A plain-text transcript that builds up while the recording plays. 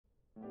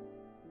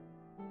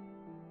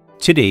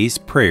Today's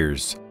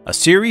Prayers, a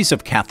series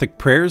of Catholic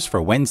prayers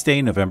for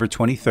Wednesday, November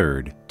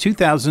 23rd,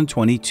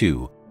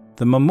 2022,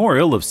 the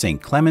memorial of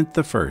St. Clement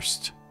I.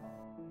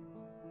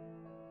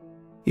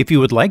 If you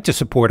would like to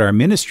support our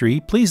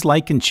ministry, please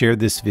like and share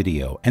this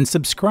video and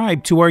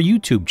subscribe to our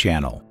YouTube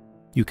channel.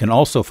 You can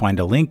also find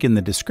a link in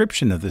the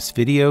description of this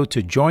video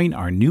to join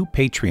our new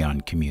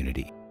Patreon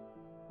community.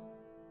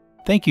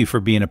 Thank you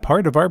for being a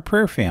part of our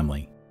prayer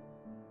family.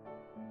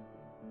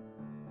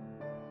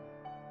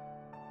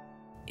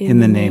 In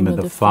the name of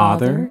the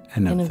Father,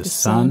 and of the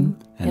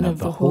Son, and of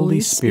the Holy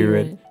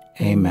Spirit.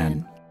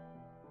 Amen.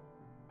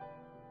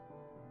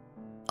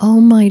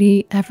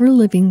 Almighty,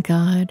 ever-living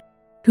God,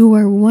 who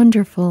are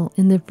wonderful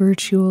in the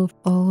virtue of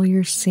all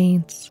your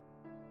saints,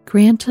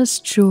 grant us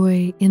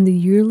joy in the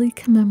yearly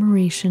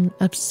commemoration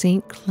of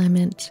Saint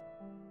Clement,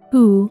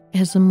 who,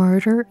 as a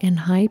martyr and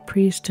high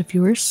priest of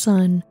your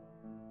Son,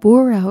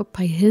 bore out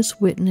by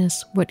his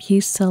witness what he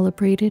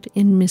celebrated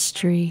in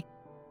mystery,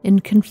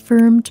 and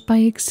confirmed by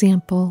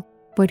example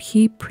what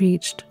he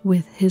preached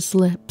with his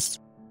lips.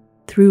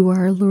 Through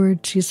our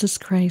Lord Jesus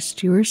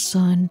Christ, your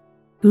Son,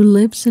 who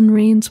lives and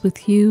reigns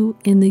with you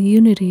in the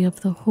unity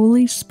of the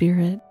Holy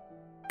Spirit,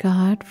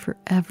 God,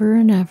 forever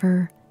and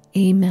ever.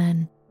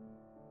 Amen.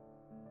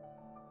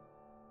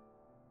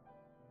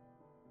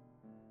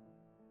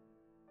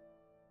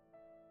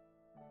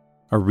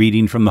 A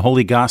reading from the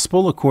Holy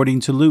Gospel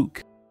according to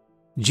Luke.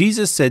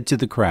 Jesus said to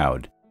the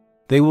crowd,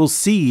 "They will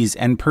seize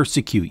and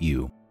persecute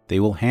you. They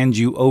will hand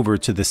you over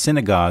to the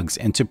synagogues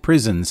and to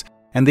prisons,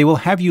 and they will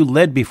have you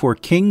led before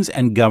kings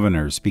and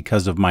governors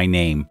because of my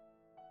name.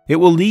 It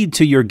will lead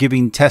to your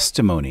giving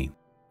testimony.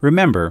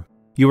 Remember,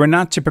 you are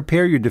not to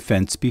prepare your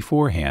defense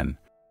beforehand,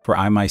 for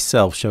I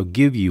myself shall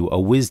give you a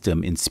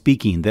wisdom in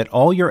speaking that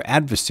all your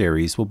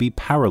adversaries will be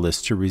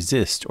powerless to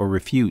resist or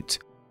refute.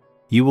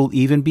 You will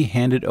even be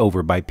handed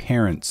over by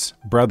parents,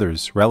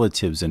 brothers,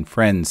 relatives, and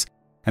friends,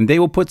 and they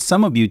will put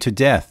some of you to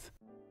death.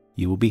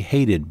 You will be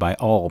hated by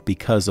all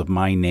because of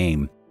my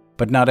name,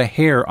 but not a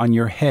hair on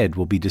your head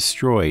will be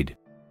destroyed.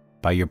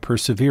 By your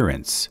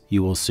perseverance,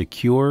 you will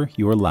secure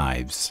your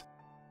lives."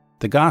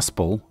 The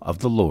Gospel of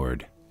the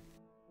Lord.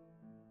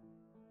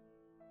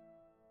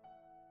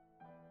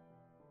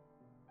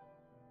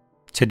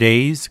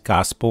 Today's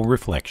Gospel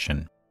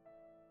Reflection.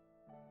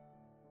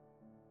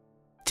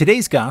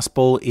 Today's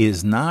Gospel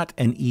is not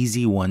an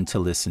easy one to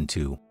listen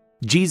to.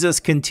 Jesus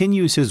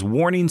continues his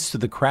warnings to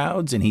the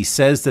crowds, and he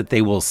says that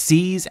they will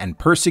seize and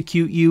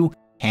persecute you,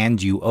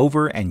 hand you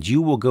over, and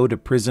you will go to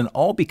prison,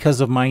 all because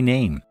of my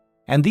name.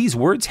 And these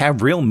words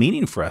have real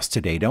meaning for us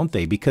today, don't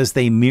they? Because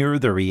they mirror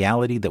the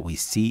reality that we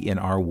see in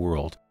our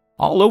world.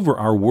 All over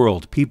our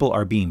world, people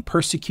are being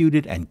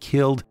persecuted and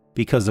killed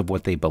because of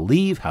what they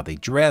believe, how they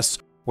dress,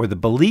 or the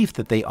belief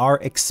that they are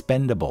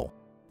expendable.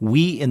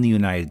 We in the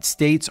United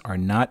States are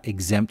not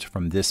exempt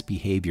from this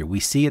behavior. We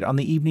see it on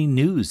the evening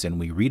news and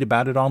we read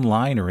about it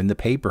online or in the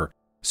paper.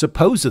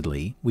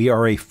 Supposedly, we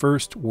are a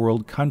first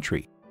world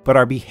country, but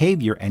our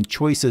behavior and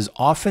choices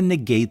often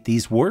negate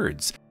these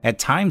words. At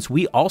times,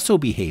 we also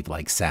behave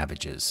like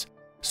savages.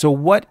 So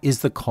what is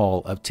the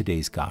call of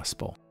today's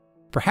gospel?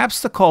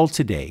 Perhaps the call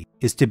today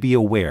is to be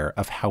aware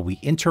of how we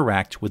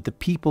interact with the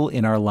people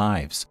in our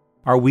lives.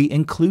 Are we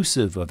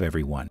inclusive of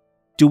everyone?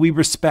 Do we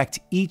respect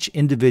each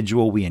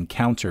individual we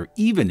encounter,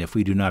 even if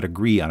we do not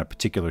agree on a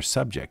particular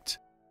subject?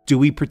 Do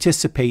we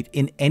participate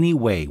in any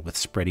way with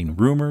spreading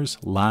rumors,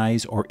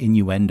 lies, or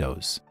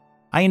innuendos?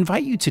 I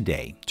invite you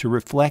today to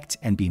reflect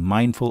and be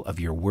mindful of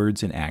your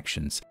words and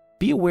actions.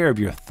 Be aware of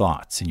your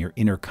thoughts and your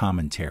inner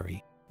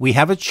commentary. We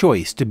have a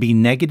choice to be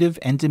negative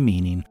and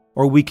demeaning,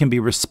 or we can be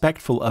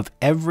respectful of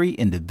every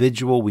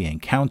individual we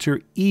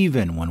encounter,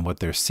 even when what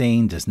they're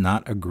saying does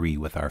not agree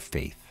with our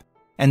faith.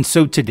 And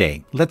so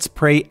today, let's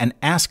pray and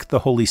ask the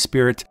Holy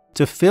Spirit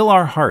to fill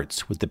our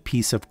hearts with the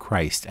peace of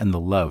Christ and the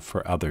love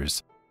for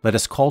others. Let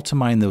us call to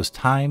mind those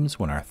times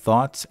when our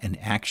thoughts and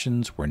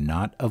actions were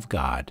not of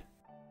God.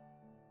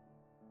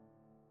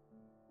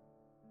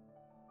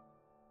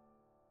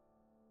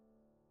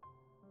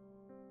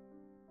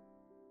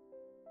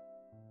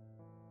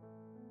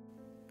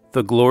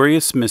 The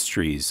Glorious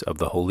Mysteries of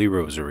the Holy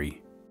Rosary.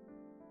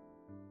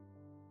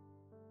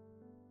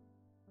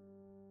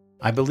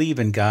 I believe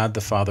in God the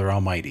Father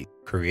Almighty,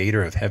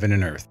 creator of heaven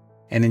and earth,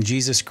 and in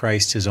Jesus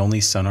Christ, his only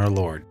Son, our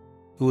Lord,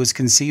 who was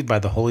conceived by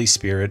the Holy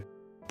Spirit,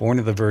 born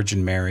of the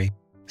Virgin Mary,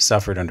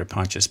 suffered under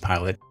Pontius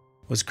Pilate,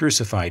 was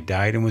crucified,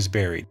 died, and was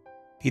buried.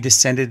 He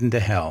descended into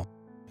hell,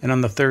 and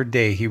on the third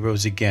day he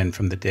rose again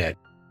from the dead.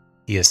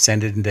 He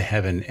ascended into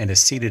heaven and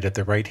is seated at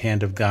the right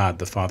hand of God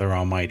the Father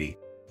Almighty.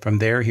 From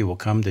there he will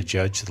come to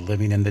judge the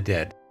living and the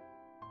dead.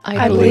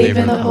 I believe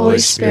in the Holy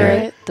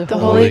Spirit, the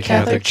Holy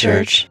Catholic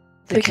Church,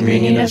 the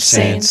communion of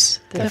saints,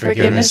 the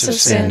forgiveness of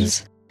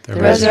sins, the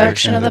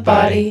resurrection of the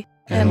body,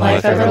 and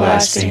life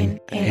everlasting.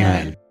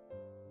 Amen.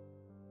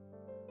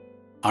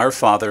 Our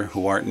Father,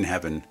 who art in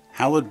heaven,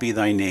 hallowed be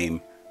thy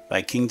name.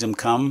 Thy kingdom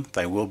come,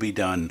 thy will be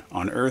done,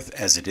 on earth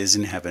as it is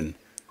in heaven.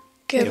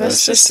 Give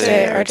us this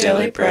day our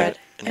daily bread,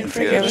 and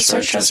forgive us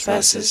our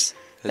trespasses,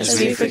 as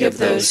we forgive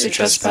those who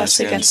trespass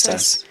against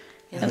us.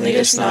 And lead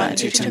us not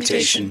into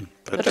temptation,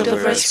 but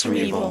deliver us from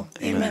evil.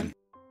 Amen.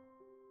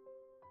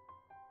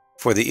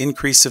 For the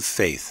increase of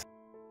faith.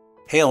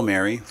 Hail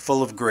Mary,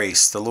 full of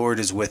grace, the Lord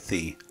is with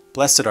thee.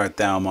 Blessed art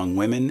thou among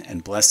women,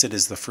 and blessed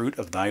is the fruit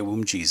of thy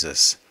womb,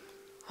 Jesus.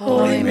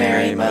 Holy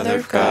Mary, Mother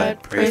of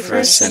God, pray for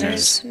us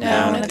sinners,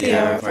 now and at the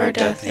hour of our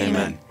death.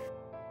 Amen.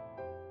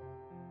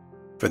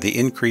 For the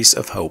increase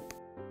of hope.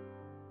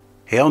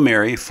 Hail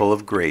Mary, full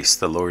of grace,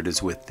 the Lord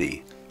is with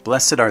thee.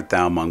 Blessed art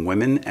thou among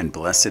women, and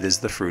blessed is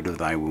the fruit of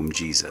thy womb,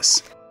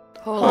 Jesus.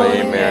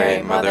 Holy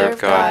Mary, Mother of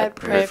God,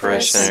 pray for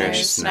us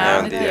sinners, now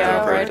and at the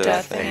hour of our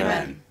death.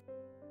 Amen.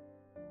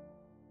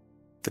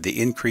 For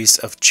the increase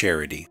of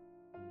charity.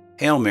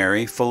 Hail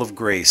Mary, full of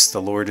grace,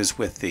 the Lord is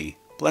with thee.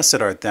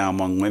 Blessed art thou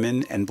among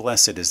women, and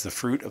blessed is the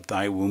fruit of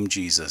thy womb,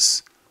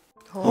 Jesus.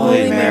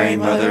 Holy Mary,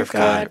 Mother of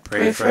God,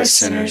 pray for us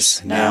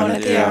sinners, now and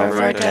at the hour of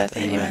our death.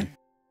 Amen.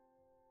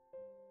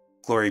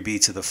 Glory be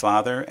to the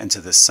Father, and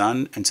to the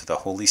Son, and to the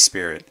Holy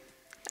Spirit.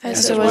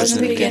 As it was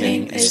in the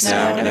beginning, is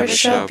now, and ever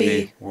shall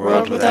be,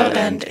 world without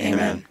end.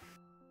 Amen.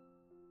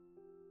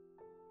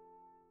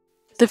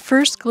 The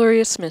first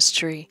glorious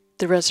mystery,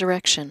 the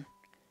Resurrection.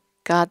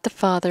 God the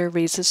Father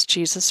raises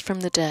Jesus from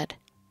the dead.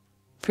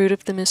 Fruit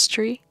of the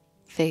mystery,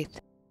 faith.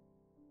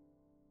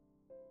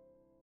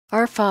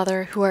 Our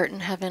Father, who art in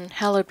heaven,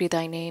 hallowed be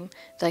thy name.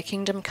 Thy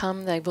kingdom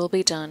come, thy will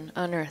be done,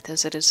 on earth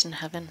as it is in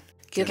heaven.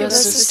 Give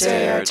us this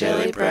day our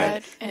daily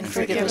bread, and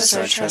forgive us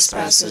our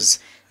trespasses,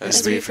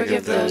 as we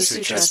forgive those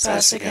who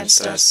trespass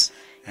against us.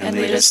 And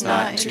lead us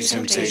not into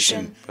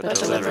temptation, but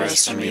deliver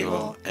us from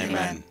evil.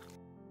 Amen.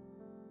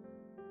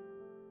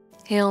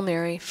 Hail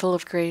Mary, full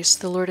of grace,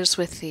 the Lord is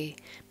with thee.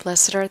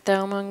 Blessed art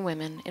thou among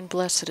women, and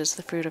blessed is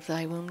the fruit of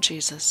thy womb,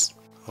 Jesus.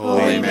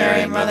 Holy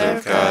Mary, Mother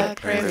of God,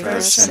 pray for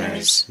us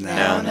sinners,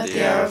 now and at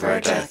the hour of our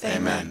death.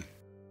 Amen.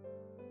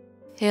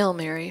 Hail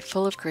Mary,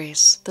 full of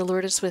grace, the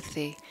Lord is with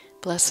thee.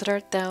 Blessed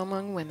art thou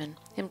among women,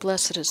 and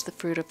blessed is the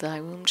fruit of thy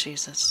womb,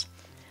 Jesus.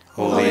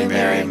 Holy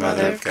Mary,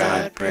 Mother of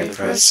God, pray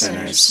for us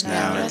sinners,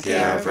 now and at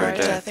the hour of our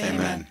death.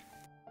 Amen.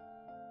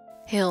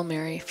 Hail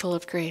Mary, full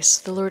of grace,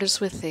 the Lord is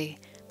with thee.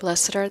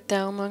 Blessed art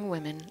thou among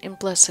women, and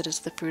blessed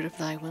is the fruit of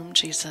thy womb,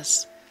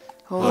 Jesus.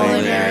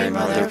 Holy Mary,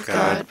 Mother of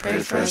God,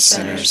 pray for us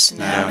sinners,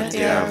 now and at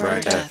the hour of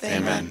our death.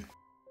 Amen.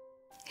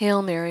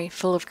 Hail Mary,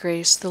 full of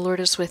grace, the Lord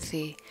is with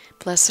thee.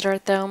 Blessed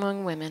art thou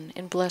among women,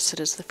 and blessed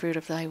is the fruit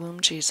of thy womb,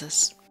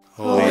 Jesus.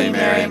 Holy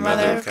Mary,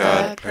 Mother of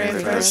God, pray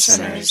for us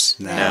sinners,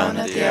 now and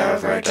at the hour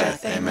of our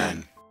death.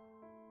 Amen.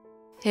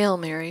 Hail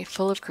Mary,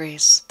 full of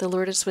grace, the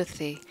Lord is with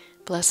thee.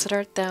 Blessed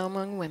art thou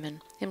among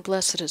women, and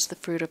blessed is the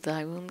fruit of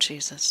thy womb,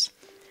 Jesus.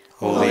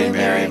 Holy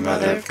Mary,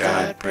 Mother of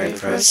God, pray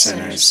for us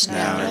sinners,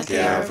 now and at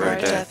the hour of our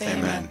death.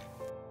 Amen.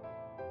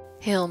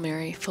 Hail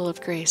Mary, full of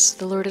grace,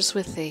 the Lord is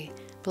with thee.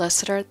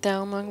 Blessed art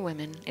thou among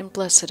women, and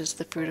blessed is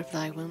the fruit of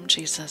thy womb,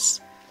 Jesus.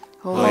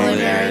 Holy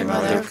Mary,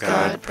 Mother of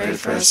God, pray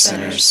for us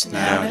sinners,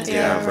 now and at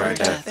the hour of our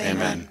death.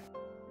 Amen.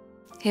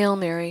 Hail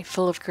Mary,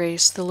 full of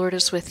grace, the Lord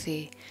is with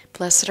thee.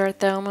 Blessed art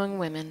thou among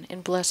women,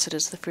 and blessed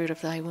is the fruit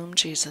of thy womb,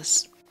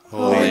 Jesus.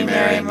 Holy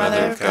Mary,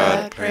 Mother of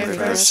God, pray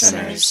for us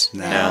sinners,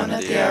 now and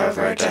at the hour of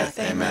our death.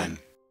 Amen.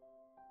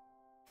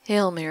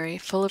 Hail Mary,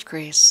 full of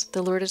grace,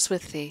 the Lord is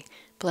with thee.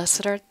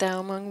 Blessed art thou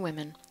among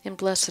women, and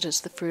blessed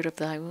is the fruit of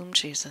thy womb,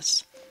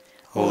 Jesus.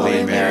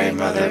 Holy Mary,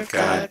 Mother of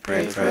God,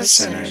 pray for us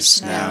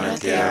sinners, now and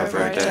at the hour of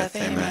our death.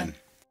 Amen.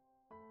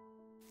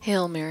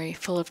 Hail Mary,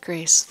 full of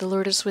grace, the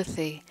Lord is with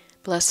thee.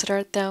 Blessed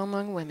art thou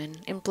among women,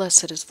 and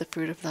blessed is the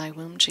fruit of thy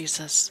womb,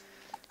 Jesus.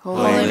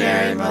 Holy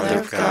Mary, Mother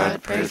of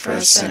God, pray for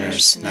us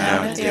sinners,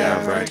 now and at the hour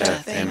of our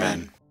death.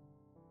 Amen.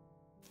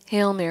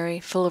 Hail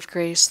Mary, full of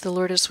grace, the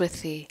Lord is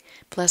with thee.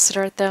 Blessed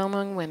art thou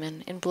among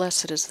women, and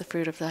blessed is the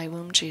fruit of thy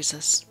womb,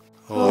 Jesus.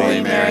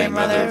 Holy Mary,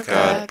 Mother of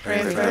God,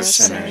 pray for us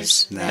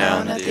sinners, now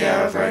and at the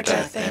hour of our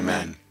death.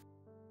 Amen.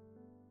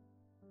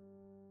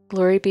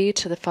 Glory be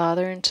to the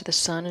Father, and to the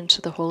Son, and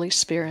to the Holy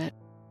Spirit.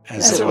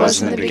 As it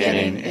was in the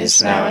beginning,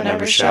 is now, and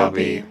ever shall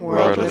be,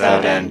 world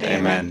without end.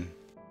 Amen.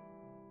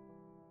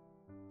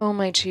 O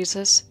my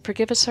Jesus,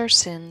 forgive us our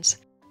sins,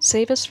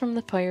 save us from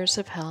the fires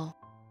of hell.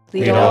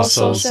 Lead all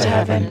souls to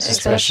heaven,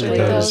 especially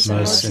those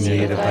most in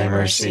need of thy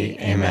mercy.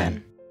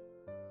 Amen.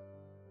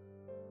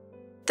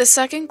 The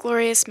second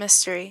glorious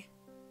mystery,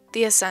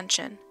 the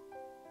Ascension.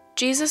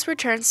 Jesus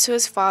returns to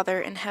his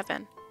Father in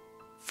heaven.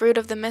 Fruit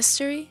of the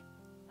mystery,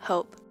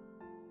 hope.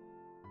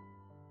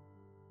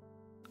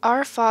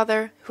 Our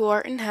Father, who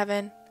art in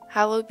heaven,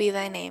 hallowed be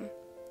thy name.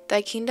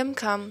 Thy kingdom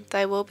come,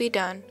 thy will be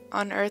done,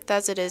 on earth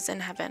as it is in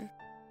heaven.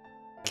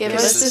 Give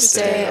us this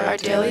day our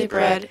daily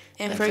bread,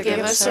 and forgive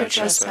us our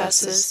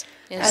trespasses,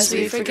 as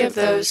we forgive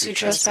those who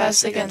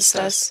trespass against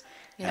us.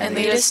 And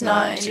lead us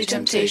not into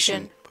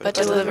temptation, but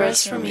deliver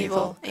us from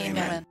evil.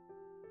 Amen.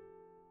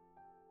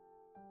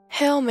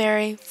 Hail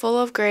Mary, full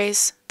of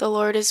grace, the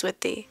Lord is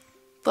with thee.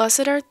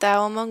 Blessed art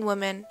thou among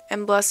women,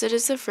 and blessed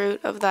is the fruit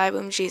of thy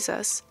womb,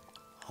 Jesus.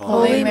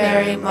 Holy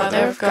Mary,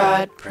 Mother of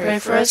God, pray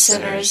for us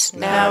sinners,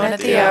 now and at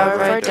the hour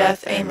of our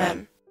death.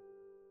 Amen.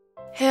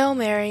 Hail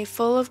Mary,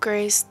 full of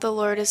grace, the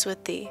Lord is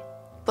with thee.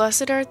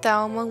 Blessed art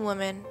thou among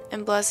women,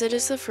 and blessed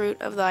is the fruit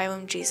of thy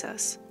womb,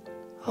 Jesus.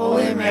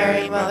 Holy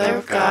Mary, Mother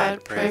of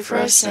God, pray for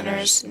us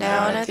sinners,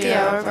 now and at the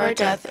hour of our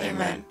death.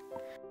 Amen.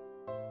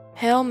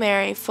 Hail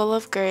Mary, full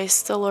of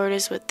grace, the Lord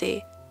is with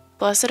thee.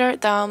 Blessed art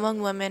thou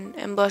among women,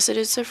 and blessed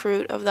is the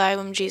fruit of thy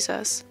womb,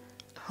 Jesus.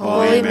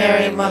 Holy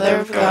Mary, Mother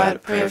of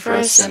God, pray for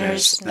us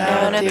sinners,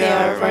 now and at the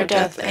hour of our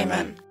death.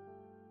 Amen.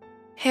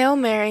 Hail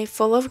Mary,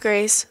 full of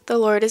grace, the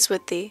Lord is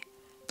with thee.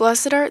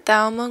 Blessed art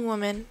thou among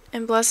women,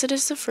 and blessed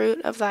is the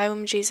fruit of thy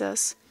womb,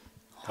 Jesus.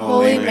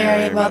 Holy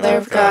Mary, Mother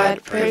of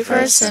God, pray for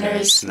us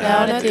sinners,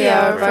 now and at the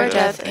hour of our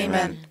death.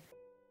 Amen.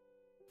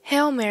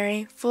 Hail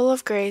Mary, full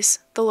of grace,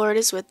 the Lord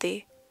is with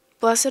thee.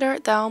 Blessed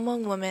art thou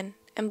among women,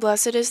 and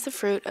blessed is the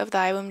fruit of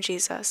thy womb,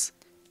 Jesus.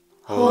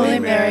 Holy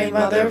Mary,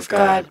 Mother of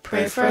God,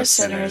 pray for us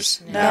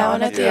sinners, now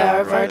and at the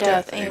hour of our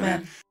death.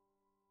 Amen.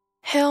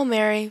 Hail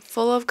Mary,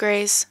 full of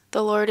grace,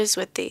 the Lord is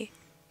with thee.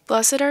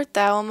 Blessed art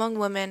thou among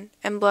women,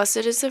 and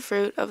blessed is the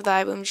fruit of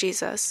thy womb,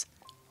 Jesus.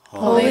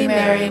 Holy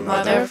Mary,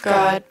 Mother of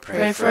God,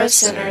 pray for us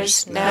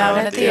sinners, now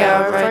and at the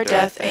hour of our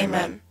death.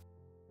 Amen.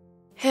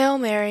 Hail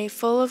Mary,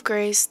 full of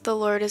grace, the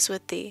Lord is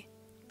with thee.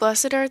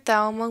 Blessed art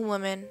thou among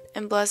women,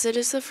 and blessed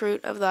is the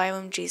fruit of thy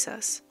womb,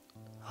 Jesus.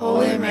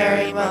 Holy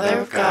Mary, Mother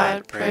of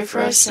God, pray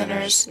for us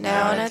sinners,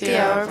 now and at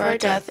the hour of our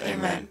death.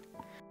 Amen.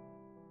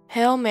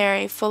 Hail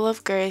Mary, full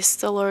of grace,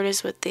 the Lord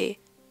is with thee.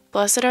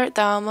 Blessed art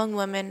thou among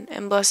women,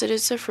 and blessed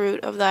is the fruit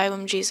of thy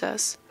womb,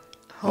 Jesus.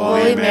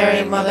 Holy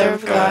Mary, Mother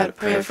of God,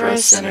 pray for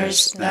us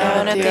sinners, now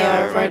and at the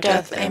hour of our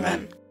death.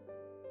 Amen.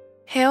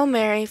 Hail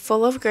Mary,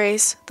 full of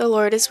grace, the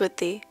Lord is with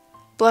thee.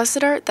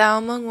 Blessed art thou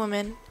among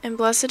women, and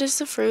blessed is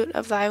the fruit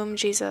of thy womb,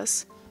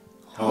 Jesus.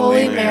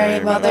 Holy Mary,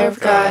 Mother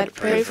of God,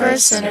 pray for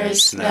us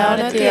sinners, now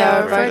and at the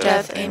hour of our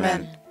death.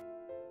 Amen.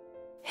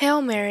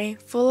 Hail Mary,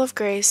 full of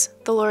grace,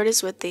 the Lord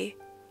is with thee.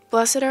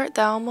 Blessed art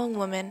thou among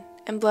women,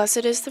 and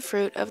blessed is the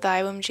fruit of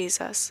thy womb,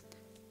 Jesus.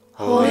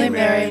 Holy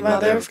Mary,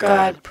 Mother of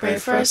God, pray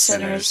for us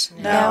sinners,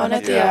 now and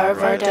at the hour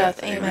of our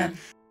death. Amen.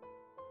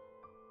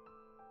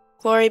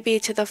 Glory be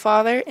to the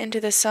Father, and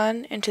to the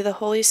Son, and to the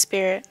Holy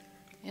Spirit.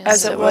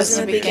 As it was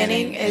in the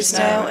beginning, is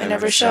now, and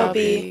ever shall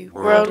be,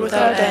 world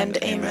without end.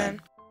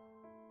 Amen.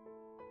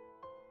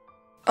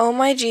 O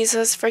my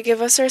Jesus,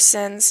 forgive us our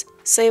sins,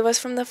 save us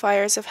from the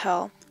fires of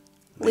hell.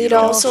 Lead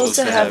all souls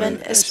to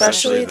heaven,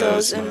 especially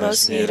those in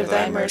most need of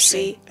thy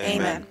mercy.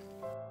 Amen.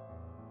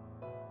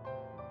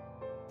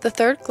 The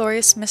third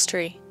glorious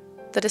mystery,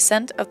 the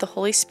descent of the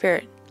Holy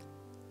Spirit.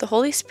 The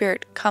Holy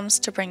Spirit comes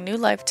to bring new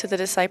life to the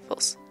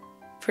disciples.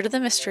 Fruit of the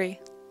mystery,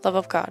 love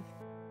of God.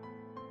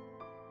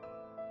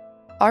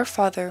 Our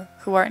Father,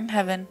 who art in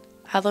heaven,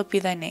 hallowed be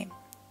thy name.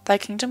 Thy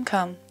kingdom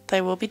come, thy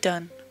will be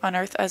done, on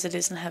earth as it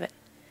is in heaven.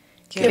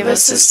 Give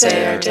us this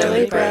day our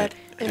daily bread,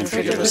 and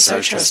forgive us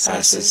our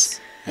trespasses,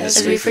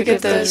 as we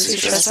forgive those who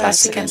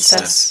trespass against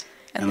us.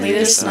 And lead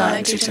us not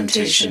into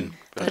temptation,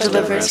 but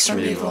deliver us from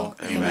evil.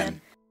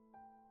 Amen.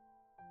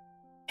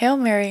 Hail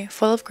Mary,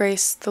 full of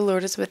grace, the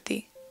Lord is with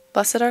thee.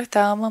 Blessed art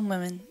thou among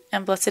women,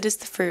 and blessed is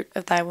the fruit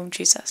of thy womb,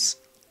 Jesus.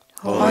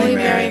 Holy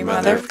Mary,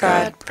 Mother of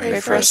God,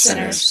 pray for us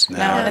sinners,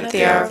 now and at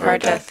the hour of our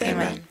death.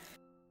 Amen.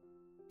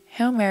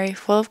 Hail Mary,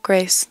 full of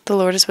grace, the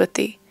Lord is with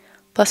thee.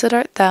 Blessed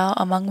art thou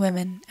among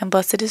women, and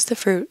blessed is the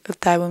fruit of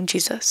thy womb,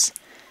 Jesus.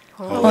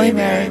 Holy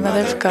Mary,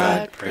 Mother of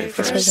God, pray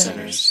for us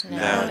sinners,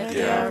 now and at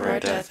the hour of our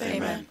death.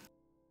 Amen.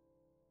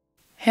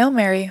 Hail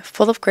Mary,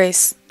 full of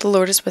grace, the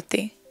Lord is with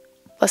thee.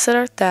 Blessed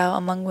art thou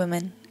among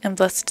women, and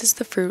blessed is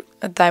the fruit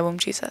of thy womb,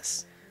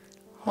 Jesus.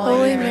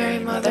 Holy Mary,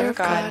 Mother of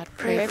God,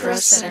 pray for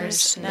us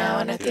sinners, now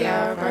and at the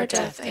hour of our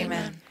death.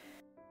 Amen.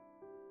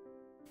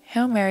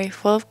 Hail Mary,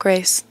 full of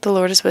grace, the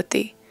Lord is with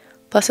thee.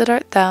 Blessed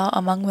art thou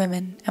among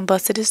women, and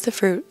blessed is the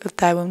fruit of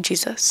thy womb,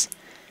 Jesus.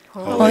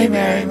 Holy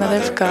Mary,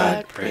 Mother of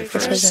God, pray for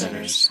us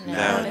sinners,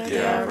 now and at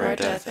the hour of our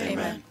death.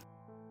 Amen.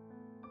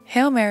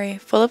 Hail Mary,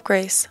 full of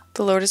grace,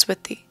 the Lord is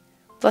with thee.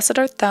 Blessed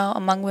art thou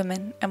among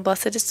women, and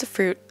blessed is the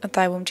fruit of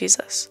thy womb,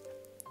 Jesus.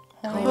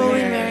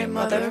 Holy Mary,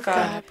 Mother of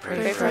God,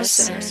 pray for us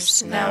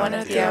sinners, now and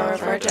at the hour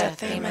of our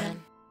death.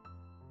 Amen.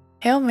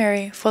 Hail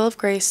Mary, full of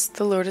grace,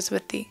 the Lord is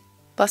with thee.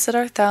 Blessed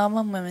art thou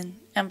among women,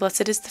 and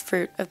blessed is the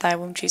fruit of thy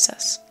womb,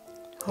 Jesus.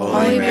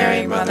 Holy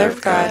Mary, Mother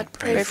of God,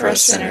 pray for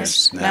us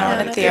sinners, now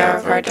and at the hour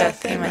of our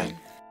death. Amen.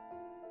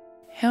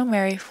 Hail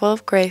Mary, full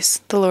of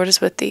grace, the Lord is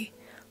with thee.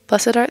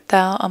 Blessed art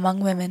thou among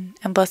women,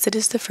 and blessed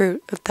is the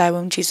fruit of thy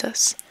womb,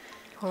 Jesus.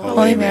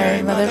 Holy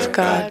Mary, Mother of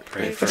God,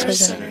 pray for us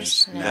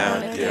sinners, now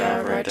and at the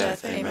hour of our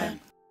death. Amen.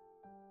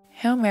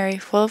 Hail Mary,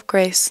 full of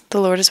grace,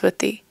 the Lord is with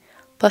thee.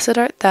 Blessed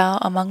art thou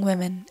among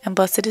women, and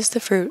blessed is the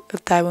fruit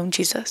of thy womb,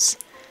 Jesus.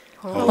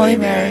 Holy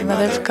Mary,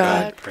 Mother of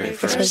God, pray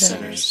for us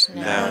sinners,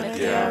 now and at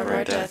the hour of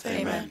our death.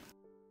 Amen.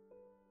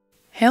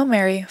 Hail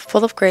Mary,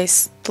 full of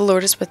grace, the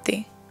Lord is with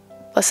thee.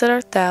 Blessed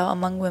art thou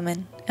among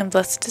women, and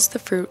blessed is the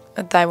fruit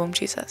of thy womb,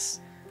 Jesus.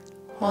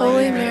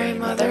 Holy Mary,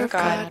 Mother of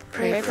God,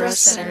 pray for us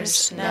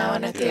sinners, now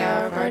and at the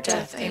hour of our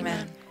death.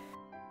 Amen.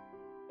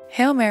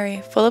 Hail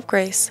Mary, full of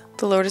grace,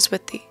 the Lord is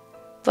with thee.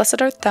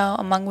 Blessed art thou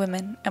among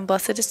women, and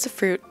blessed is the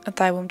fruit of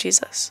thy womb,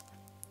 Jesus.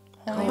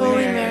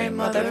 Holy Mary,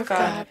 Mother of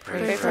God,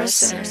 pray for us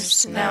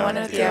sinners, now and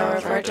at the hour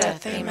of our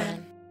death.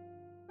 Amen.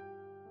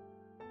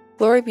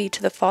 Glory be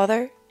to the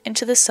Father, and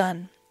to the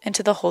Son, and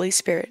to the Holy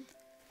Spirit.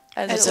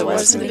 As it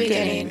was in the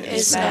beginning,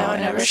 is now,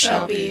 and ever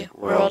shall be,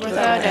 world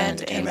without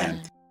end.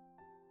 Amen.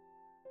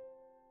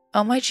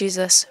 O my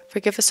Jesus,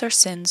 forgive us our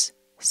sins,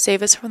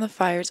 save us from the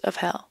fires of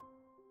hell.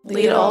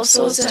 Lead all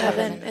souls to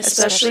heaven,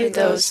 especially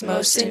those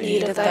most in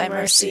need of thy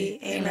mercy.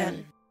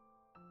 Amen.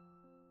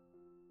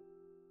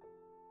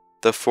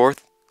 The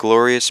fourth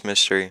glorious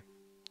mystery,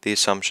 the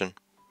Assumption.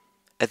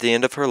 At the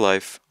end of her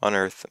life on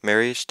earth,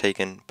 Mary is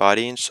taken,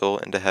 body and soul,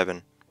 into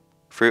heaven.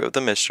 Fruit of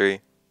the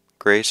mystery,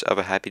 grace of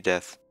a happy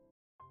death.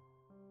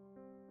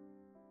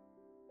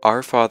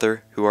 Our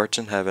Father, who art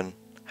in heaven,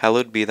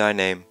 hallowed be thy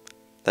name.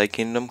 Thy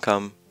kingdom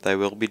come, thy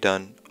will be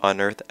done, on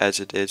earth as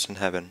it is in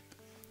heaven.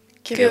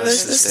 Give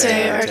us this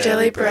day our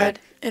daily bread,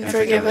 and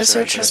forgive us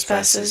our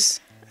trespasses,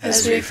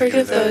 as we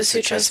forgive those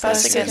who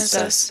trespass against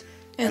us.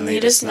 And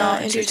lead us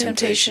not into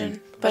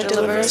temptation, but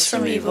deliver us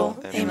from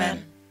evil.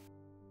 Amen.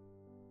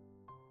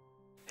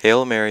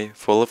 Hail Mary,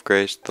 full of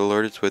grace, the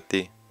Lord is with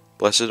thee.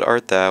 Blessed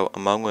art thou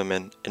among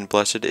women, and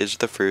blessed is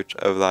the fruit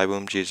of thy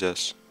womb,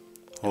 Jesus.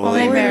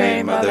 Holy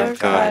Mary, Mother of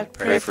God,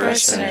 pray for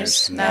us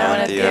sinners, now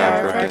and at the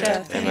hour of our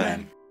death.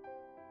 Amen.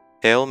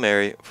 Hail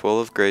Mary,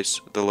 full of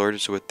grace, the Lord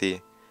is with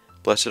thee.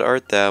 Blessed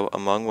art thou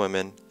among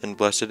women, and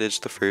blessed is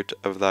the fruit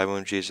of thy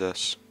womb,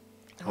 Jesus.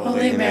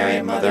 Holy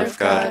Mary, Mother of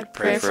God,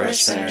 pray for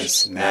us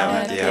sinners, now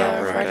and at the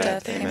hour of our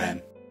death.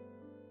 Amen.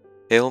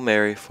 Hail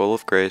Mary, full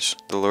of grace,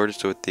 the Lord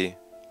is with thee.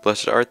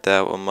 Blessed art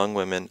thou among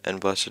women, and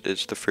blessed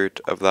is the fruit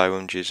of thy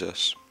womb,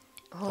 Jesus.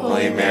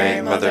 Holy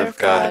Mary, Mother of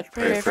God,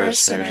 pray for us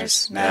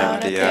sinners, now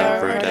and at the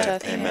hour of our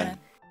death. Amen.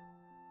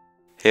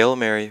 Hail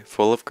Mary,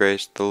 full of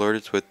grace, the Lord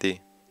is with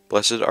thee.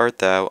 Blessed art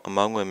thou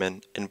among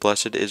women, and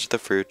blessed is the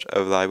fruit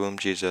of thy womb,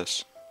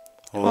 Jesus.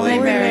 Holy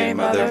Mary,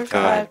 Mother of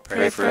God,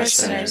 pray for us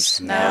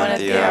sinners, now and at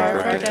the hour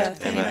of our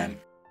death. Amen.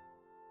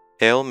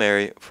 Hail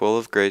Mary, full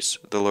of grace,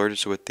 the Lord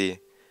is with thee.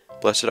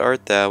 Blessed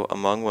art thou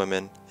among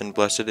women, and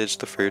blessed is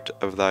the fruit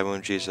of thy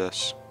womb,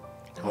 Jesus.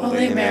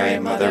 Holy Mary,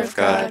 Mother of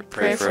God,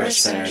 pray for us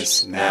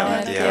sinners, now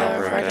and at the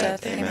hour of our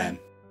death. Amen.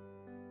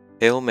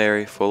 Hail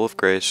Mary, full of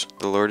grace,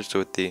 the Lord is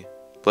with thee.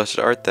 Blessed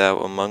art thou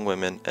among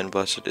women, and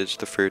blessed is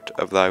the fruit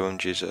of thy womb,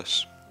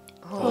 Jesus.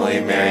 Holy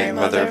Mary,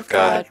 Mother of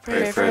God,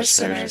 pray for us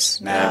sinners,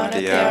 now and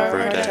at the hour of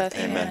our death.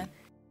 Amen.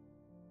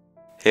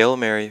 Hail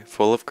Mary,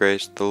 full of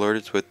grace, the Lord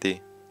is with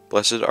thee.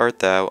 Blessed art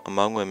thou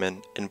among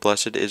women, and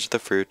blessed is the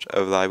fruit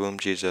of thy womb,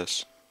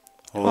 Jesus.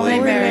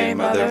 Holy Mary,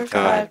 Mother of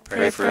God,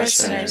 pray for us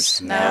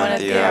sinners, now and at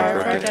the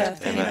hour of our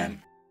death.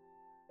 Amen.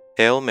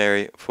 Hail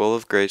Mary, full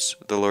of grace,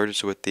 the Lord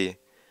is with thee.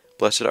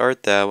 Blessed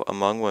art thou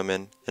among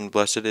women, and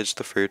blessed is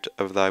the fruit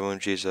of thy womb,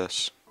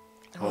 Jesus.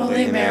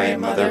 Holy Mary,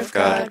 Mother of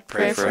God,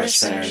 pray for us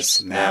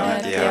sinners, now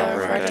and at the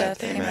hour of our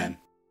death. Amen.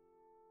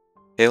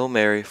 Hail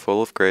Mary,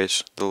 full of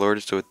grace, the Lord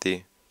is with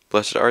thee.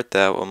 Blessed art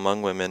thou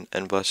among women,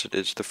 and blessed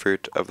is the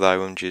fruit of thy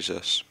womb,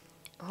 Jesus.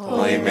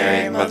 Holy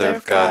Mary, Mother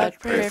of God,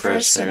 pray for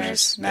us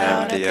sinners,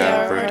 now and at the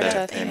hour of our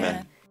death.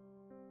 Amen.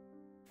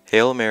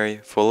 Hail Mary,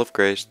 full of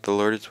grace, the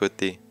Lord is with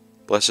thee.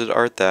 Blessed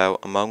art thou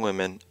among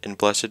women, and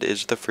blessed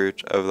is the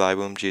fruit of thy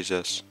womb,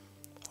 Jesus.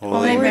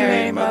 Holy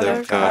Mary,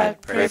 Mother of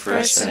God, pray for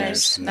us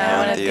sinners,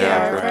 now and at the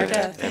hour of our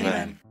death.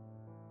 Amen.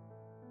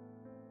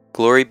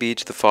 Glory be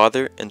to the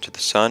Father, and to the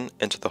Son,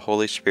 and to the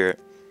Holy Spirit.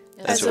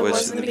 As it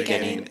was in the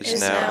beginning,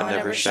 is now, and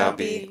ever shall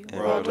be,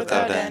 world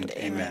without end.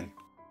 Amen.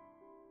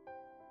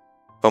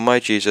 O my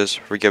Jesus,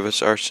 forgive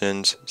us our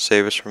sins,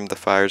 save us from the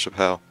fires of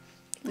hell.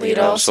 Lead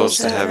all souls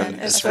to heaven,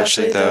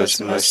 especially those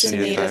most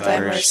in need of thy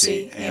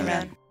mercy.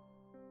 Amen.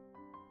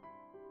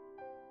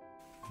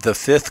 The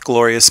fifth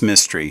glorious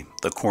mystery,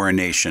 the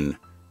Coronation.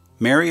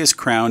 Mary is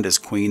crowned as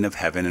Queen of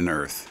heaven and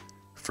earth.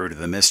 Fruit of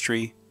the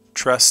mystery,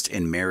 trust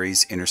in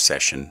Mary's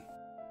intercession.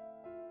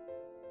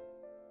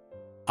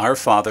 Our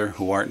Father,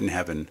 who art in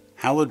heaven,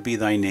 hallowed be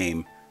thy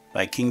name.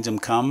 Thy kingdom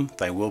come,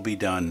 thy will be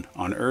done,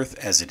 on earth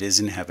as it is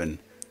in heaven.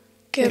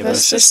 Give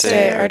us this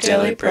day our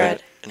daily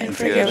bread, and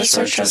forgive us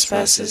our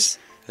trespasses,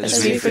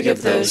 as we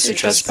forgive those who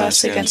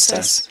trespass against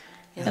us.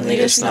 And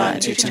lead us not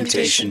into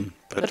temptation,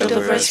 but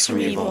deliver us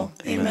from evil.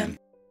 Amen.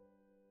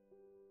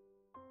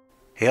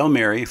 Hail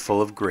Mary,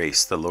 full of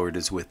grace, the Lord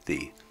is with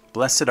thee.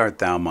 Blessed art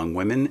thou among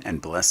women,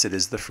 and blessed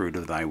is the fruit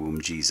of thy womb,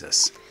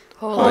 Jesus.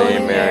 Holy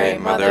Mary,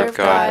 Mother of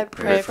God,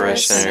 pray for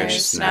us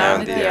sinners, now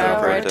and at the hour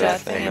of our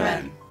death.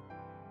 Amen.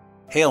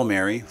 Hail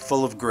Mary,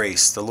 full of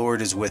grace, the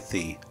Lord is with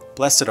thee.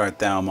 Blessed art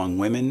thou among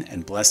women,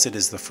 and blessed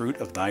is the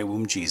fruit of thy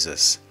womb,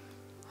 Jesus.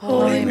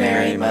 Holy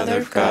Mary, Mother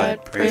of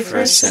God, pray for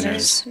us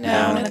sinners,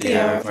 now and at the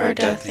hour of our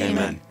death.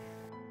 Amen.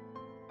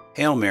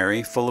 Hail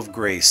Mary, full of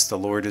grace, the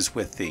Lord is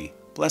with thee.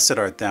 Blessed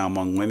art thou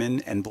among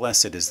women, and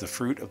blessed is the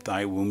fruit of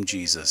thy womb,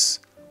 Jesus.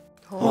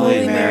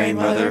 Holy Mary,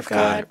 Mother of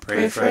God,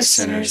 pray for us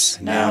sinners,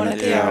 now and at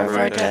the hour of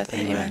our death.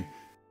 Amen.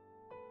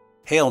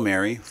 Hail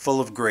Mary, full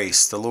of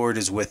grace, the Lord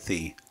is with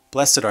thee.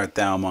 Blessed art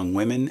thou among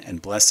women,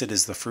 and blessed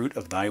is the fruit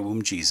of thy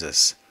womb,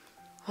 Jesus.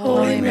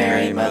 Holy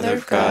Mary, Mother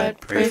of God,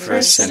 pray for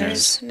us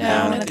sinners,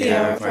 now and at the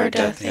hour of our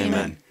death.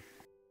 Amen.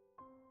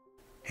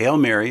 Hail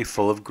Mary,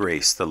 full of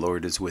grace, the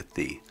Lord is with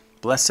thee.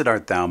 Blessed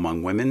art thou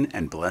among women,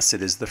 and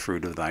blessed is the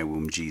fruit of thy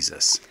womb,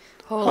 Jesus.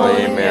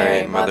 Holy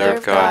Mary, Mother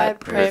of God,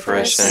 pray for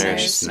us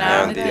sinners,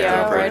 now and at the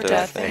hour of our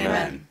death.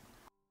 Amen.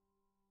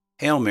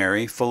 Hail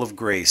Mary, full of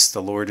grace,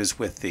 the Lord is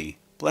with thee.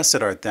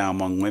 Blessed art thou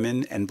among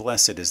women, and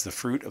blessed is the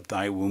fruit of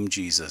thy womb,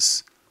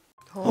 Jesus.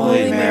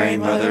 Holy Mary,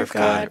 Mother of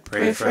God,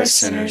 pray for us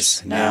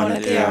sinners, now and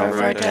at the hour of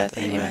our death.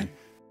 Amen.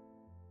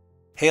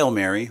 Hail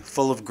Mary,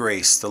 full of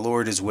grace, the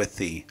Lord is with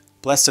thee.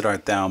 Blessed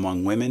art thou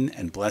among women,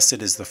 and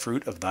blessed is the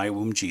fruit of thy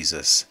womb,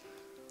 Jesus.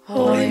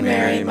 Holy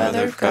Mary,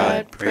 Mother of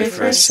God, pray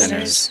for us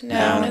sinners,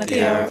 now and at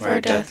the hour of our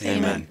death.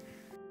 Amen.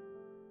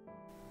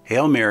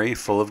 Hail Mary,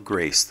 full of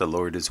grace, the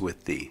Lord is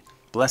with thee.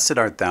 Blessed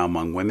art thou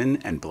among women,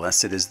 and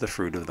blessed is the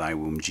fruit of thy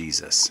womb,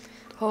 Jesus.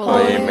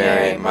 Holy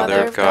Mary,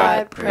 Mother of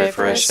God, pray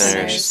for us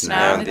sinners,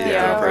 now and at the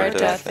hour of our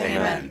death.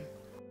 Amen.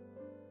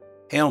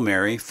 Hail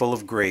Mary, full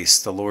of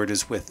grace, the Lord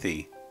is with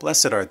thee.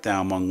 Blessed art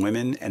thou among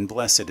women, and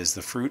blessed is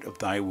the fruit of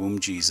thy womb,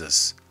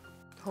 Jesus.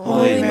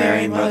 Holy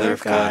Mary, Mother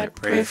of God,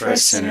 pray for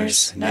us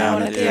sinners, now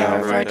and at the hour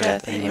of our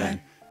death.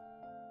 Amen.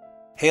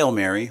 Hail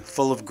Mary,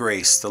 full of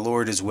grace, the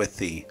Lord is with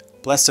thee.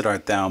 Blessed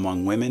art thou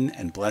among women,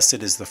 and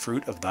blessed is the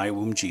fruit of thy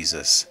womb,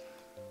 Jesus.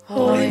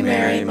 Holy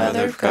Mary,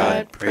 Mother of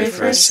God, pray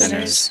for us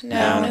sinners,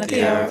 now and at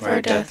the hour of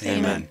our death.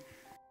 Amen.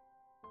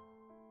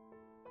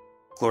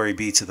 Glory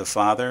be to the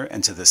Father,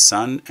 and to the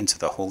Son, and to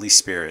the Holy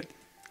Spirit.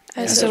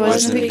 As it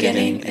was in the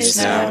beginning, is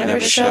now, and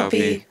ever shall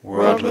be,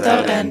 world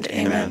without end.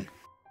 Amen.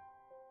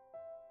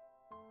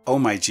 O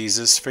my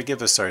Jesus,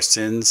 forgive us our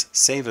sins,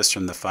 save us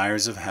from the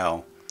fires of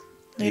hell.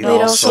 Lead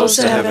all souls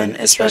to heaven,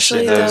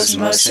 especially those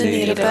most in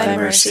need of thy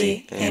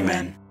mercy.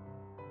 Amen.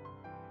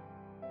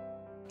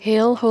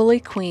 Hail, Holy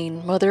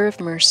Queen, Mother of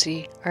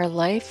Mercy, our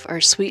life,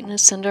 our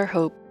sweetness, and our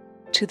hope.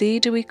 To thee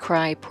do we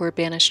cry, poor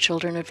banished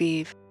children of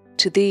Eve.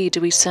 To thee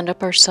do we send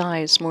up our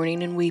sighs,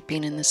 mourning and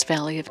weeping in this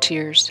valley of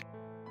tears.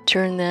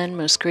 Turn then,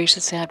 most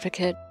gracious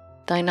Advocate,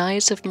 thine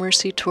eyes of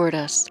mercy toward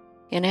us,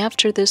 and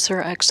after this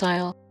our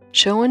exile,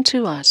 show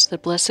unto us the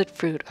blessed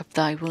fruit of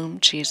thy womb,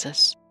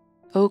 Jesus.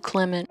 O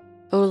Clement,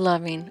 O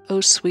loving, O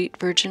sweet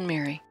Virgin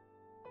Mary,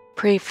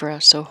 pray for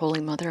us, O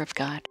Holy Mother of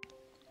God,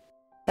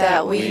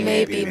 that we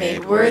may be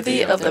made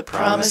worthy of the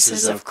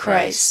promises of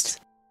Christ.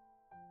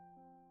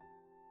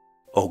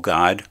 O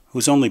God,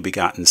 whose only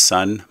begotten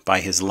Son,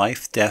 by his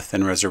life, death,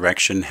 and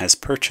resurrection, has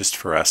purchased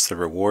for us the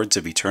rewards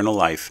of eternal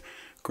life,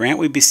 grant,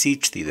 we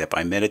beseech thee, that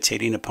by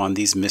meditating upon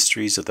these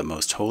mysteries of the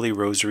most holy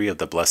Rosary of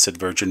the Blessed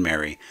Virgin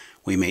Mary,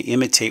 we may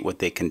imitate what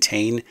they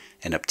contain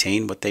and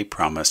obtain what they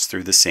promise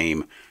through the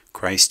same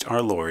Christ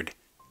our Lord.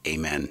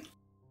 Amen.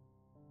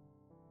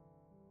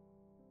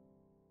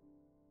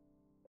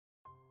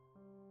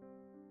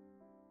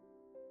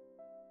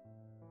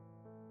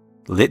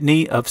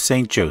 Litany of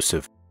St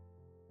Joseph.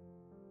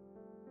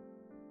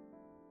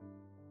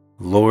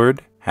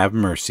 Lord, have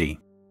mercy.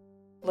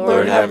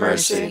 Lord, have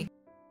mercy.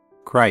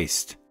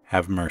 Christ,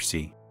 have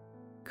mercy.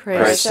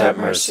 Christ, have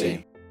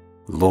mercy.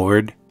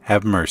 Lord,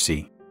 have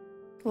mercy.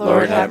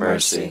 Lord, have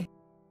mercy.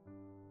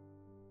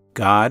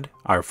 God,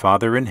 our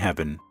Father in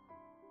heaven,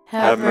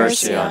 have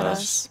mercy on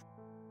us.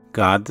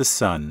 God the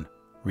Son,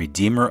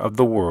 Redeemer of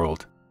the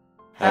world,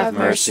 have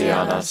mercy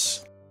on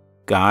us.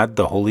 God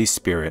the Holy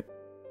Spirit,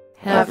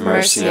 have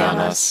mercy on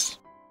us.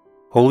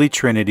 Holy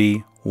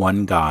Trinity,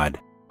 one God,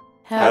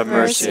 have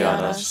mercy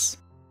on us.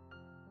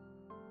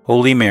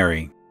 Holy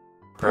Mary,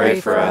 pray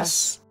for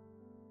us.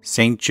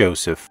 Saint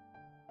Joseph,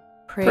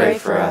 pray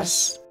for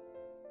us.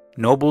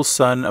 Noble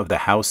Son of the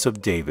House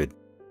of David,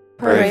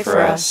 pray for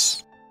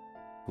us.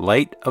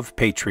 Light of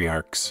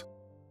Patriarchs,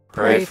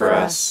 pray for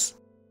us.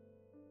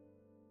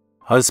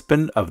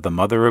 Husband of the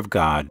Mother of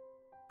God,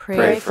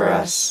 pray for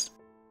us.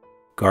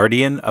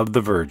 Guardian of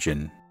the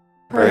Virgin,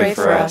 pray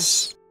for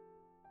us.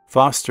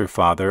 Foster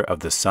Father of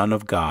the Son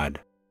of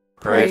God,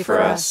 pray for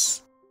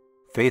us.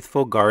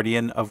 Faithful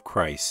Guardian of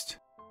Christ,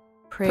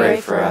 pray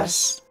for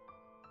us.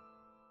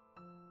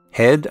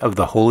 Head of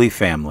the Holy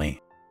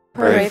Family,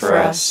 pray for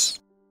us.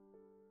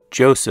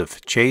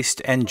 Joseph,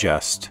 chaste and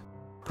just,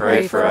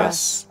 pray for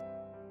us.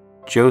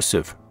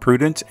 Joseph,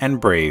 prudent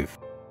and brave,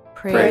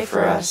 pray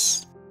for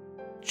us.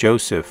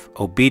 Joseph,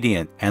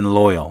 obedient and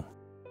loyal,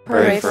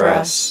 pray for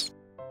us.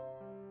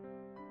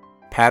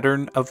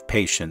 Pattern of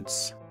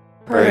patience,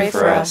 pray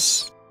for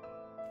us.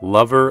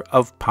 Lover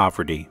of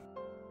poverty,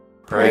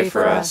 pray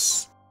for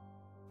us.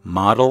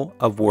 Model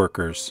of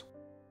workers,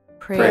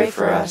 pray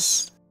for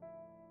us.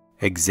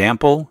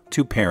 Example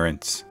to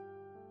parents,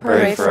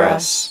 pray for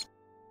us.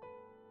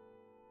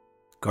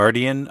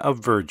 Guardian of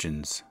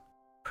virgins,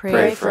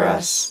 pray for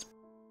us.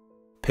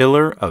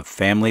 Pillar of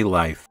family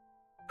life,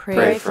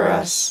 pray for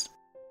us.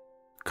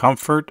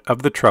 Comfort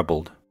of the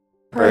troubled,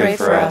 pray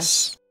for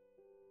us.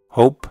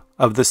 Hope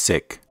of the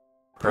sick,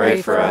 pray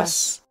for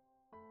us.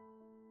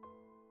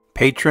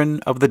 Patron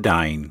of the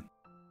dying,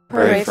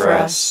 pray for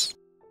us.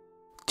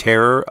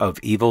 Terror of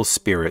evil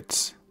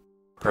spirits,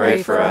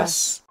 Pray for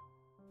us.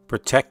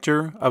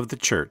 Protector of the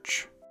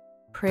Church,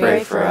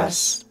 Pray for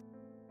us.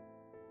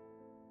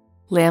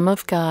 Lamb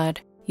of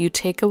God, you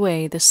take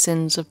away the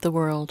sins of the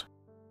world.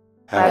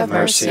 Have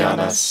mercy on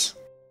us.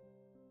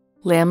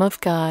 Lamb of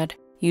God,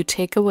 you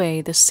take away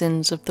the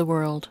sins of the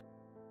world.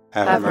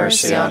 Have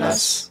mercy on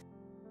us.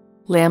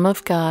 Lamb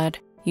of God,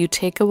 you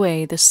take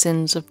away the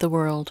sins of the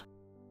world.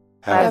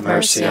 Have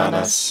mercy on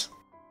us.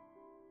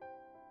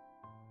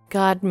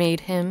 God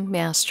made him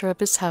master of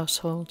his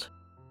household,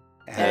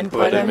 And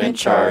put him in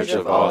charge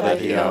of all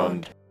that he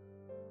owned.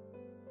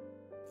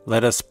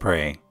 Let us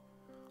pray.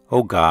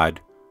 O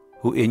God,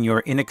 who in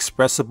your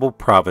inexpressible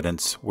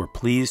providence were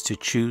pleased to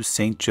choose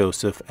St.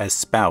 Joseph as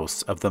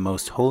spouse of the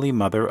most holy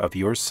mother of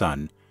your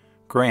Son,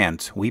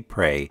 grant, we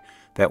pray,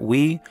 that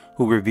we,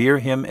 who revere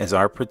him as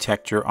our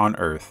protector on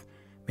earth,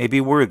 may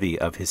be worthy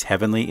of his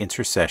heavenly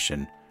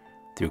intercession.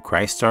 Through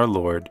Christ our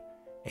Lord.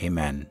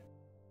 Amen.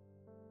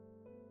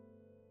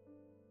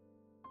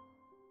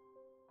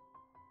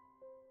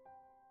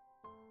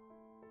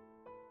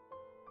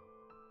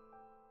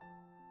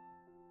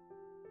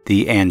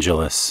 The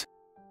Angelus.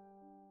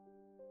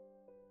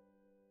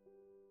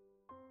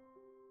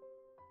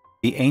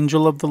 The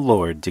angel of the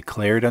Lord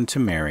declared unto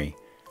Mary,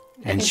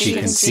 And she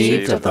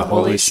conceived of the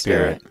Holy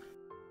Spirit.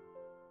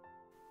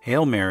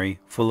 Hail Mary,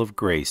 full of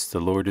grace, the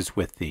Lord is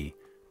with thee.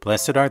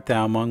 Blessed art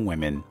thou among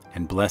women,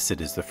 and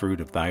blessed is the fruit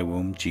of thy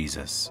womb,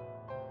 Jesus.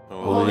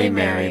 Holy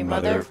Mary,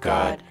 Mother of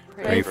God,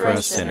 pray for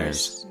us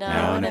sinners,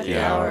 now and at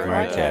the hour of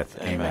our death.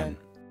 Amen.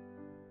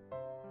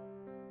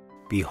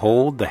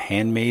 Behold the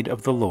handmaid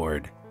of the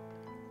Lord.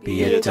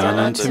 Be it done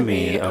unto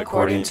me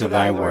according to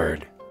thy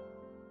word.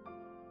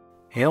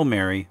 Hail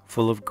Mary,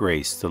 full of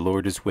grace, the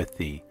Lord is with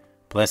thee.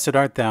 Blessed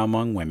art thou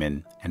among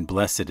women, and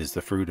blessed is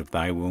the fruit of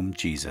thy womb,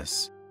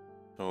 Jesus.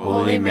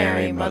 Holy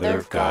Mary, Mother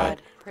of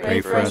God,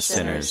 pray for us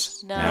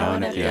sinners, now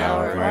and at the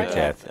hour of our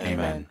death.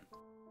 Amen.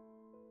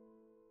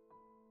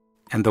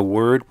 And the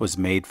Word was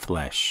made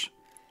flesh,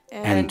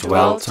 And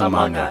dwelt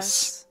among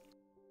us.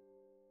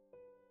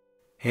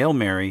 Hail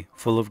Mary,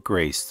 full of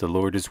grace, the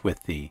Lord is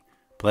with thee.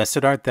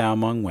 Blessed art thou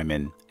among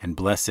women, and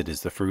blessed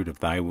is the fruit of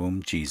thy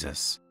womb,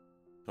 Jesus.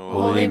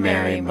 Holy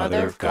Mary,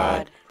 Mother of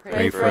God,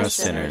 pray for us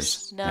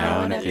sinners,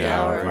 now and at the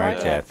hour of our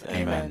death.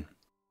 Amen.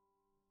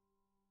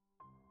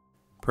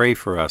 Pray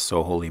for us,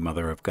 O Holy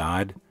Mother of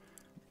God,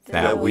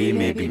 That we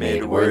may be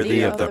made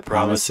worthy of the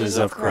promises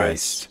of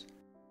Christ.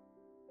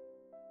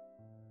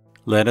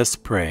 Let us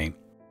pray.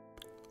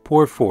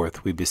 Pour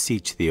forth, we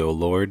beseech thee, O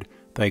Lord,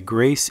 thy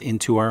grace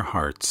into our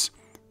hearts,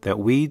 that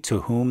we,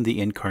 to whom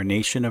the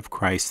incarnation of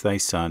Christ thy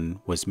Son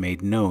was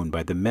made known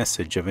by the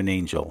message of an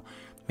angel,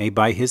 may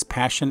by his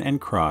passion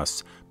and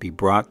cross be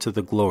brought to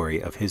the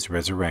glory of his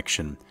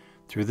resurrection.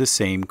 Through the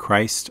same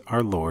Christ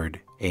our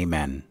Lord.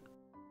 Amen.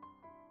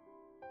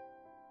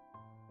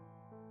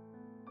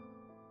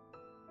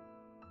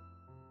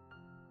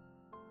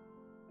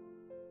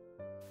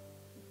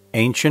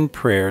 Ancient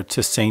Prayer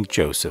to St.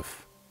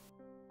 Joseph.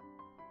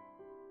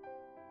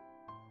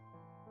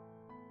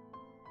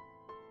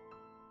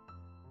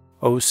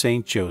 O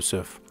St.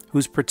 Joseph,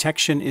 whose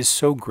protection is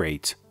so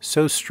great,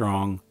 so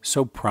strong,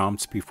 so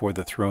prompt before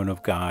the throne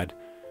of God,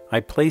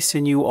 I place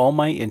in you all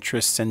my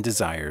interests and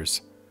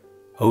desires.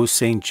 O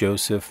St.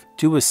 Joseph,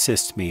 do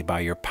assist me by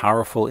your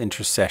powerful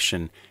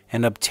intercession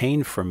and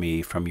obtain for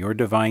me from your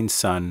divine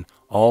Son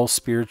all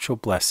spiritual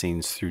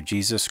blessings through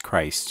Jesus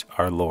Christ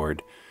our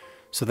Lord,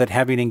 so that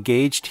having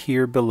engaged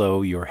here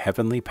below your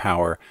heavenly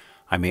power,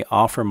 I may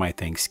offer my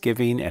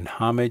thanksgiving and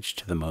homage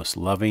to the most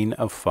loving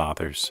of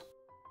fathers.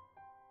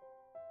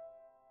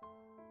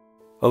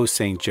 O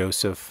St.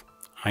 Joseph,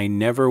 I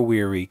never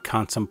weary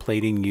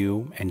contemplating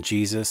you and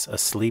Jesus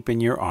asleep in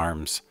your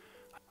arms.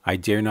 I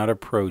dare not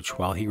approach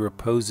while he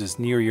reposes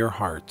near your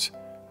heart.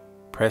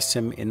 Press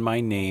him in my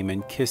name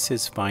and kiss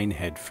his fine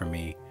head for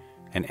me,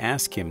 and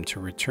ask him to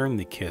return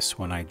the kiss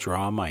when I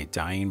draw my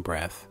dying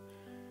breath.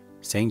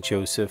 St.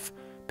 Joseph,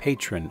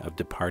 patron of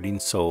departing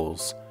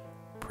souls,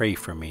 pray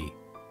for me.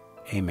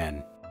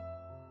 Amen.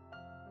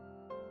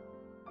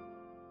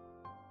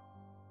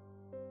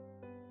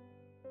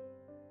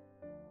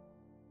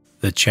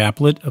 The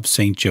Chaplet of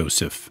St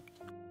Joseph.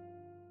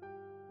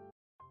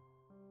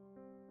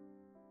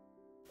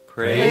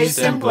 Praised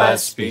and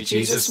blessed be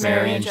Jesus,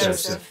 Mary, and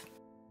Joseph.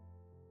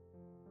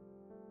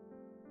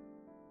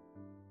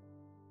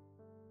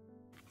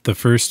 The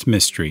first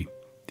mystery,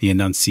 the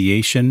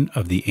Annunciation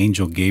of the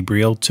angel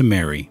Gabriel to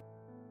Mary.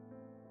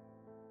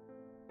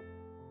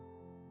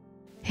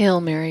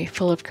 Hail Mary,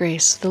 full of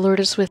grace, the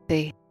Lord is with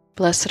thee.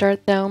 Blessed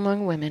art thou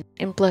among women,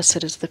 and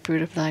blessed is the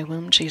fruit of thy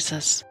womb,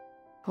 Jesus.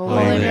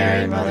 Holy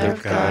Mary, Mother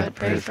of God,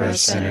 pray for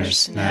us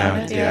sinners, now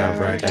and at the hour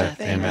of our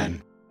death.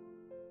 Amen.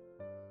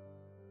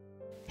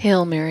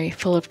 Hail Mary,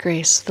 full of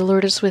grace, the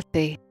Lord is with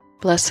thee.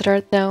 Blessed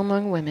art thou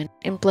among women,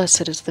 and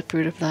blessed is the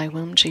fruit of thy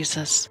womb,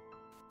 Jesus.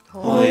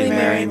 Holy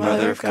Mary,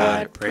 Mother of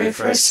God, pray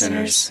for us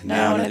sinners,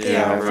 now and at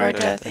the hour of our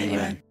death.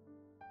 Amen.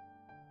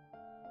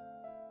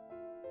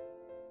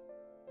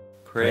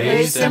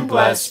 Praised and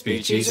blessed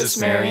be Jesus,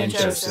 Mary, and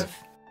Joseph.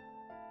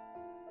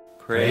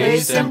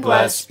 Praised and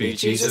blessed be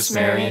Jesus,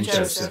 Mary, and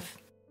Joseph.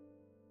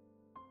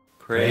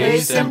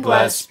 Praised and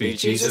blessed be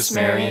Jesus,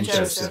 Mary, and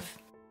Joseph.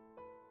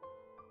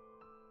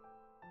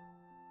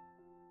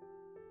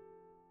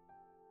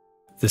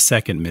 The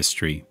second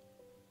mystery,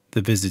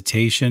 the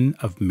visitation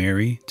of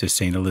Mary to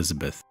St.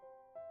 Elizabeth.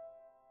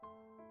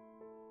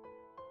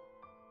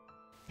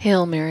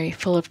 Hail Mary,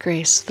 full of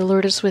grace, the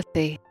Lord is with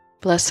thee.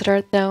 Blessed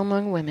art thou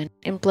among women,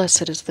 and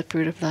blessed is the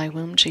fruit of thy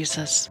womb,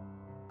 Jesus.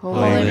 Holy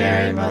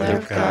Mary, Mother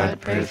of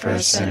God, pray for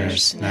us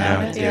sinners,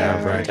 now and at the hour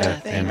of our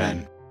death.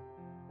 Amen.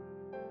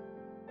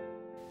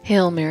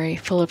 Hail Mary,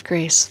 full of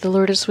grace, the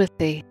Lord is with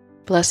thee.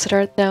 Blessed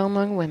art thou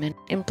among women,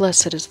 and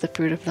blessed is the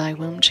fruit of thy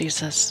womb,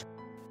 Jesus.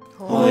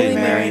 Holy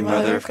Mary,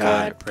 Mother of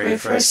God, pray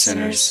for us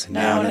sinners,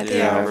 now and at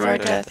the hour of our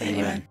death.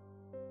 Amen.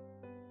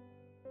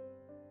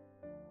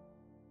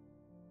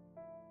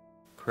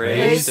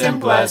 Praised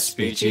and blessed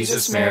be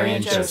Jesus, Mary,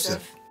 and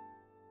Joseph.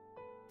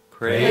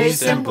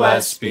 Praised and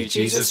blessed be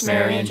Jesus,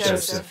 Mary, and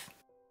Joseph.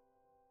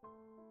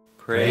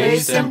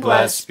 Praised and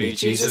blessed be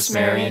Jesus,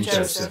 Mary, and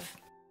Joseph.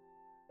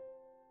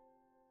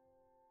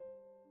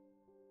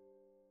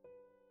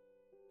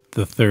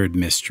 The third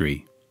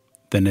mystery,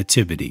 the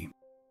Nativity.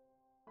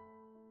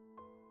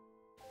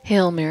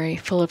 Hail Mary,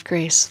 full of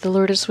grace, the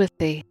Lord is with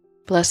thee.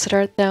 Blessed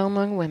art thou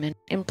among women,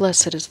 and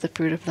blessed is the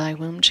fruit of thy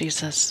womb,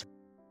 Jesus.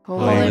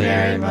 Holy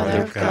Mary,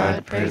 Mother of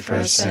God, pray for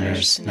us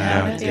sinners,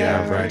 now and at the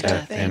hour of our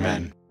death.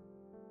 Amen.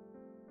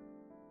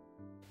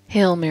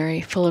 Hail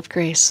Mary, full of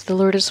grace, the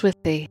Lord is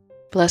with thee.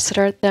 Blessed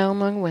art thou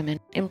among women,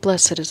 and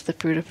blessed is the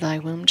fruit of thy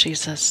womb,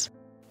 Jesus.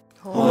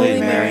 Holy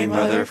Mary,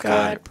 Mother of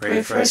God,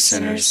 pray for us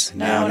sinners,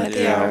 now and at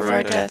the hour of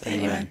our death.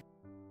 Amen.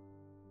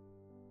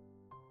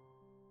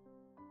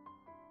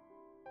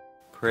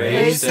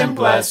 Praised and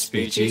blessed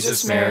be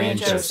Jesus, Mary, and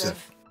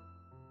Joseph.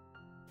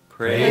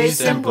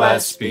 Praised and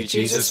blessed be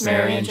Jesus,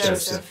 Mary, and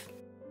Joseph.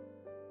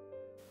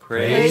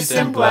 Praised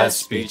and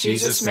blessed be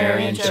Jesus,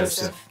 Mary, and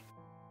Joseph.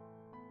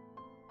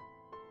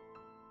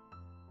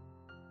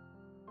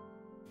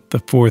 The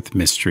fourth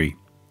mystery,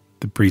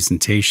 the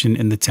Presentation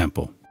in the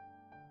Temple.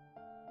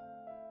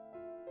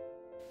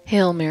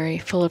 Hail Mary,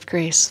 full of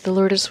grace, the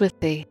Lord is with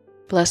thee.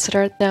 Blessed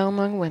art thou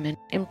among women,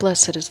 and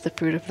blessed is the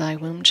fruit of thy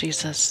womb,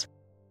 Jesus.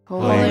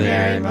 Holy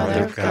Mary,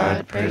 Mother of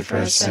God, pray for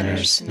us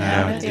sinners,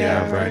 now and at the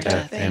hour of our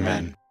death.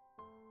 Amen.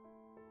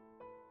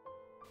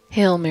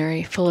 Hail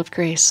Mary, full of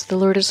grace, the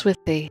Lord is with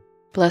thee.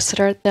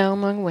 Blessed art thou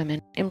among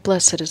women, and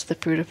blessed is the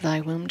fruit of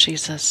thy womb,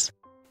 Jesus.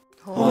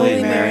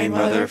 Holy Mary,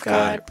 Mother of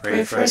God,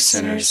 pray for us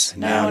sinners,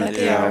 now and at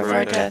the hour of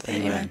our death.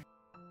 Amen.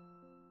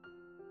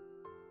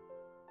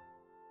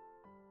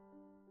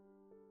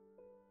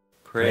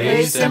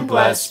 Praised and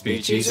blessed be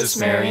Jesus,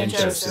 Mary, and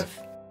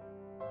Joseph.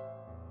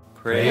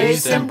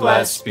 Praised and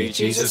blessed be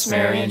Jesus,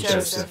 Mary, and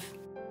Joseph.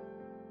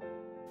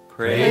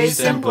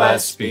 Praised and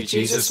blessed be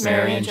Jesus,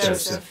 Mary, and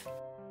Joseph.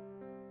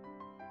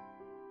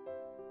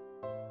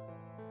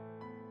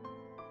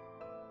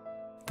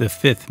 The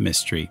fifth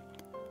mystery,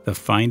 the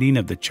finding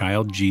of the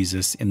child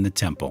Jesus in the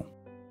temple.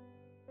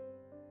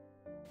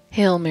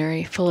 Hail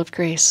Mary, full of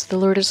grace, the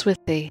Lord is with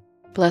thee.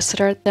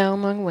 Blessed art thou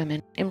among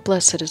women, and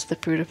blessed is the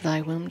fruit of thy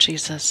womb,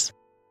 Jesus.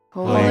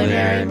 Holy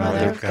Mary,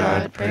 Mother of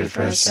God, pray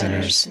for us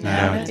sinners,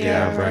 now and at the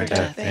hour of our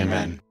death.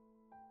 Amen.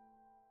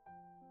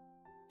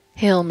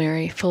 Hail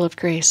Mary, full of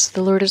grace,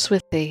 the Lord is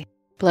with thee.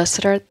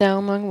 Blessed art thou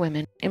among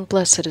women, and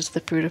blessed is the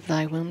fruit of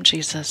thy womb,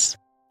 Jesus.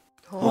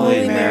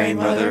 Holy Mary,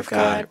 Mother of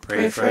God,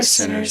 pray for us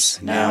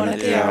sinners, now and at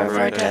the hour of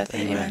our death.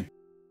 Amen.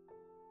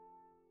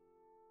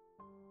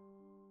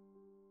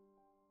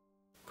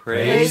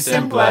 Praised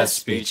and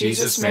blessed be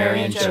Jesus,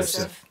 Mary, and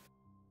Joseph.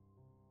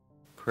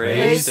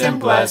 Praised and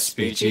blessed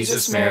be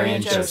Jesus, Mary,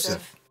 and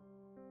Joseph.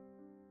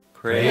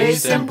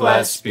 Praised and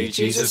blessed be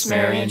Jesus,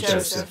 Mary, and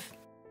Joseph.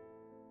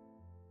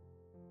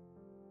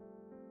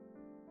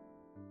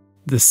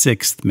 The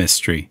sixth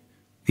mystery,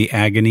 the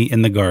agony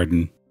in the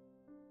garden.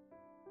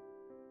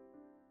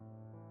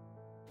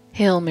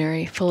 Hail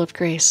Mary, full of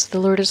grace, the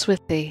Lord is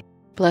with thee.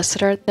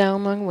 Blessed art thou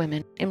among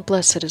women, and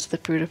blessed is the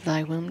fruit of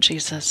thy womb,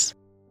 Jesus.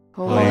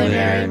 Holy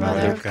Mary,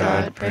 Mother of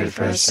God, pray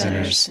for us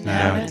sinners,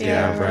 now and at the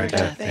hour of our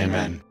death.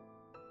 Amen.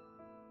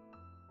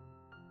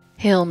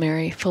 Hail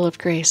Mary, full of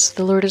grace,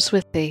 the Lord is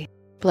with thee.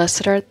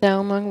 Blessed art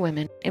thou among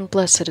women, and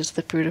blessed is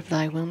the fruit of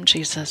thy womb,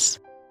 Jesus.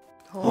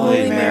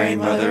 Holy Mary,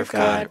 Mother of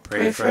God,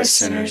 pray for us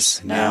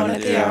sinners, now and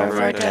at the hour of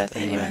our death.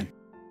 Amen.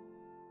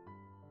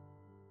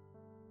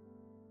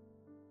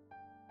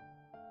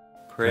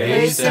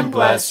 Praised and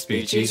blessed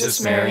be Jesus,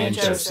 Mary, and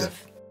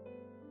Joseph.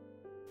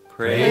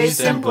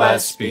 Praised and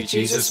blessed be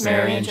Jesus,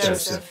 Mary, and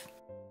Joseph.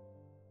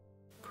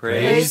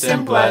 Praised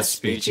and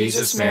blessed be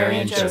Jesus, Mary,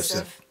 and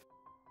Joseph.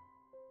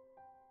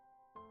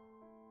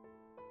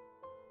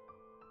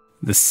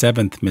 The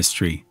seventh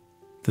mystery,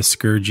 the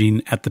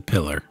scourging at the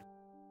pillar.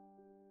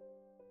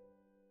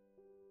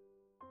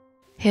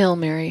 Hail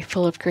Mary,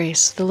 full of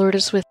grace, the Lord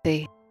is with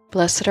thee.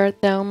 Blessed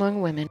art thou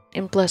among women,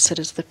 and blessed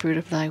is the fruit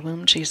of thy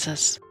womb,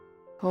 Jesus.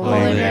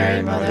 Holy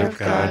Mary, Mother of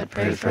God,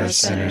 pray for us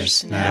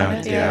sinners, now and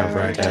at the hour of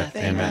our death.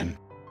 Amen.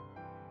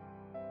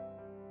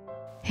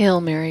 Hail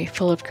Mary,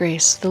 full of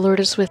grace, the Lord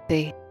is with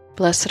thee.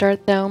 Blessed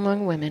art thou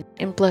among women,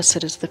 and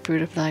blessed is the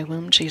fruit of thy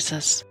womb,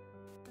 Jesus.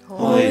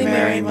 Holy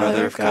Mary,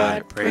 Mother of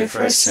God, pray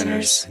for us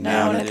sinners,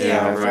 now and at the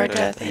hour of our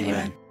death.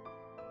 Amen.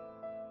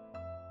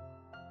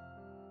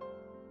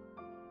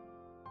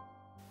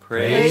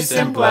 Praised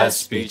and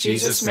blessed be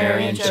Jesus,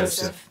 Mary, and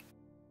Joseph.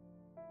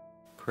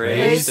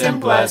 Praised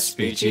and blessed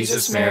be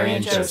Jesus, Mary,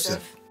 and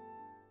Joseph.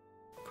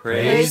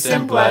 Praised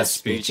and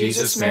blessed be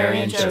Jesus, Mary,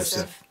 and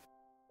Joseph.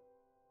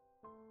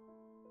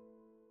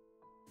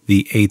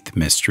 The eighth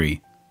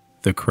mystery,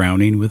 the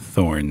crowning with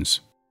thorns.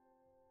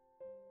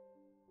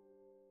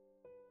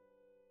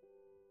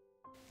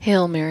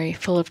 Hail Mary,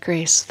 full of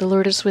grace, the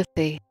Lord is with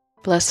thee.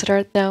 Blessed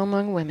art thou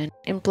among women,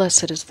 and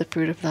blessed is the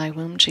fruit of thy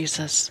womb,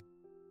 Jesus.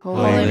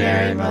 Holy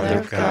Mary, Mother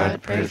of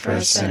God, pray for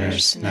us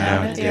sinners,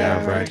 now and at the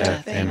hour of our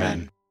death.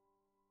 Amen.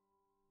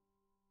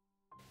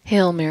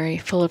 Hail Mary,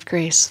 full of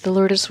grace, the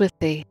Lord is with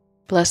thee.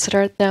 Blessed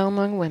art thou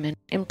among women,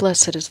 and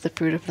blessed is the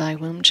fruit of thy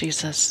womb,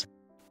 Jesus.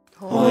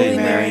 Holy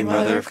Mary,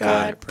 Mother of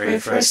God, pray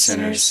for us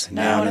sinners,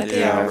 now and at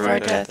the hour of our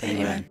death.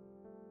 Amen.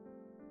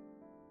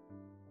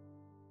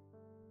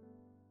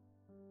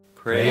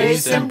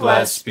 Praised and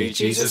blessed be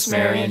Jesus,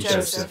 Mary, and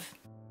Joseph.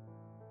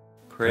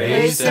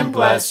 Praised and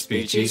blessed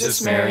be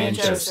Jesus, Mary, and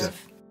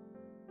Joseph.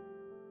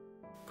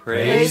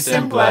 Praised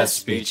and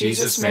blessed be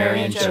Jesus,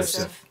 Mary, and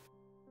Joseph.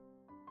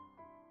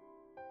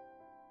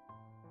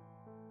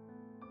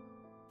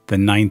 The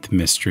ninth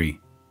mystery,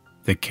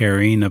 the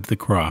carrying of the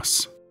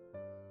cross.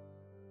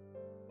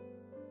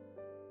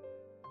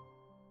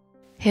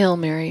 Hail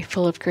Mary,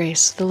 full of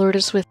grace, the Lord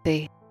is with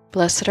thee.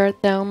 Blessed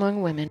art thou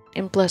among women,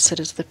 and blessed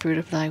is the fruit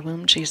of thy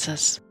womb,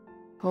 Jesus.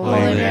 Holy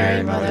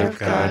Mary, Mother of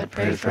God,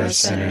 pray for us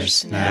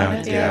sinners, now and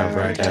at the hour of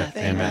our death.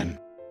 Amen.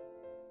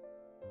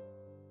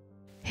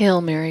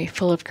 Hail Mary,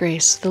 full of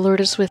grace, the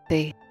Lord is with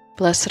thee.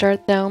 Blessed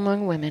art thou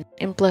among women,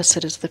 and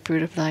blessed is the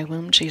fruit of thy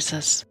womb,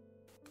 Jesus.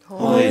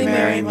 Holy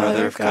Mary,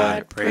 Mother of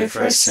God, pray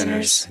for us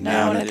sinners,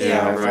 now and at the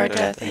hour of our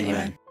death.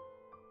 Amen.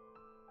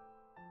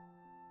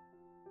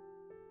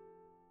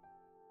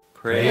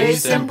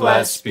 Praised and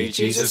blessed be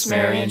Jesus,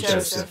 Mary, and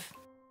Joseph.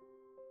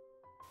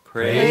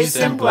 Praised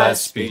and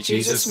blessed be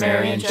Jesus,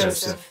 Mary, and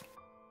Joseph.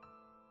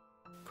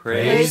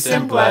 Praised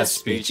and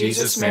blessed be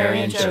Jesus,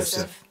 Mary, and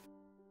Joseph.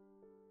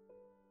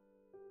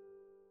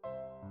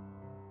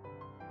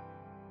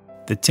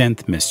 The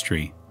tenth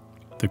mystery,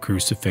 the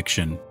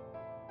crucifixion.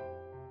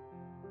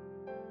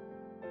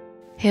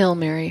 Hail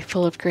Mary,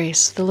 full of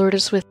grace, the Lord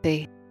is with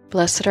thee.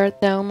 Blessed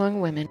art thou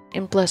among women,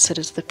 and blessed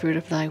is the fruit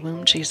of thy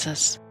womb,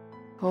 Jesus.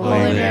 Holy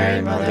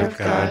Mary, Mother of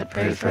God,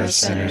 pray for us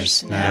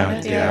sinners, now and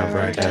at the hour of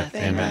our death.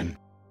 Amen.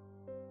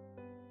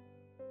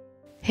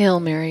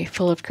 Hail Mary,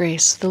 full of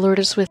grace, the Lord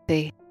is with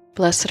thee.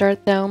 Blessed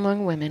art thou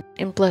among women,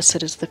 and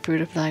blessed is the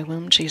fruit of thy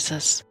womb,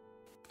 Jesus.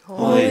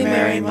 Holy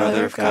Mary,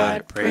 Mother of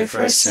God, pray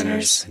for us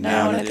sinners,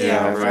 now and at the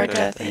hour of our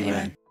death.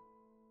 Amen.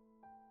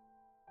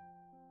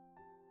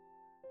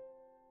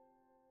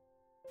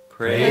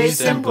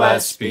 Praised and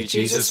blessed be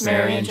Jesus,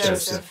 Mary, and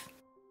Joseph.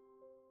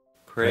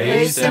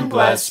 Praised and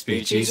blessed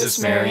be Jesus,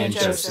 Mary, and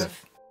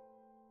Joseph.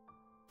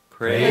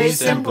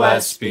 Praised and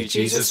blessed be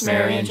Jesus,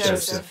 Mary, and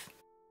Joseph.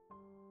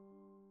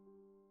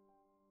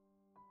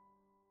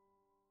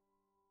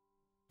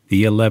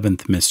 The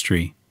 11th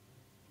mystery,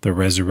 the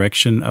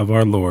resurrection of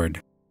our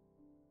Lord.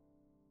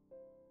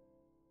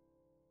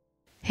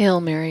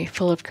 Hail Mary,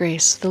 full of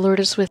grace, the Lord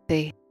is with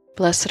thee.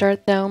 Blessed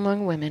art thou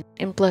among women,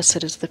 and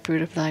blessed is the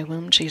fruit of thy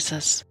womb,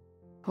 Jesus.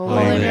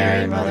 Holy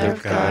Mary, Mother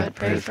of God,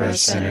 pray for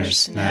us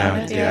sinners, now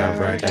and at the hour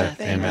of our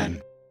death.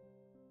 Amen.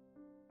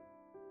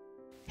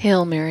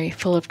 Hail Mary,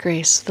 full of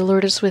grace, the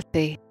Lord is with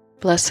thee.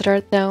 Blessed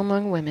art thou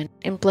among women,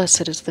 and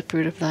blessed is the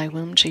fruit of thy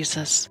womb,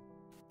 Jesus.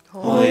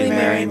 Holy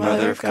Mary,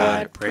 Mother of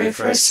God, pray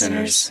for us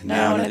sinners,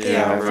 now and at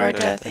the hour of our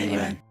death.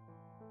 Amen.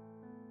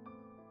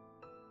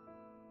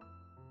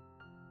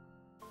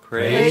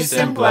 Praised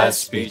and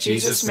blessed be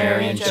Jesus,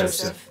 Mary, and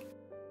Joseph.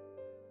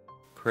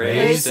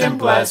 Praised and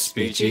blessed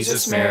be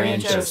Jesus, Mary,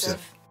 and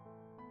Joseph.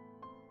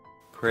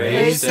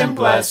 Praised and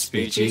blessed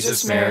be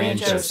Jesus, Mary, and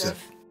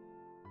Joseph.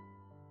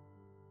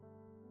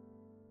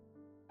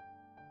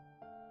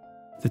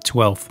 The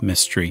 12th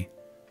mystery,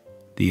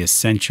 the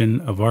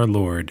ascension of our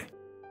Lord.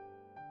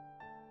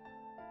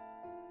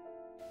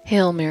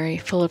 Hail Mary,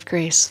 full of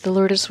grace, the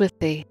Lord is with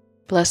thee.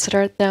 Blessed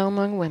art thou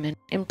among women,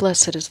 and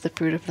blessed is the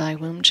fruit of thy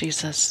womb,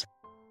 Jesus.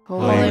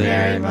 Holy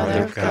Mary,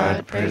 Mother of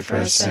God, pray for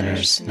us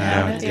sinners,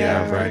 now and at the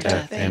hour of our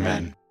death.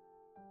 Amen.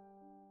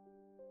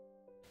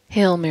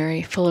 Hail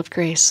Mary, full of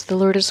grace, the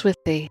Lord is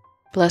with thee.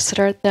 Blessed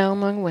art thou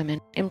among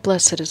women, and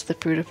blessed is the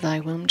fruit of thy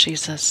womb,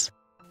 Jesus.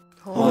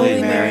 Holy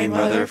Mary,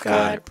 Mother of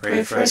God,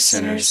 pray for us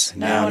sinners,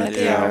 now and at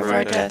the hour of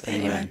our death.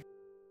 Amen.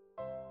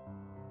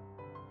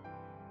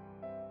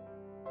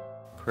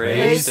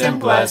 Praised and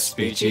blessed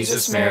be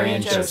Jesus, Mary,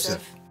 and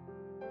Joseph.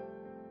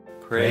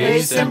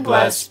 Praised and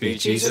blessed be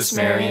Jesus,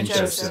 Mary, and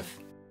Joseph.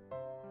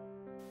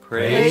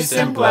 Praised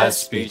and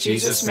blessed be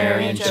Jesus,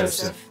 Mary, and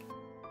Joseph.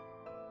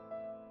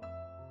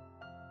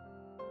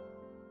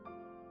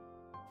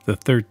 The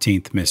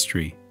 13th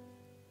Mystery,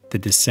 the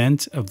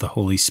Descent of the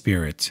Holy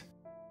Spirit.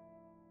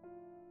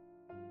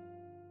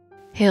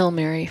 Hail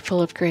Mary,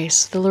 full of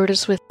grace, the Lord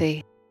is with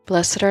thee.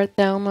 Blessed art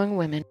thou among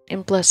women,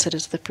 and blessed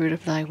is the fruit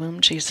of thy womb,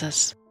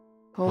 Jesus.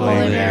 Holy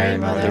Mary,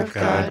 Mother of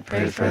God,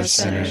 pray for us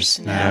sinners,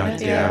 now and at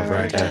the hour of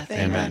our death.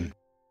 Amen.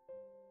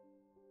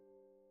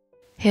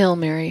 Hail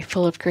Mary,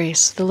 full of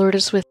grace, the Lord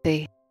is with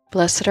thee.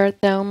 Blessed art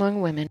thou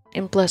among women,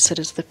 and blessed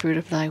is the fruit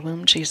of thy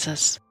womb,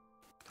 Jesus.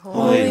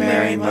 Holy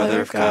Mary,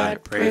 Mother of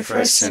God, pray for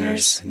us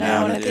sinners,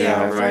 now and at the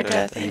hour of our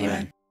death.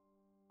 Amen.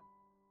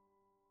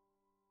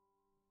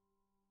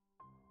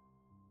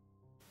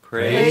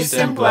 Praised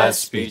and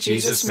blessed be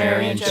Jesus,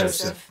 Mary, and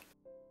Joseph.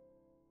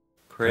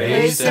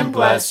 Praised and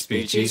blessed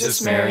be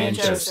Jesus, Mary, and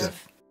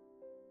Joseph.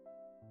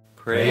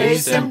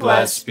 Praised and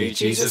blessed be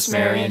Jesus,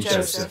 Mary, and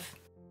Joseph.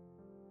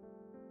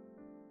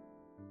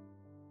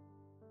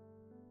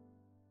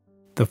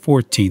 The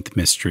 14th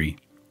Mystery,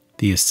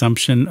 the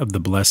Assumption of the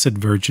Blessed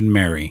Virgin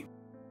Mary.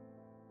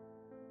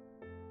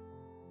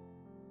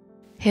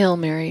 Hail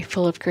Mary,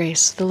 full of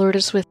grace, the Lord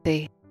is with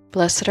thee.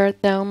 Blessed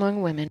art thou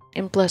among women,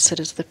 and blessed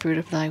is the fruit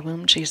of thy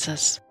womb,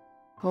 Jesus.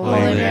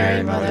 Holy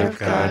Mary, Mother of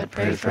God,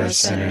 pray for us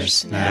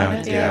sinners, now and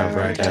at the hour of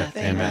our death.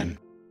 Amen.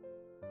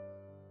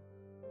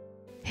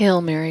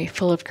 Hail Mary,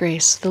 full of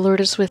grace, the Lord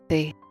is with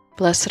thee.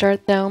 Blessed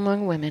art thou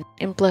among women,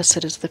 and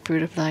blessed is the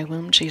fruit of thy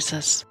womb,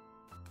 Jesus.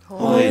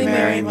 Holy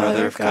Mary,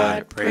 Mother of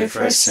God, pray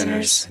for us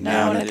sinners,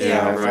 now and at the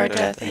hour of our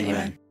death.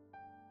 Amen.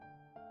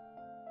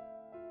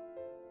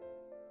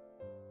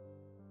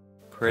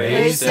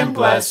 Praised and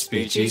blessed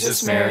be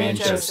Jesus, Mary, and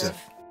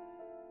Joseph.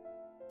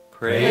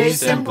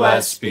 Praised and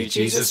blessed be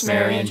Jesus,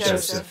 Mary, and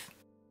Joseph.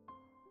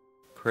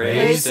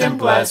 Praised and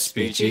blessed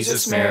be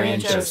Jesus, Mary,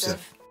 and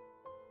Joseph.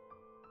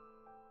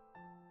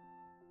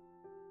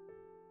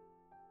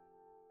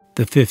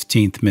 The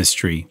 15th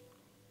Mystery,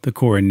 the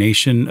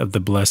Coronation of the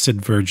Blessed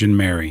Virgin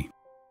Mary.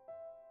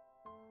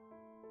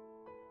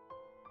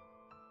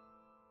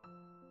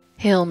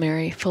 Hail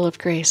Mary, full of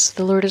grace,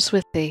 the Lord is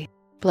with thee.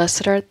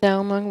 Blessed art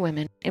thou among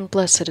women, and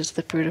blessed is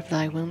the fruit of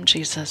thy womb,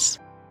 Jesus.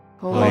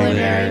 Holy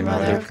Mary,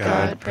 Mother of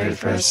God, pray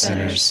for us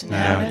sinners,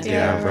 now and at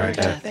the hour of our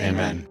death.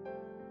 Amen.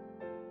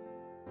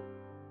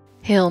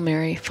 Hail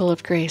Mary, full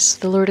of grace,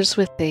 the Lord is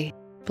with thee.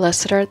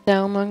 Blessed art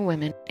thou among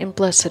women, and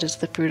blessed is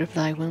the fruit of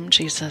thy womb,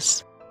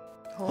 Jesus.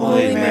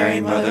 Holy Mary,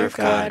 Mother of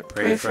God,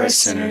 pray for us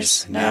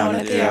sinners, now and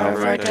at the hour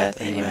of our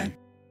death. Amen.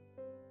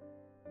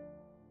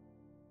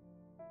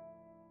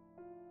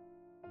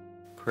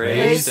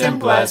 Praised and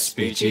blessed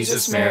be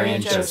Jesus, Mary,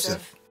 and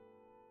Joseph.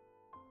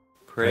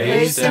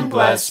 Praised and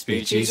blessed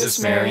be Jesus,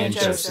 Mary, and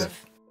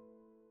Joseph.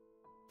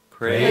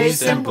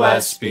 Praised and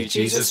blessed be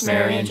Jesus,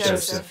 Mary, and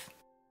Joseph.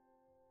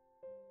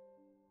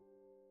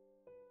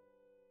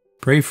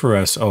 Pray for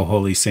us, O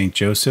holy Saint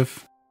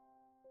Joseph,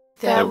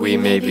 that we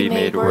may be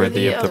made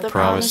worthy of the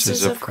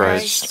promises of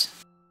Christ.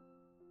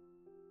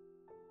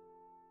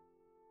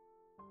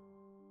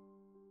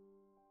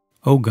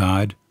 O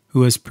God,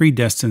 who has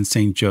predestined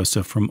Saint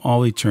Joseph from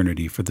all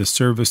eternity for the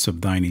service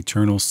of thine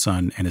eternal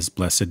Son and his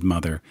blessed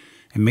Mother,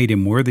 and made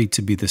him worthy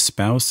to be the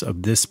spouse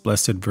of this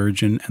blessed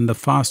Virgin and the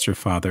foster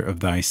father of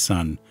thy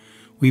Son,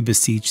 we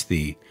beseech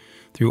thee,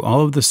 through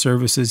all of the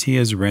services he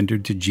has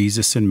rendered to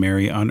Jesus and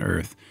Mary on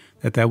earth,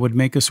 that thou would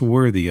make us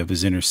worthy of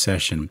his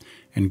intercession,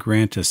 and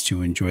grant us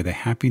to enjoy the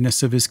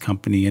happiness of his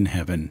company in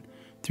heaven.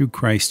 Through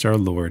Christ our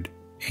Lord.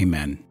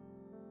 Amen.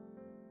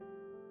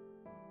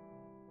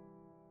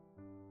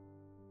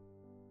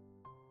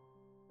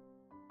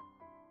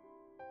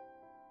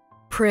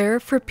 Prayer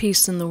for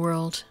peace in the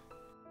world.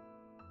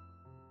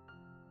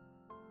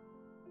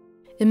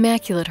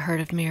 Immaculate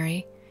Heart of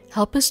Mary,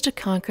 help us to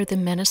conquer the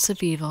menace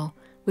of evil,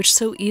 which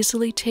so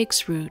easily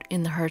takes root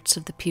in the hearts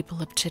of the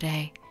people of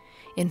today,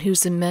 and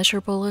whose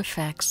immeasurable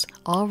effects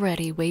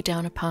already weigh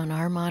down upon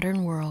our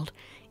modern world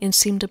and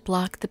seem to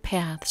block the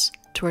paths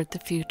toward the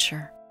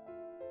future.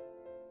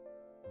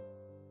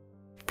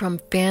 From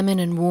famine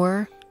and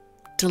war,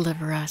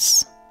 deliver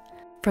us.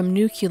 From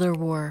nuclear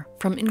war,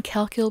 from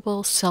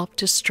incalculable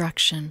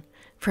self-destruction,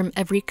 from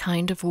every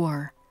kind of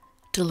war,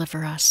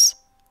 deliver us.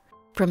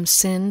 From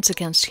sins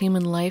against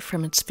human life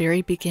from its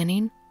very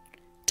beginning,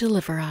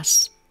 deliver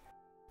us.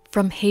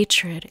 From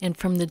hatred and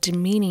from the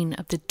demeaning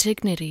of the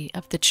dignity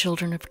of the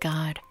children of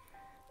God,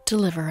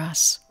 deliver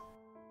us.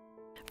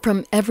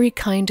 From every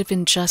kind of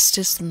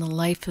injustice in the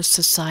life of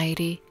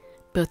society,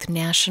 both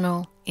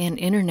national and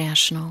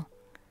international,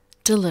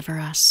 deliver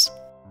us.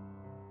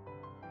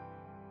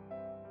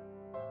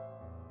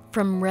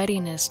 From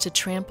readiness to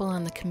trample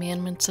on the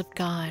commandments of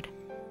God,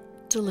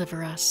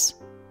 deliver us.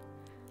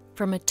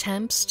 From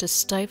attempts to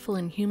stifle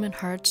in human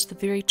hearts the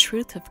very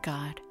truth of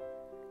God,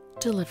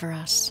 deliver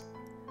us.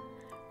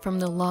 From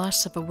the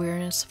loss of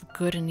awareness of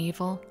good and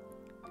evil,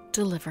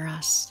 deliver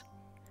us.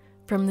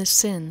 From the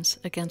sins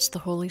against the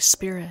Holy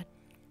Spirit,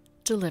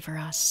 deliver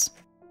us.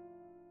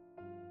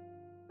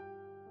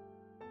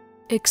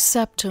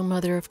 Accept, O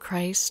Mother of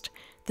Christ,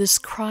 This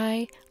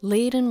cry,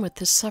 laden with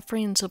the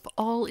sufferings of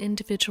all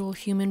individual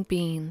human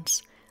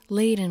beings,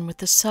 laden with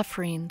the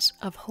sufferings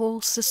of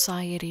whole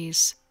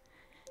societies,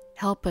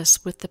 help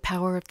us with the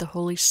power of the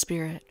Holy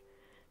Spirit.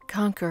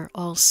 Conquer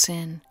all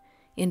sin,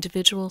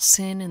 individual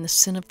sin and the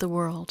sin of the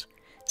world,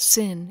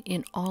 sin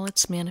in all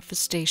its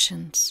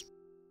manifestations.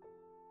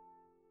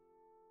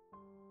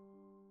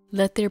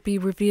 Let there be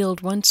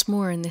revealed once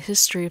more in the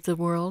history of the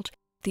world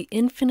the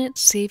infinite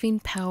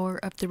saving power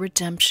of the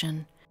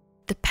redemption,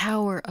 the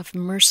power of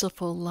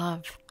merciful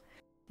love.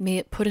 May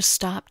it put a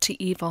stop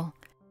to evil.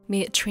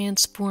 May it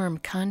transform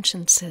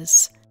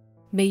consciences.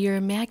 May your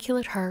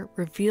Immaculate Heart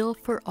reveal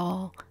for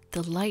all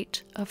the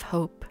light of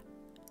hope.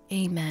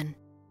 Amen.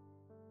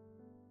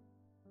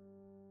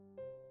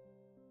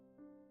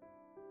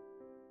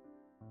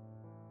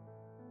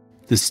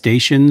 The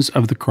Stations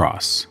of the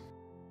Cross.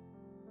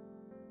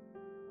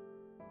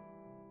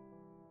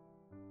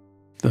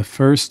 The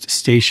first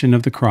station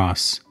of the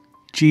cross,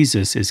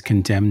 Jesus is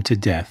condemned to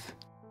death.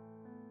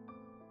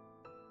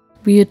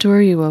 We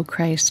adore you, O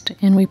Christ,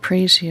 and we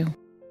praise you.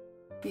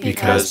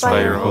 Because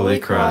by your holy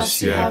cross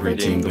you have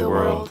redeemed the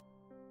world.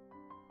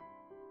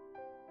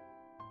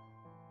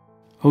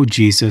 O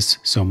Jesus,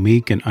 so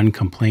meek and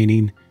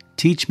uncomplaining,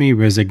 teach me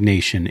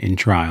resignation in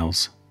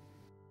trials.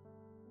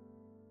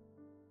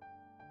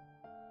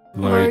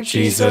 Lord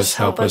Jesus,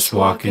 help us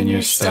walk in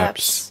your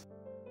steps.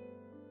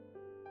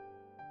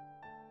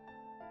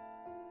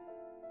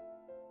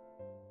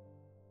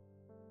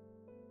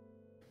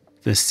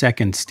 The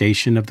second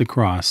station of the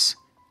cross,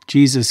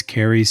 Jesus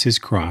carries his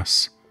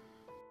cross.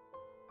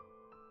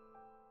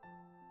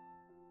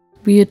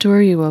 We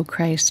adore you, O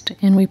Christ,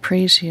 and we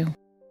praise you.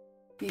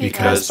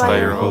 Because by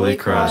your holy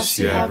cross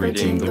you have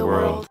redeemed the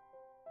world.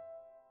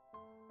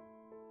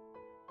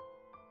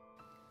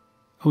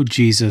 O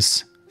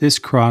Jesus, this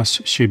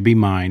cross should be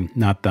mine,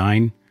 not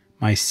thine.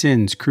 My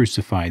sins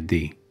crucified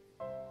thee.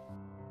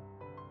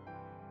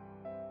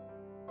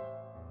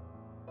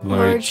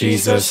 Lord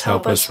Jesus,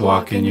 help us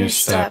walk in your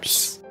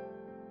steps.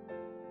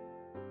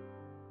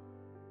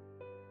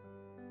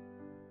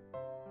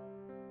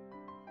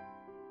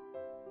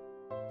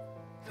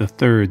 The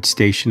third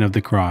station of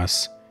the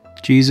cross,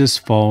 Jesus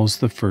falls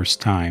the first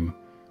time.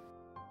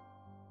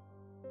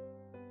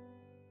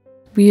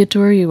 We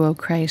adore you, O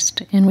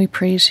Christ, and we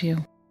praise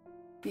you.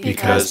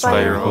 Because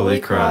by your holy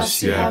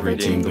cross you have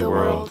redeemed the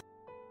world.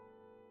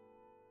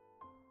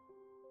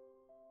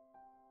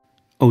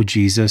 O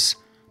Jesus,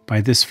 by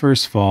this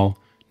first fall,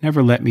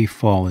 never let me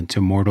fall into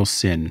mortal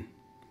sin.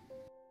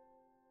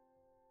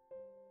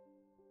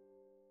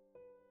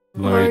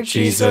 Lord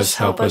Jesus,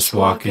 help us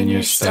walk in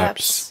your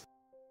steps.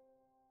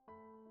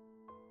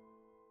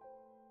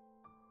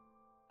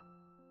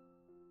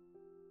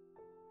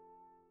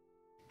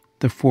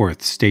 The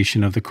fourth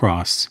station of the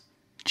cross,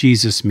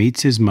 Jesus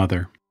meets his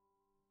mother.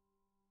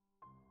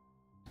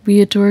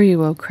 We adore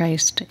you, O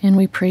Christ, and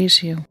we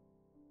praise you.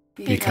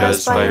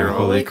 Because by your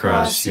holy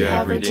cross you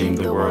have redeemed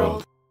the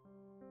world.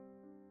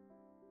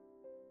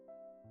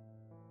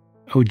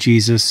 O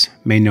Jesus,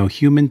 may no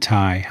human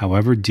tie,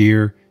 however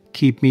dear,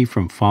 keep me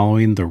from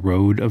following the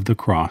road of the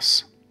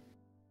cross.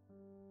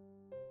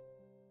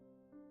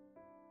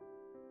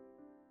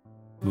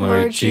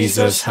 Lord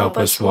Jesus, help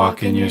us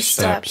walk in your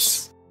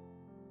steps.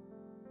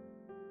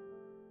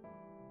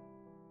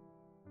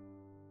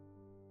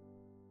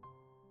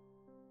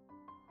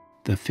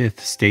 The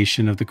fifth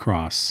station of the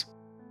cross.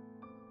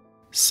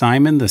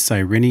 Simon the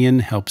Cyrenian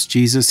helps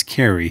Jesus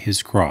carry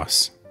his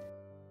cross.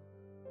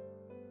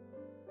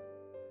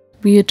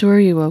 We adore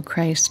you, O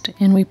Christ,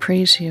 and we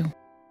praise you.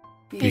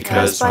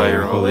 Because by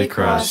your holy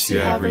cross you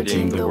have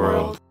redeemed the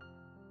world.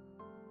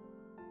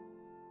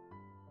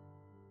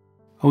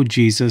 O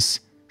Jesus,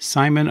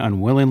 Simon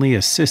unwillingly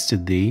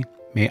assisted thee,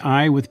 may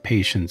I with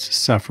patience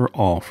suffer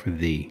all for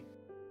thee.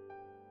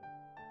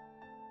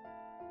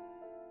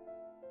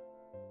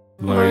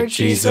 Lord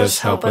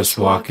Jesus, help us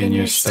walk in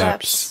your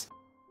steps.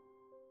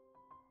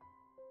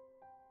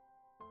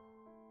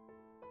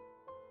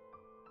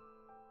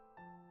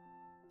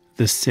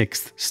 The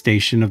sixth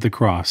station of the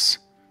cross.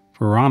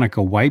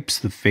 Veronica wipes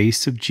the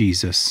face of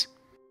Jesus.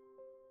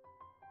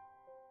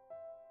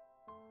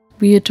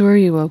 We adore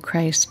you, O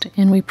Christ,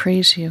 and we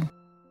praise you.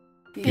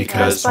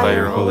 Because by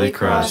your holy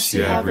cross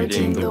you have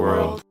redeemed the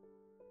world.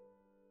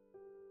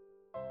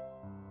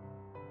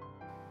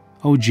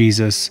 O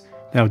Jesus,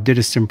 thou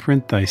didst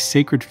imprint thy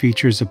sacred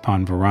features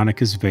upon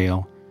Veronica's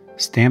veil,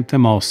 stamp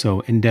them also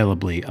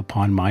indelibly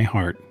upon my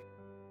heart.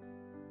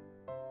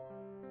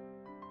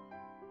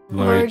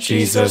 Lord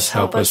Jesus,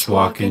 help us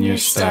walk in your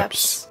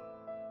steps.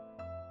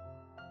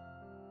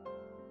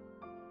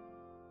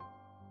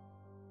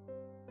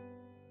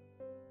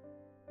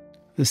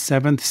 The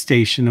seventh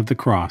station of the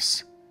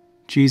cross.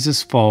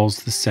 Jesus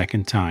falls the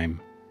second time.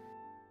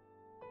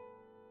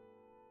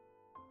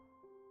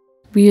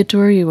 We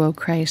adore you, O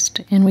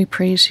Christ, and we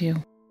praise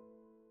you.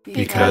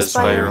 Because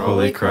by your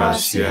holy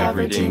cross you have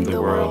redeemed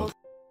the world.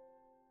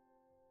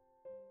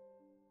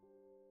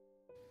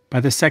 By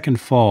the second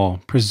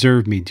fall,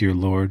 preserve me, dear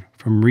Lord,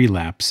 from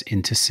relapse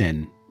into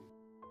sin.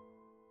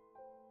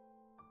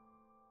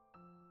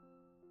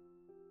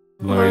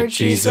 Lord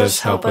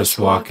Jesus, help us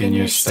walk in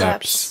your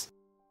steps.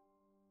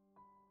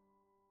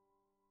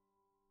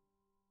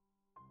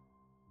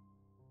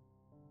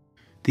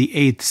 The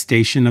 8th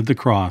Station of the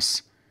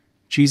Cross.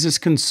 Jesus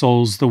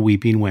consoles the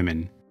weeping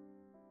women.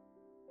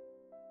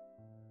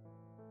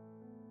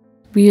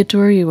 We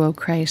adore you, O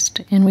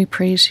Christ, and we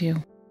praise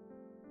you.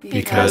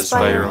 Because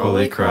by your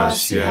holy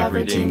cross you have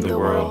redeemed the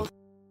world.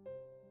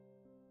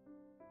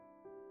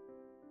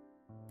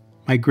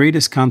 My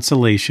greatest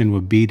consolation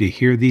would be to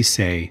hear thee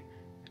say,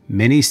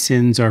 "Many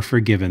sins are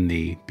forgiven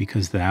thee,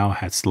 because thou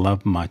hast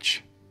loved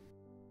much."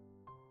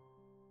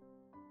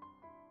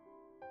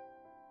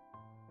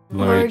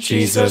 Lord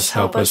Jesus,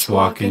 help us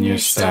walk in your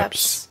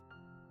steps.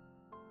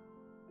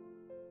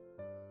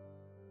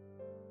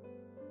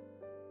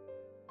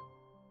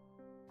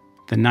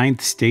 The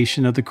 9th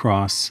Station of the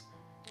Cross.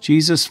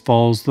 Jesus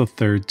falls the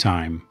 3rd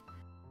time.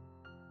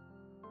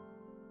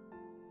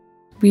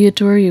 We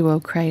adore you,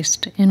 O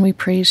Christ, and we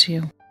praise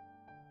you.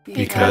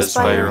 Because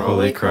by your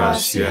holy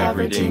cross you have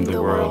redeemed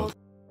the world.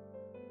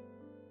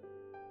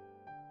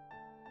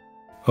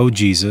 O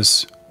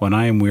Jesus, when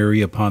I am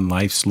weary upon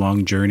life's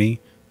long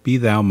journey, be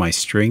thou my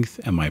strength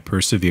and my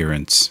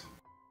perseverance.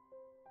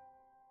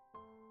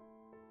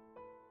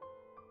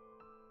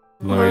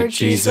 Lord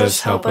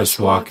Jesus, help us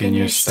walk in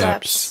your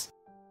steps.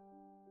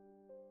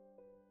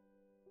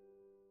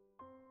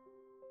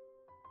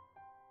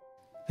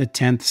 The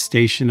 10th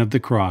Station of the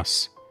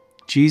Cross.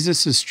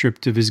 Jesus is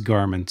stripped of his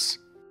garments.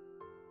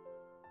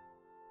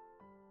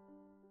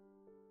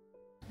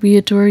 We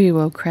adore you,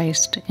 O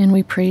Christ, and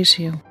we praise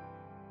you.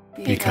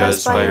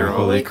 Because by your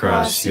holy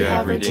cross you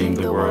have redeemed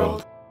the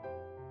world.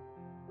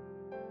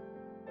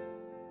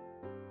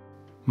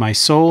 My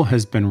soul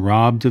has been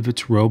robbed of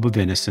its robe of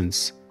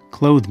innocence.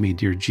 Clothe me,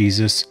 dear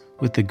Jesus,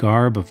 with the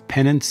garb of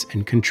penance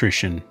and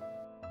contrition.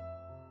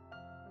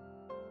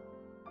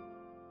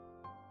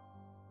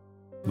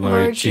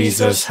 Lord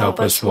Jesus, help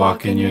us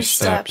walk in your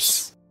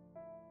steps.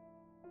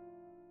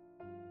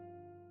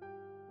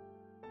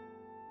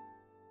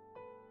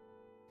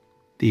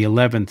 The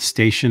 11th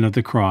Station of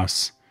the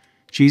Cross.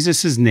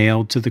 Jesus is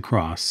nailed to the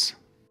cross.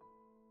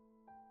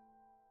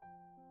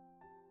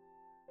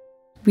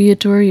 We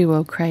adore you,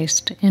 O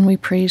Christ, and we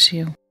praise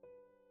you.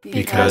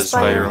 Because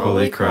by your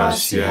holy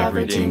cross you have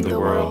redeemed the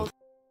world.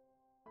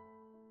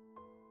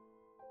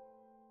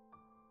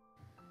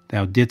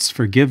 Thou didst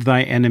forgive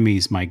thy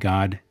enemies, my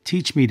God.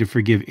 Teach me to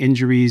forgive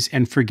injuries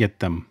and forget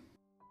them.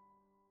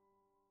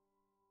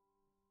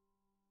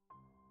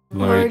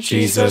 Lord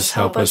Jesus,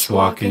 help us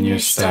walk in your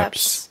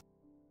steps.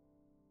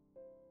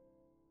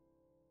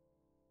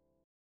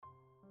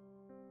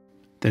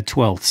 The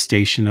 12th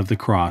Station of the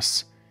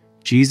Cross.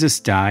 Jesus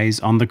dies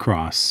on the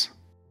cross.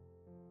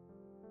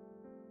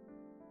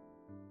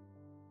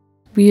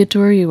 We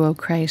adore you, O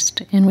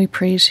Christ, and we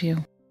praise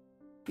you.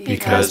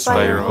 Because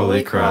by your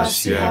holy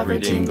cross you have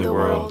redeemed the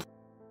world.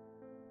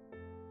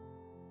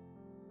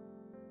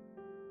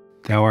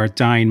 Thou art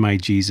dying, my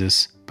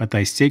Jesus, but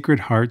thy sacred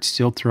heart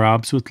still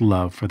throbs with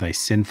love for thy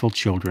sinful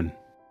children.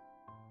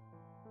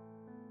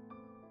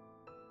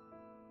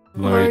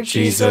 Lord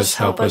Jesus,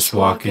 help us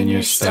walk in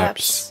your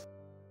steps.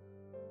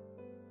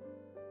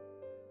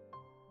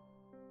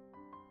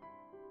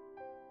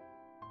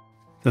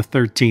 The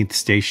 13th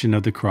Station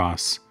of the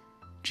Cross.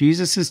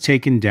 Jesus is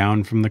taken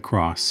down from the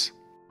cross.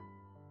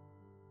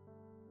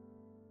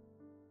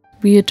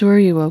 We adore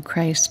you, O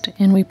Christ,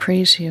 and we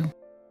praise you.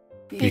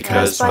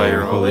 Because by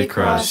your holy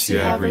cross you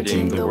have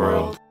redeemed the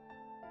world.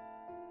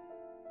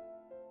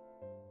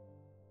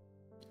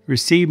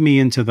 Receive me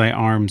into thy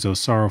arms, O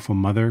sorrowful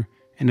Mother,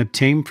 and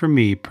obtain for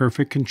me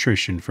perfect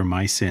contrition for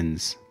my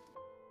sins.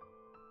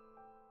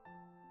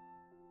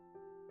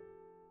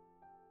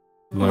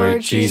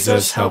 Lord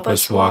Jesus, help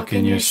us walk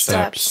in your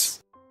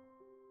steps.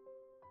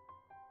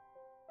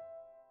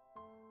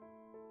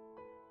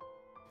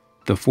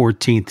 The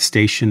 14th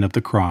Station of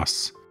the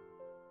Cross.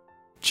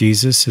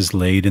 Jesus is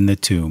laid in the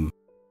tomb.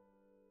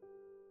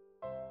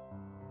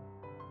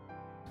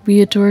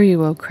 We adore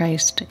you, O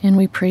Christ, and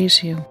we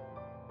praise you.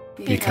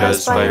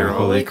 Because by your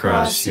holy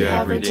cross you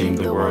have redeemed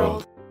the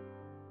world.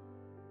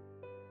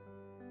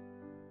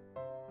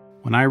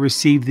 When I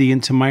receive thee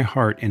into my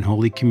heart in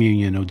Holy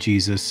Communion, O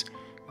Jesus,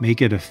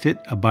 make it a fit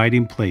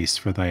abiding place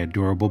for thy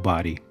adorable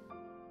body.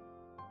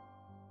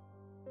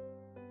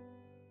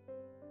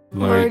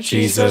 Lord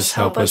Jesus,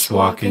 help us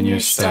walk in your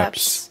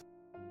steps.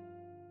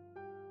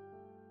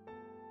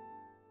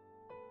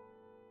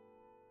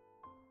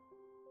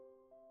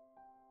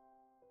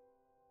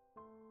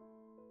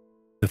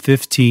 The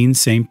 15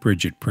 St.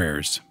 Bridget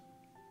Prayers.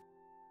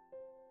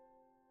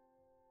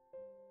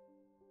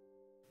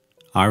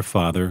 Our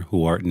Father,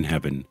 who art in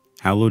heaven,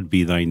 hallowed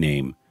be thy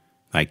name.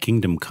 Thy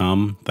kingdom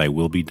come, thy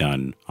will be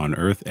done, on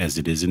earth as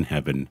it is in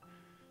heaven.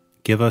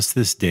 Give us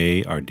this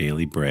day our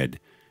daily bread,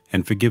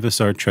 and forgive us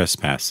our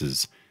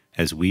trespasses,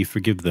 as we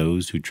forgive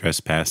those who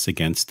trespass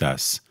against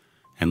us.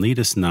 And lead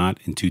us not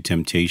into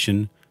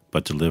temptation,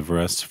 but deliver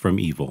us from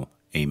evil.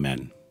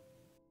 Amen.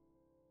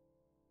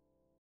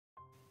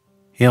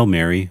 Hail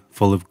Mary,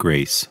 full of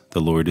grace,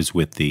 the Lord is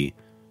with thee.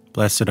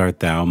 Blessed art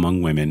thou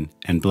among women,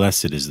 and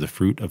blessed is the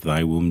fruit of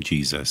thy womb,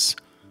 Jesus.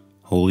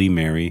 Holy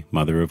Mary,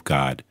 Mother of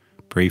God,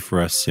 pray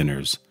for us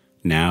sinners,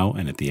 now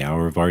and at the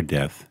hour of our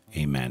death.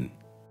 Amen.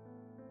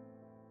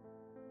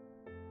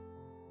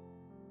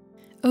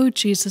 O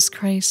Jesus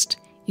Christ,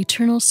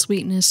 eternal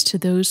sweetness to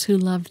those who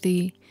love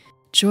thee,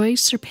 joy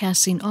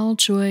surpassing all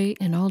joy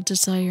and all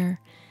desire,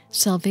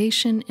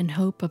 salvation and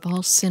hope of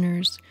all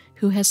sinners,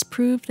 who hast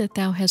proved that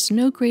thou hast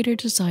no greater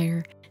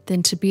desire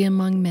than to be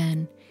among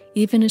men,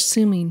 even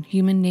assuming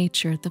human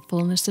nature at the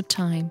fullness of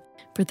time,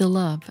 for the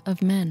love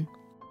of men.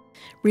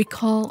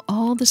 Recall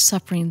all the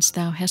sufferings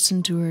thou hast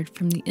endured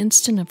from the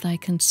instant of thy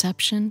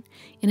conception,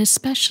 and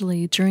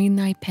especially during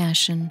thy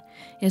passion,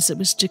 as it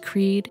was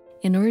decreed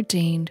and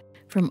ordained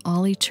from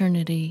all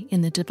eternity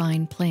in the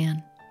divine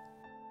plan.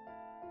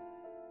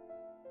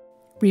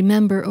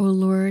 Remember, O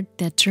Lord,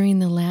 that during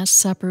the Last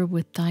Supper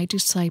with thy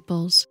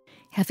disciples,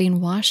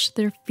 having washed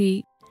their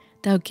feet,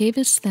 thou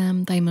gavest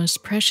them thy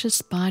most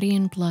precious body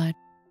and blood,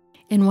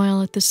 and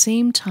while at the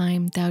same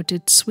time thou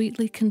didst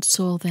sweetly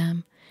console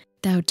them,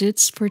 thou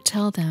didst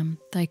foretell them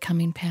thy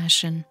coming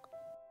passion.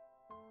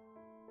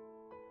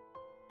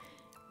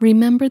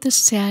 Remember the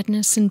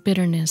sadness and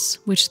bitterness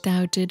which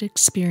thou didst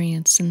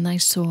experience in thy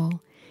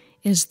soul,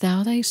 as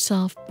thou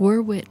thyself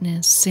bore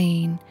witness,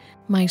 saying,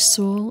 My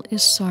soul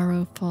is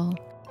sorrowful,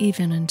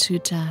 even unto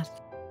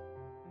death.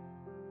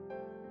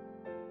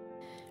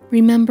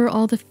 Remember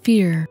all the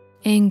fear,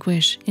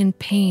 anguish, and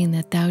pain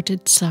that thou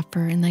didst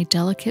suffer in thy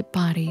delicate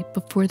body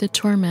before the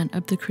torment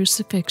of the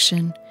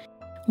crucifixion,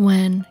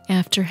 when,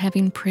 after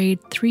having prayed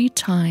 3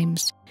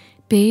 times,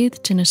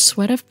 bathed in a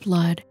sweat of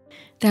blood,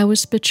 thou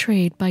wast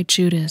betrayed by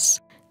Judas,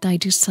 thy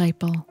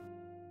disciple.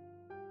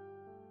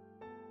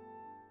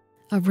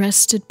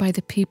 Arrested by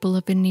the people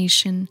of a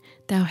nation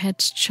thou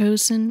hadst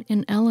chosen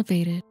and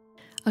elevated,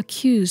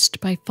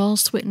 accused by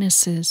false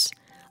witnesses,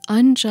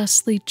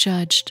 unjustly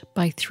judged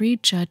by 3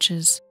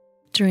 judges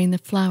during the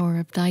flower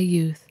of thy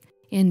youth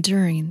and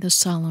during the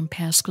solemn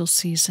Paschal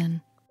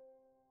season.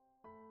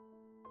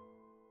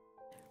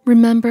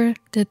 Remember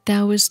that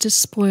thou wast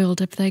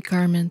despoiled of thy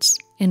garments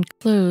and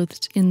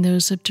clothed in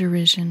those of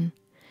derision,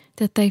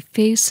 that thy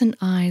face and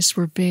eyes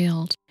were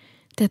veiled,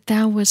 that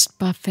thou wast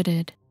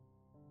buffeted,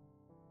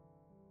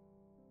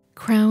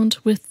 crowned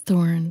with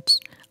thorns,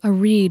 a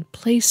reed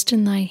placed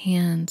in thy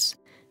hands,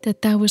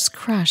 that thou wast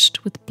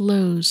crushed with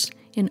blows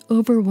and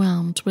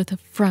overwhelmed with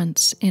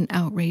affronts and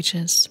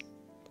outrages.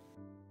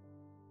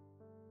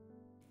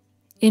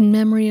 In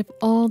memory of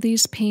all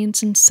these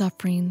pains and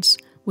sufferings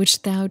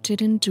which thou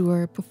did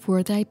endure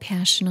before thy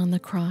passion on the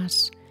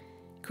cross,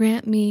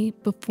 grant me,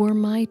 before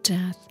my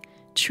death,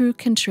 true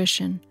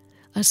contrition,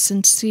 a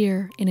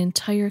sincere and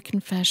entire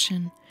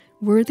confession,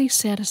 worthy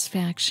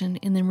satisfaction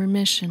in the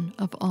remission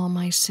of all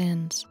my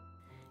sins.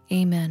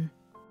 Amen.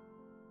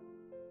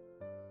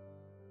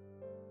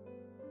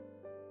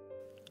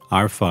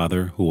 Our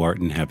Father, who art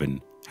in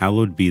heaven,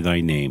 hallowed be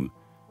thy name.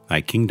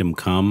 Thy kingdom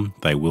come,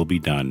 thy will be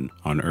done,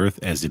 on earth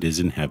as it is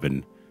in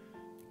heaven.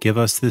 Give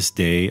us this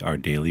day our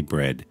daily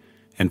bread,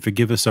 and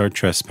forgive us our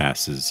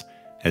trespasses,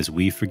 as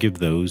we forgive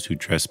those who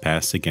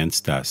trespass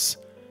against us.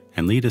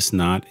 And lead us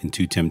not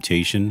into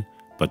temptation,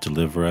 but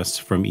deliver us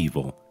from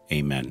evil.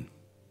 Amen.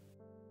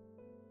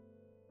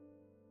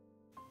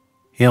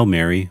 Hail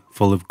Mary,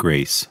 full of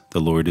grace,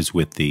 the Lord is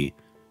with thee.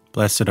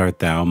 Blessed art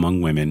thou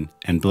among women,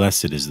 and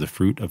blessed is the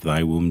fruit of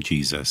thy womb,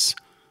 Jesus.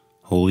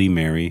 Holy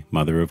Mary,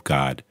 Mother of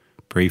God,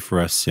 pray for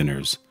us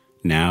sinners,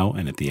 now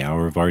and at the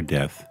hour of our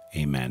death.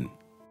 Amen.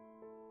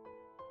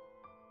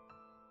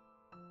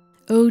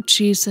 O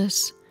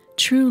Jesus,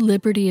 true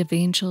liberty of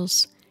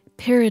angels,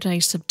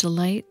 paradise of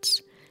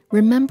delights,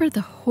 remember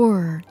the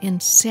horror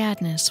and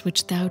sadness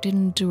which thou didst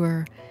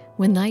endure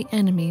when thy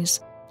enemies,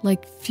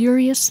 like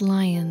furious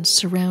lions,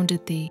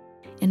 surrounded thee,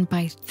 and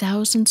by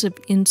thousands of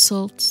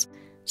insults,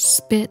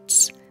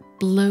 spits,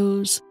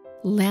 blows,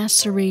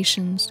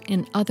 lacerations,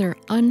 and other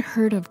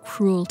unheard of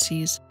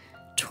cruelties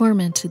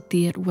tormented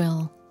thee at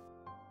will.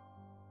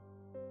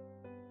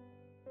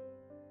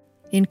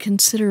 In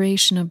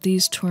consideration of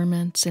these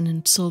torments and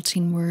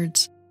insulting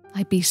words,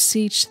 I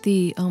beseech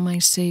thee, O my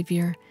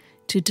Savior,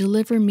 to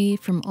deliver me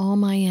from all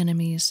my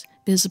enemies,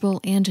 visible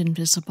and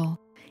invisible,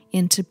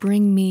 and to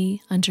bring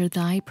me under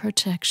thy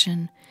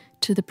protection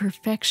to the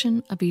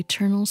perfection of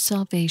eternal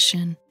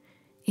salvation.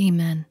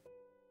 Amen.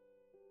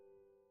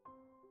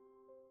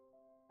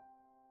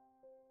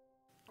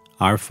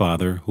 Our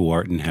Father, who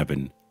art in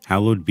heaven,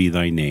 hallowed be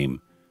thy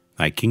name.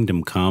 Thy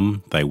kingdom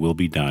come, thy will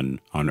be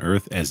done, on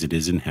earth as it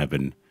is in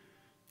heaven.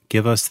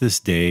 Give us this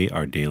day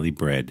our daily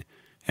bread,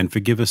 and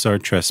forgive us our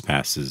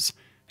trespasses,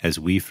 as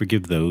we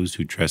forgive those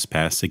who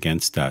trespass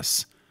against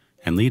us.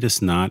 And lead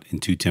us not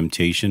into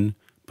temptation,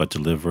 but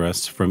deliver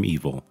us from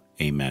evil.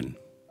 Amen.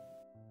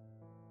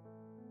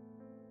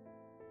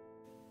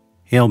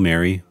 Hail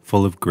Mary,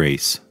 full of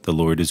grace, the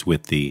Lord is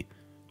with thee.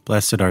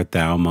 Blessed art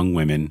thou among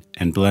women,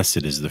 and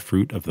blessed is the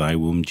fruit of thy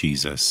womb,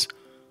 Jesus.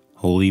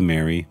 Holy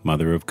Mary,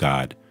 Mother of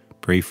God,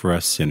 pray for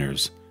us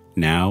sinners,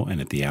 now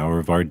and at the hour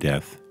of our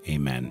death.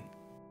 Amen.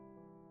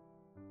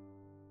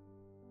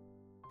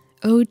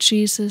 O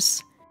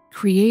Jesus,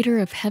 Creator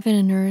of heaven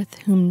and earth,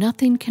 whom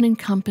nothing can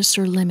encompass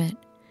or limit,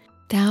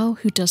 Thou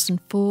who dost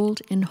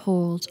enfold and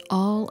hold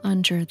all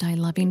under Thy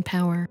loving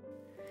power,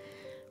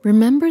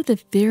 remember the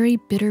very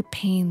bitter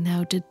pain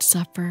Thou didst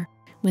suffer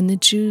when the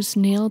Jews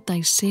nailed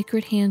Thy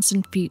sacred hands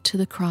and feet to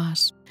the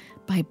cross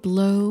by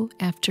blow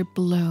after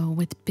blow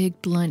with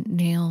big blunt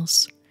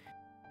nails.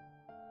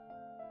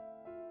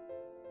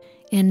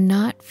 And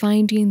not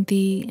finding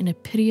Thee in a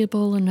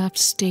pitiable enough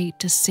state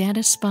to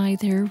satisfy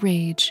their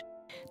rage,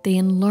 they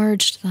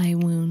enlarged Thy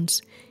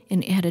wounds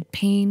and added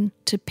pain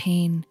to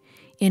pain,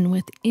 and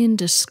with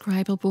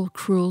indescribable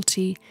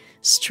cruelty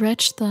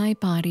stretched Thy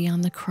body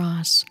on the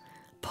cross,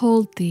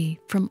 pulled Thee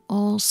from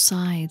all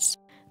sides,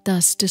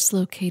 thus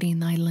dislocating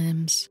Thy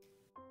limbs.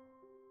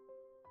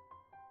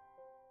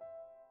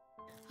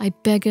 I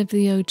beg of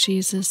Thee, O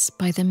Jesus,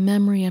 by the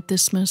memory of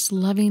this most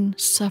loving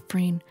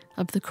suffering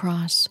of the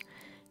cross,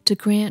 to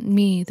grant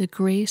me the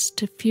grace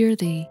to fear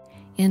Thee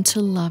and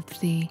to love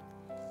Thee.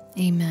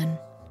 Amen.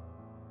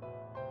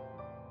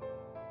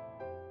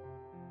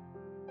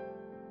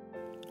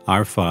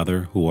 Our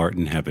Father, who art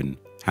in heaven,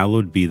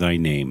 hallowed be Thy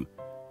name.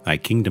 Thy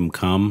kingdom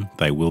come,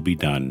 Thy will be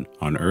done,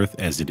 on earth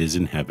as it is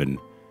in heaven.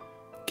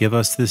 Give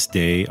us this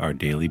day our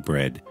daily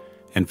bread,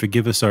 and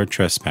forgive us our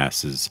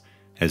trespasses,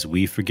 as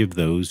we forgive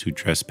those who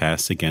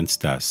trespass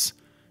against us.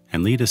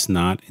 And lead us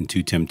not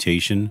into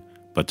temptation,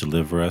 but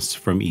deliver us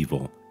from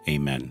evil.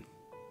 Amen.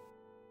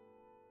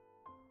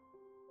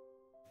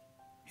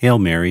 Hail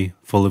Mary,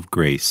 full of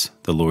grace,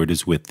 the Lord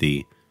is with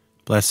Thee.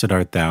 Blessed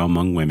art Thou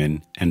among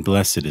women, and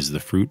blessed is the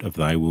fruit of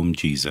Thy womb,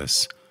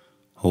 Jesus.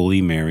 Holy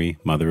Mary,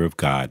 Mother of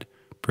God,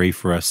 pray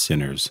for us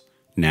sinners,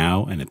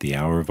 now and at the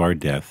hour of our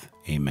death.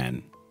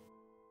 Amen.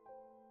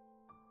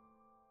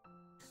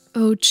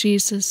 O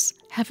Jesus,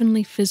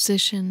 heavenly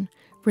physician,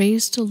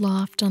 raised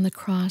aloft on the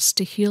cross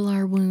to heal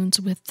our wounds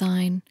with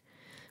Thine,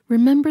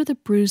 remember the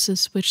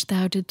bruises which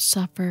Thou didst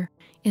suffer,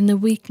 in the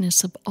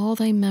weakness of all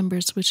Thy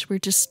members, which were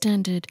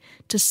distended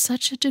to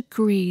such a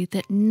degree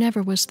that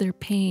never was there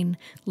pain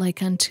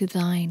like unto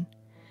Thine.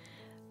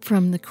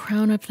 From the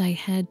crown of Thy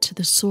head to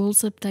the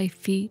soles of Thy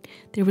feet,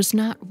 there was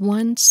not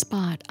one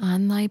spot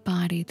on Thy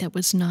body that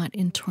was not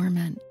in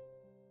torment.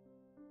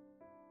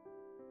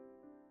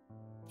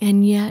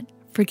 And yet,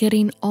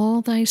 forgetting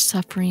all Thy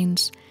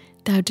sufferings,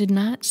 Thou did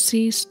not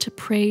cease to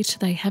pray to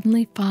Thy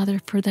heavenly Father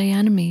for Thy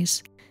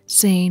enemies,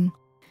 saying,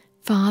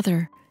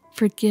 Father,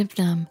 forgive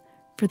them,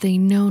 for they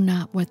know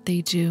not what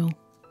they do.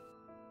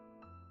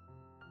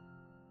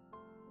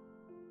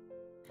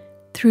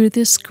 Through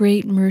this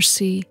great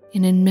mercy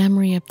and in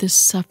memory of this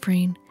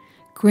suffering,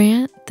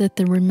 grant that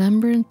the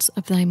remembrance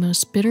of Thy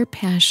most bitter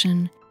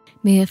passion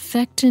may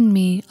effect in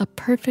me a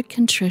perfect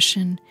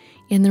contrition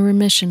in the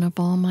remission of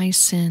all my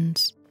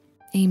sins.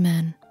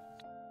 Amen.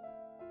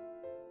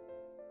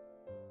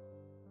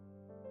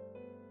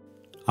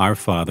 Our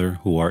Father,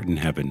 who art in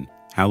heaven,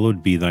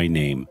 hallowed be Thy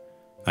name.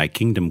 Thy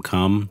kingdom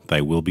come, Thy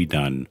will be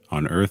done,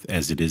 on earth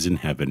as it is in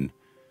heaven.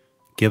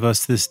 Give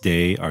us this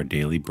day our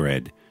daily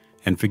bread,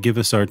 and forgive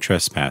us our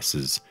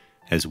trespasses,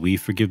 as we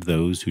forgive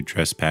those who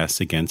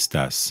trespass against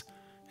us.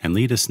 And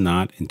lead us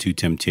not into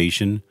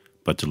temptation,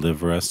 but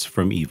deliver us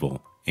from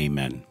evil.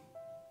 Amen.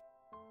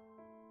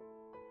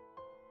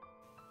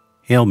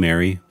 Hail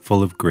Mary,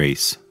 full of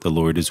grace, the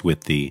Lord is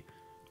with Thee.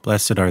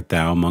 Blessed art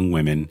Thou among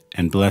women,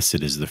 and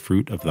blessed is the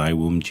fruit of Thy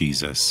womb,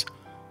 Jesus.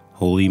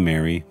 Holy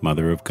Mary,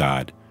 Mother of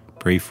God,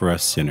 pray for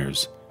us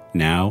sinners,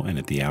 now and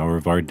at the hour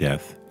of our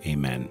death.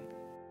 Amen.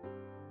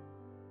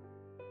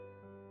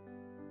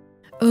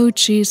 O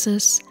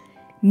Jesus,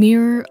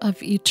 mirror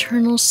of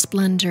eternal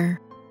splendor,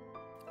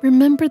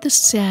 remember the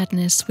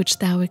sadness which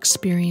Thou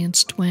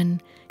experienced when,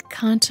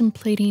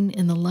 contemplating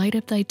in the light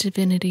of Thy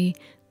divinity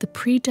the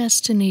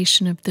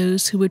predestination of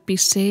those who would be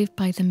saved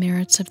by the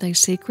merits of Thy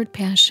sacred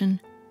passion.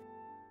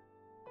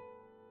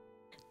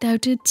 Thou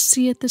didst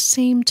see at the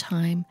same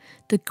time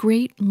the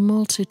great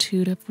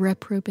multitude of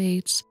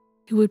reprobates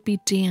who would be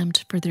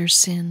damned for their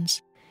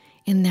sins,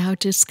 and Thou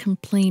didst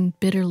complain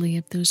bitterly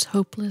of those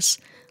hopeless,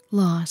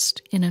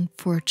 lost, and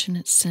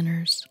unfortunate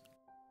sinners.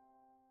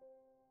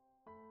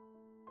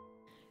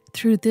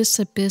 Through this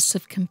abyss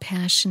of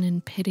compassion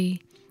and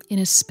pity, and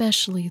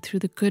especially through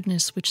the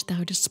goodness which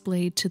Thou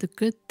displayed to the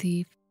good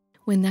thief,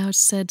 when Thou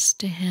saidst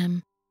to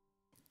him,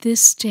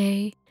 This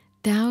day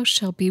Thou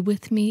shalt be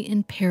with me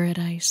in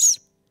paradise,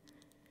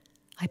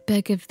 I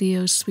beg of Thee,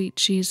 O sweet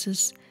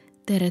Jesus,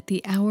 that at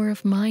the hour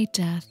of my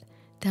death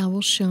Thou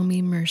wilt show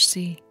me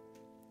mercy.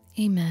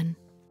 Amen.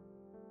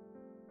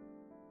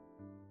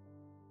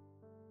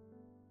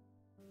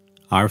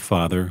 Our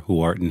Father,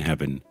 who art in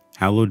heaven,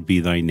 hallowed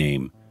be Thy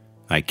name.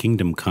 Thy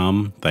kingdom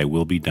come, Thy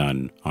will be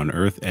done, on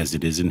earth as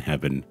it is in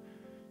heaven.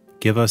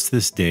 Give us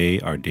this day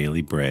our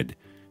daily bread,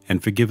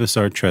 and forgive us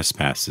our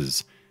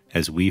trespasses,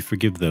 as we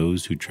forgive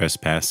those who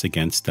trespass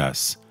against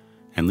us.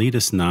 And lead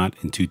us not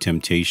into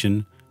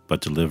temptation, but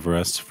deliver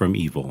us from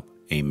evil.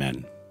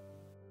 Amen.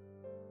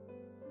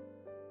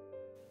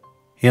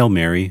 Hail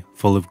Mary,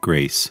 full of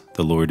grace,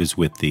 the Lord is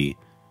with Thee.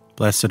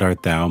 Blessed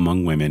art thou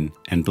among women,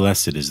 and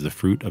blessed is the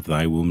fruit of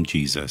thy womb,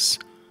 Jesus.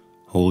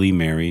 Holy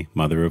Mary,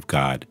 Mother of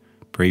God,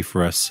 pray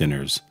for us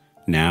sinners,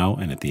 now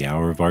and at the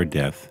hour of our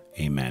death.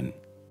 Amen.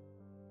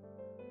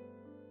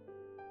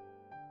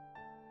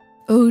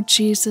 O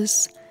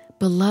Jesus,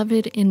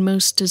 beloved and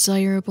most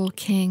desirable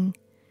King,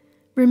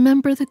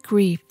 remember the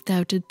grief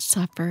thou didst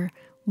suffer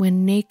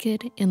when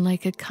naked and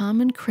like a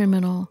common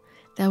criminal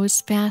thou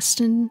wast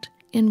fastened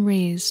and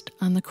raised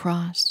on the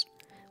cross,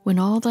 when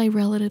all thy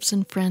relatives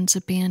and friends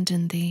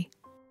abandoned thee.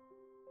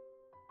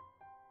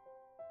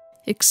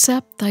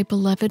 Accept thy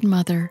beloved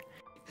Mother,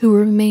 who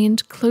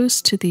remained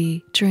close to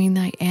thee during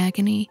thy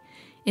agony,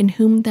 and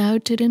whom thou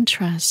did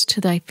entrust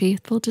to thy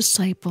faithful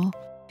disciple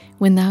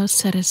when thou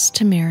saidst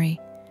to Mary,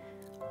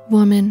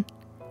 Woman,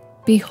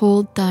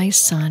 behold thy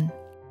Son,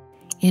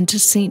 and to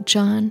St.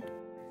 John,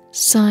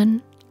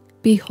 Son,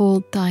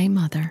 behold thy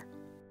Mother.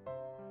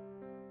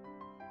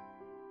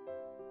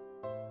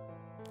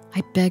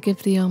 I beg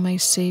of thee, O my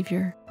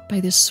Savior, by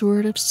the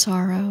sword of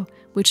sorrow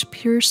which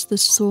pierced the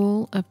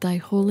soul of thy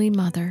holy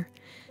Mother,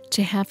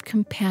 to have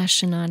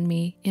compassion on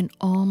me in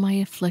all my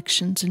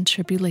afflictions and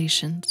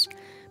tribulations,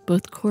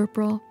 both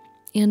corporal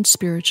and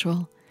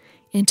spiritual,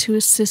 and to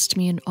assist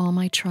me in all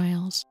my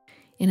trials,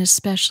 and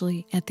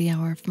especially at the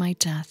hour of my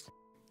death.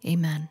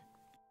 Amen.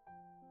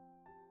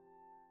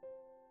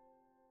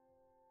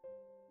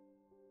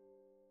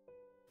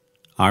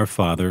 Our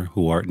Father,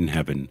 who art in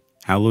heaven,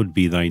 hallowed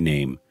be thy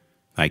name.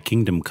 Thy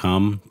kingdom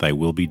come, thy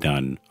will be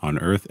done, on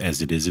earth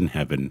as it is in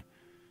heaven.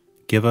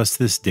 Give us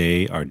this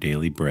day our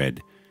daily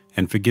bread,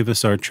 and forgive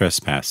us our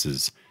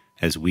trespasses,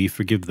 as we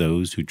forgive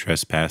those who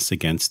trespass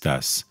against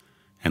us.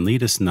 And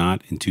lead us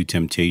not into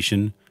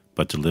temptation,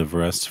 but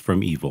deliver us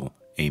from evil.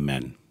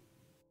 Amen.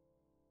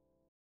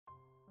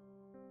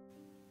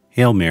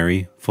 Hail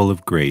Mary, full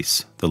of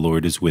grace, the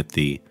Lord is with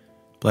thee.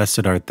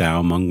 Blessed art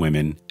thou among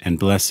women, and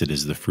blessed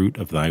is the fruit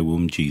of thy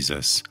womb,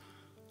 Jesus.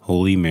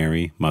 Holy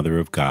Mary, Mother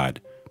of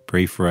God,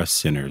 pray for us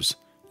sinners,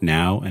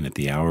 now and at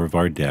the hour of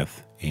our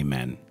death.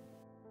 Amen.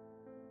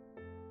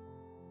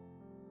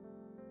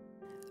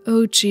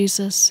 O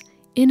Jesus,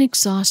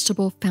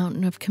 inexhaustible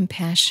fountain of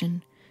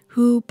compassion,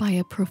 who by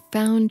a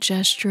profound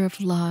gesture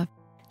of love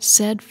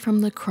said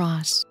from the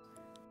cross,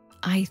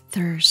 I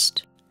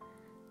thirst,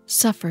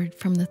 suffered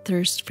from the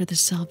thirst for the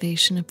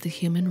salvation of the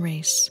human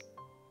race.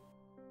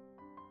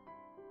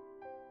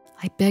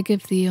 I beg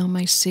of thee, O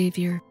my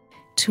Savior,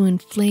 to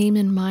inflame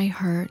in my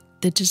heart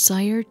the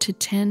desire to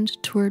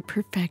tend toward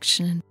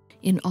perfection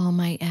in all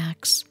my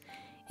acts,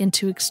 and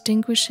to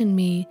extinguish in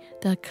me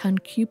the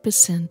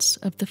concupiscence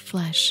of the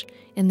flesh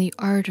and the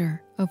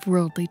ardor of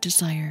worldly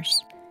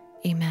desires.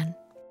 Amen.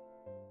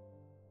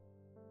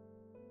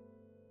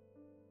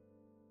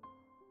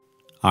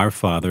 Our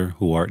Father,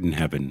 who art in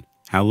heaven,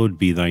 hallowed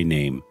be thy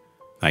name.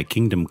 Thy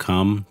kingdom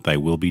come, thy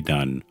will be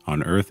done,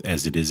 on earth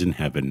as it is in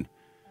heaven.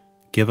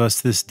 Give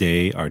us this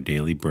day our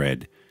daily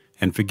bread,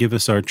 and forgive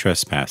us our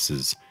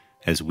trespasses,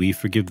 as we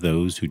forgive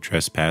those who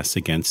trespass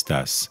against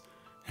us.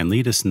 And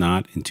lead us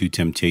not into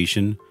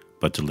temptation,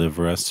 but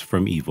deliver us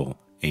from evil.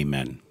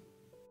 Amen.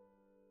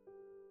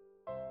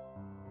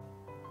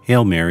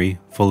 Hail Mary,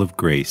 full of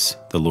grace,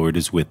 the Lord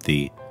is with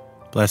thee.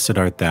 Blessed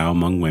art thou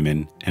among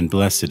women, and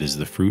blessed is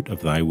the fruit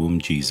of thy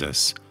womb,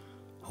 Jesus.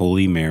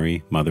 Holy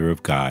Mary, Mother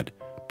of God,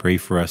 pray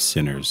for us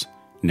sinners,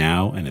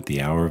 now and at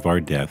the hour of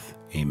our death.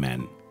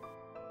 Amen.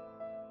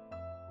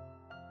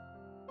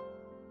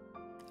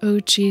 O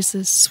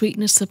Jesus,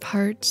 sweetness of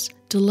hearts,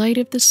 delight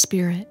of the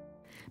Spirit,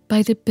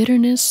 by the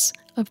bitterness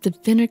of the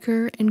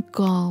vinegar and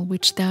gall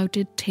which thou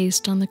didst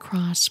taste on the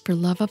cross for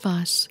love of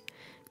us,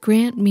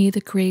 grant me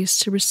the grace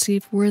to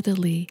receive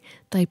worthily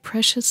thy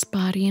precious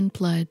body and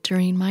blood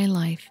during my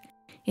life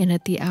and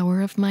at the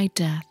hour of my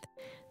death,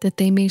 that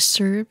they may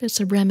serve as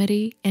a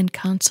remedy and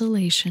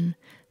consolation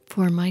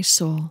for my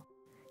soul.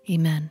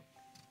 Amen.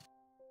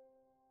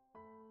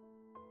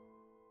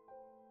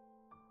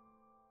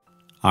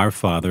 Our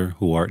Father,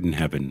 who art in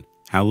heaven,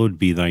 hallowed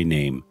be thy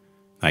name.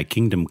 Thy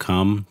kingdom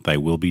come, thy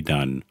will be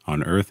done,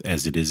 on earth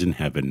as it is in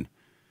heaven.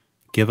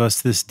 Give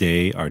us this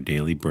day our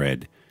daily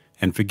bread,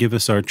 and forgive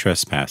us our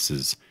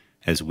trespasses,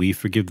 as we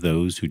forgive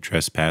those who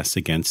trespass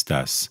against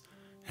us.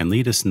 And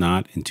lead us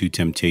not into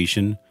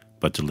temptation,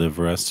 but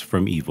deliver us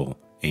from evil.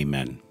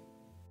 Amen.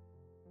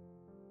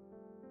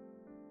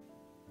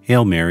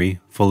 Hail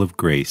Mary, full of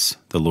grace,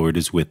 the Lord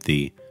is with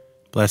thee.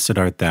 Blessed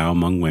art thou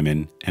among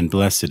women, and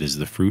blessed is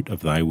the fruit of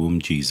thy womb,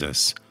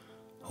 Jesus.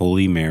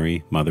 Holy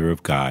Mary, Mother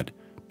of God,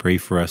 pray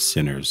for us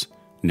sinners,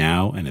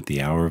 now and at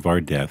the hour of our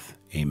death.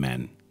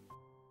 Amen.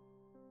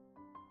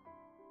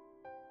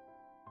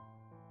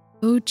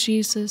 O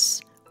Jesus,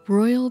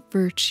 royal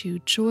virtue,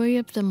 joy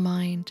of the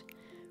mind,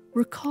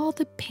 recall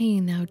the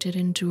pain thou did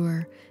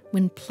endure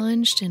when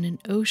plunged in an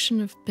ocean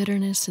of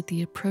bitterness at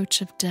the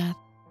approach of death.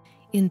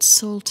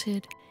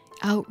 Insulted,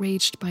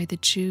 outraged by the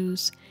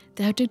Jews,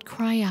 thou did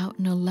cry out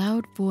in a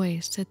loud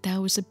voice that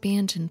thou was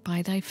abandoned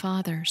by thy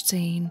Father,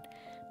 saying,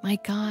 My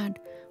God,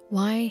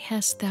 why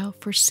hast thou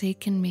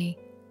forsaken me?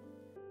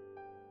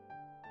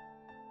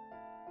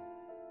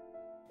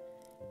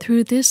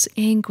 Through this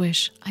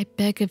anguish, I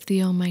beg of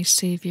thee, O my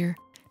Savior,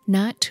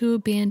 not to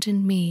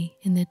abandon me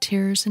in the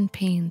terrors and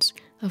pains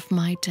of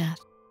my death.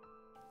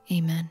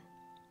 Amen.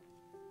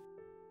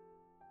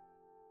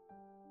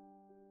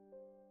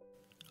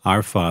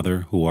 Our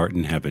Father, who art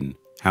in heaven,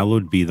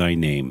 hallowed be thy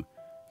name.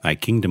 Thy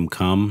kingdom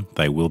come,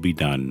 thy will be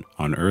done,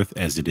 on earth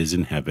as it is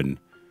in heaven.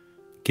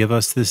 Give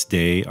us this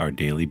day our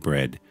daily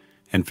bread,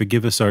 and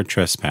forgive us our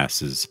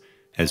trespasses,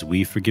 as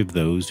we forgive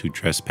those who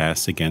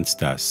trespass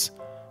against us.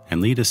 And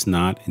lead us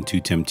not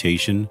into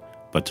temptation,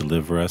 but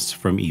deliver us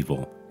from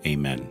evil.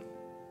 Amen.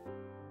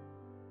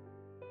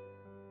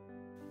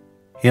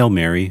 Hail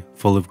Mary,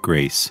 full of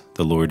grace,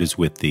 the Lord is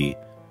with thee.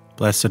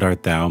 Blessed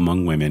art thou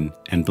among women,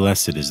 and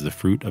blessed is the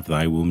fruit of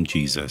thy womb,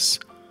 Jesus.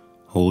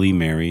 Holy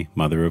Mary,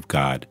 Mother of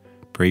God,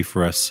 pray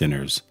for us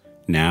sinners,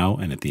 now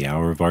and at the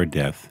hour of our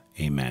death.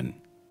 Amen.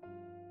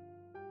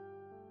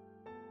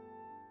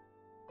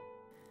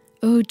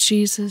 O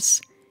Jesus,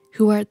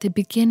 who art the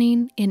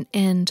beginning and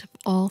end of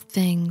all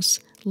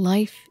things,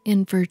 life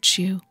and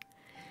virtue,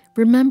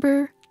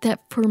 remember that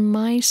for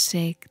my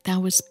sake thou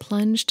wast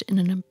plunged in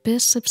an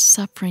abyss of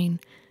suffering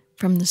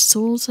from the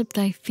soles of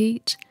thy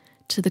feet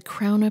to the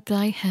crown of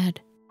thy head.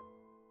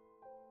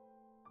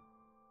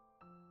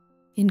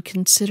 In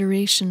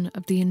consideration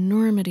of the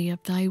enormity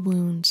of thy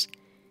wounds,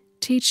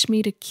 teach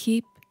me to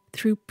keep,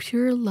 through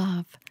pure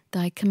love,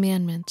 thy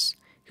commandments,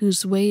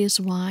 whose way is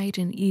wide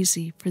and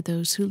easy for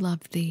those who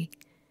love thee.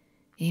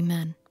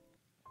 Amen.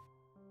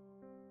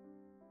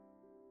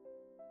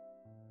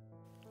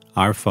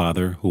 Our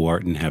Father, who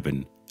art in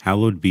heaven,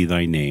 hallowed be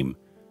thy name.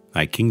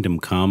 Thy kingdom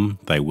come,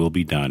 thy will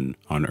be done,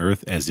 on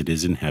earth as it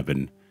is in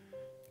heaven.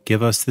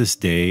 Give us this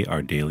day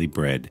our daily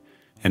bread,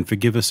 and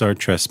forgive us our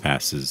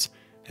trespasses,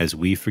 as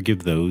we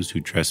forgive those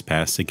who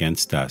trespass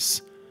against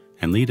us.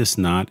 And lead us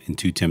not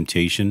into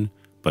temptation,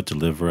 but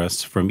deliver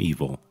us from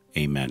evil.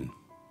 Amen.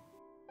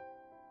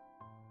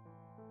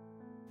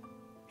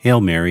 Hail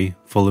Mary,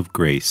 full of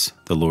grace,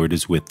 the Lord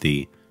is with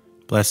thee.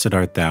 Blessed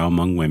art thou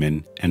among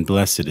women, and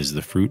blessed is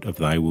the fruit of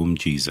thy womb,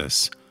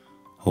 Jesus.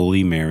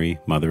 Holy Mary,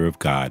 Mother of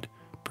God,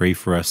 pray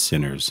for us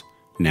sinners,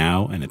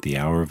 now and at the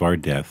hour of our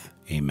death.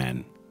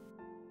 Amen.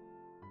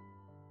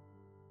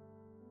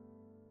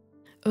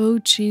 O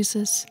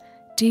Jesus,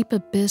 deep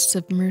abyss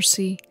of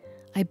mercy,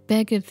 I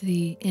beg of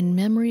thee, in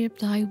memory of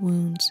thy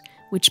wounds,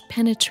 which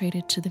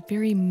penetrated to the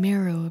very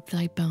marrow of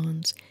thy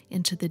bones,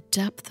 and to the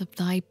depth of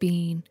thy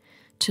being,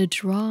 to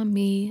draw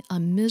me, a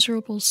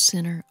miserable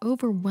sinner,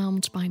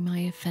 overwhelmed by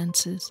my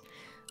offenses,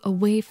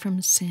 away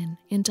from sin,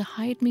 and to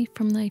hide me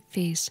from thy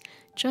face,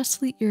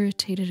 justly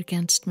irritated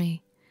against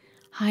me.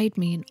 Hide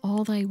me in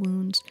all thy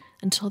wounds,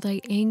 until thy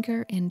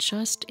anger and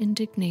just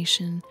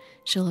indignation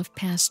shall have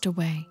passed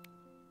away.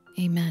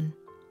 Amen.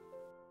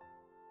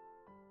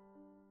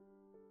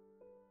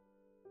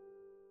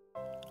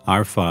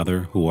 Our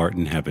Father, who art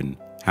in heaven,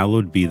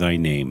 hallowed be thy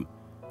name.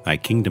 Thy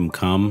kingdom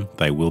come,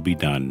 thy will be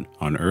done,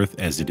 on earth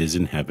as it is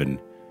in heaven.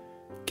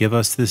 Give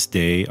us this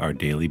day our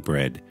daily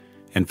bread,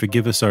 and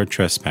forgive us our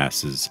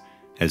trespasses,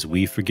 as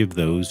we forgive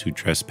those who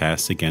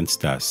trespass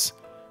against us.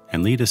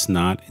 And lead us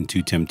not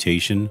into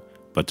temptation,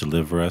 but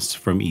deliver us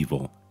from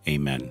evil.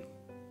 Amen.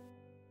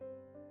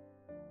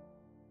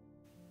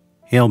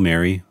 Hail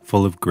Mary,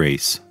 full of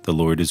grace, the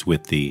Lord is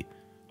with thee.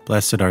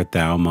 Blessed art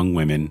thou among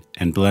women,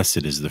 and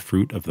blessed is the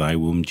fruit of thy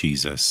womb,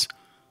 Jesus.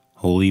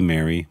 Holy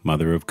Mary,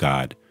 Mother of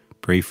God,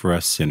 pray for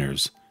us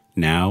sinners,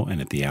 now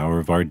and at the hour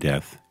of our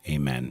death.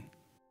 Amen.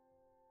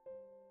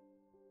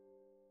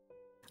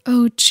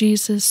 O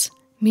Jesus,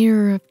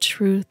 mirror of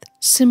truth,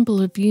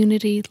 symbol of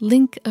unity,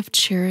 link of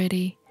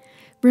charity,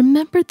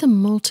 remember the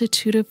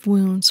multitude of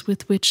wounds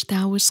with which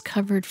thou wast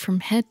covered from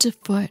head to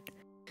foot,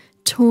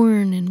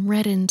 torn and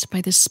reddened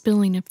by the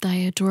spilling of thy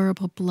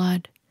adorable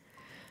blood.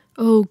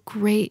 O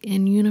great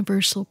and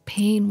universal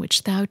pain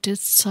which thou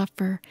didst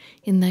suffer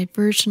in thy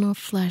virginal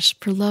flesh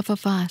for love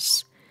of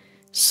us.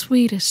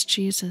 Sweetest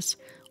Jesus,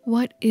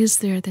 what is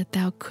there that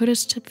thou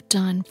couldst have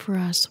done for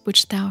us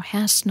which thou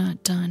hast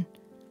not done?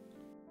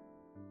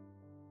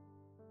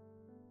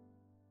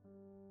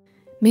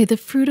 May the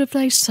fruit of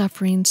thy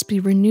sufferings be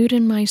renewed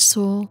in my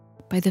soul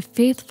by the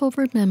faithful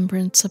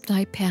remembrance of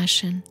thy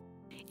passion,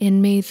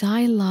 and may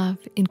thy love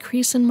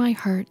increase in my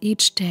heart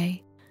each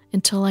day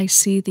until I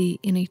see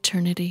thee in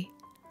eternity.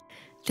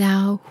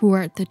 Thou who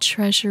art the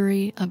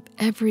treasury of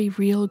every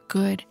real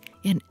good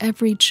and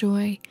every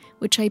joy,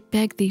 which I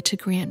beg thee to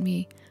grant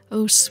me,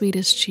 O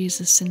sweetest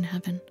Jesus in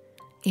heaven.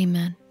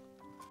 Amen.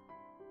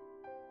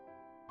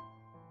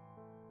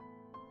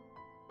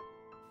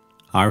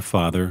 Our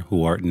Father,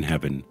 who art in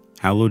heaven,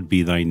 hallowed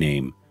be thy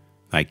name.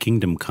 Thy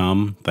kingdom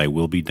come, thy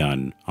will be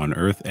done, on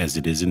earth as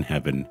it is in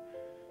heaven.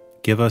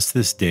 Give us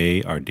this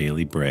day our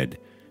daily bread,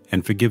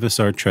 and forgive us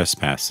our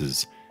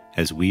trespasses,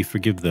 as we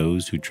forgive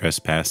those who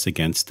trespass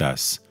against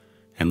us.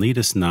 And lead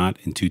us not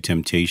into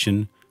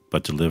temptation,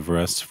 but deliver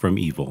us from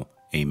evil.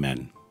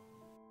 Amen.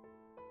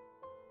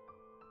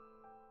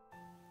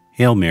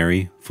 Hail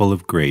Mary, full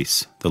of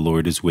grace, the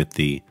Lord is with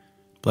thee.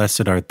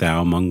 Blessed art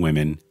thou among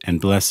women, and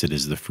blessed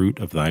is the fruit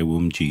of thy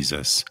womb,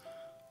 Jesus.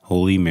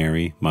 Holy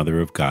Mary,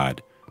 Mother of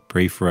God,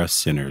 pray for us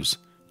sinners,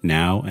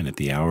 now and at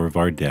the hour of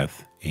our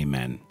death.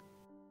 Amen.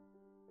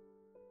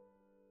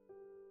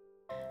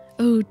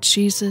 O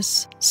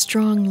Jesus,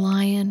 strong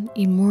lion,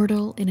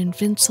 immortal and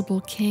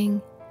invincible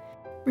King,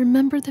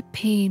 remember the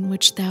pain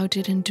which thou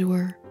did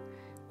endure,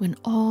 when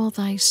all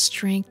thy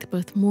strength,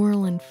 both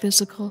moral and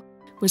physical,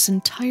 was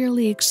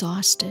entirely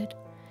exhausted.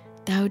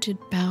 Thou did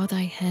bow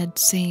thy head,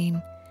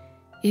 saying,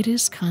 "It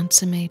is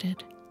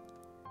consummated."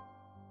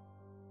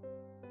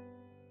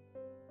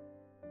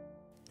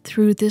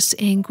 Through this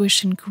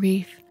anguish and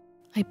grief,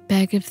 I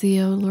beg of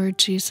thee, O Lord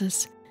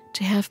Jesus,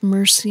 to have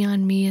mercy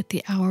on me at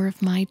the hour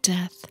of my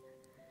death,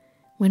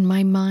 when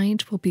my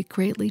mind will be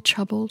greatly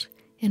troubled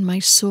and my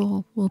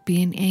soul will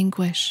be in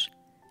anguish.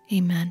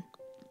 Amen.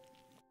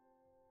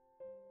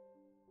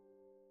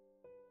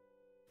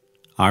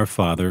 Our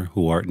Father,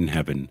 who art in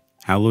heaven,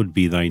 hallowed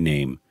be thy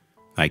name.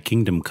 Thy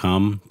kingdom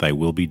come, thy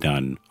will be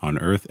done, on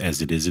earth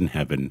as it is in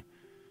heaven.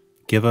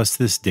 Give us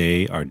this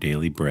day our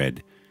daily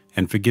bread,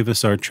 and forgive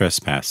us our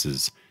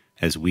trespasses,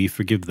 as we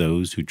forgive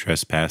those who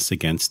trespass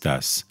against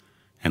us.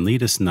 And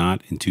lead us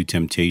not into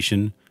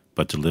temptation,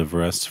 but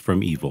deliver us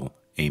from evil.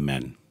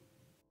 Amen.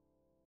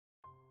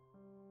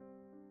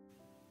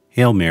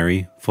 Hail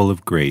Mary, full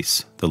of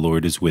grace, the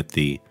Lord is with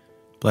thee.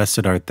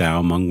 Blessed art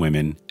thou among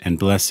women, and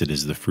blessed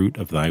is the fruit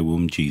of thy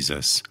womb,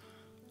 Jesus.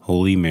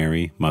 Holy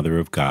Mary, Mother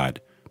of God,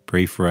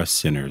 pray for us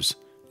sinners,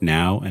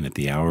 now and at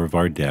the hour of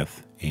our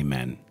death.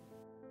 Amen.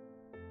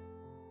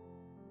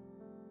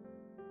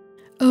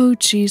 O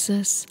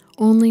Jesus,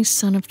 only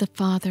Son of the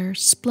Father,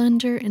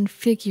 splendor and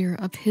figure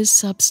of his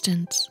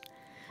substance,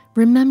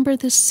 remember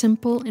this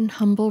simple and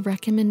humble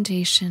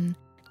recommendation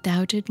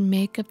thou did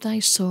make of thy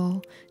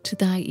soul to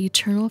thy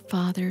eternal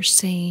Father,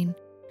 saying,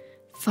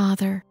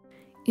 "Father,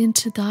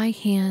 into thy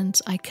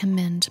hands I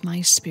commend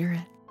my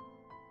spirit."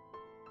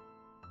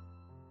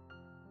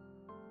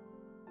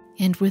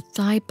 And with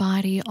thy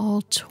body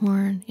all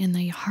torn and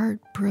thy heart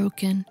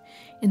broken,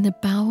 in the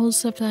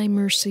bowels of thy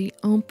mercy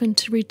open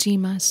to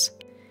redeem us,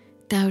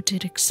 thou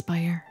did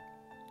expire.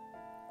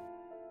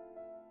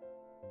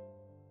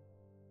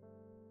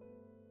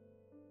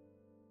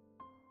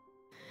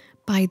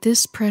 By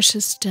this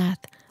precious death,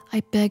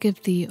 I beg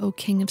of thee, O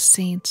King of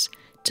Saints,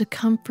 to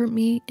comfort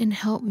me and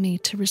help me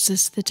to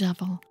resist the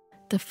devil,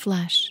 the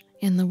flesh,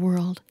 and the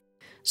world,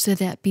 so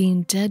that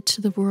being dead to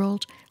the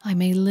world, I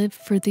may live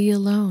for thee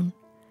alone.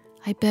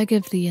 I beg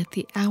of thee at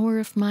the hour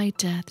of my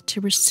death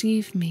to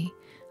receive me,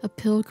 a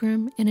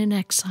pilgrim and an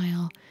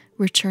exile,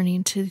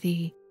 returning to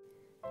thee.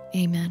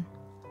 Amen.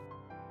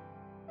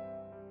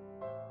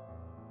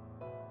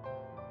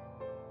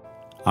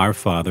 Our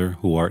Father,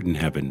 who art in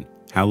heaven,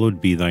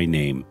 hallowed be thy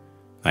name.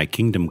 Thy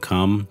kingdom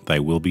come, thy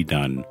will be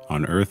done,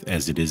 on earth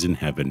as it is in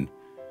heaven.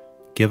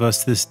 Give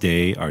us this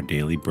day our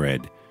daily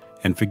bread,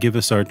 and forgive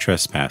us our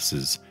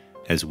trespasses,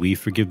 as we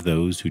forgive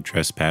those who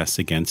trespass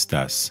against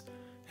us.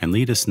 And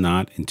lead us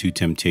not into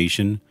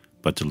temptation,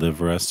 but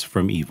deliver us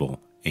from evil.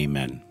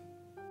 Amen.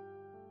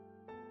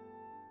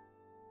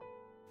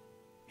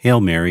 Hail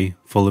Mary,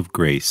 full of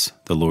grace,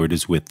 the Lord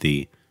is with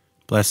thee.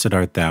 Blessed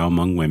art thou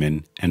among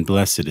women, and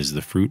blessed is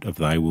the fruit of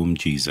thy womb,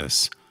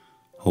 Jesus.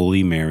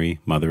 Holy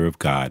Mary, Mother of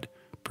God,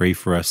 pray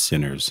for us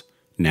sinners,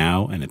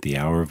 now and at the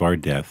hour of our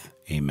death.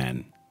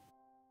 Amen.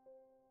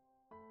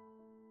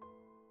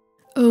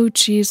 O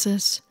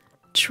Jesus,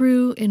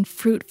 true and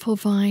fruitful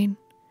vine,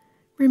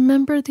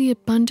 remember the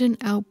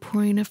abundant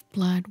outpouring of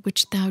blood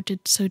which thou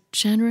didst so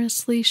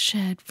generously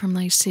shed from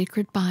thy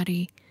sacred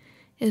body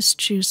as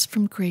juice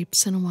from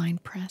grapes in a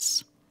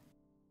winepress.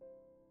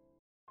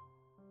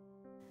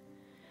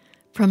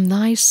 From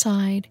thy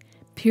side,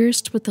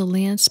 pierced with a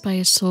lance by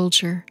a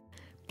soldier,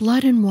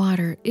 blood and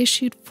water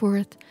issued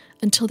forth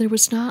until there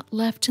was not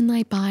left in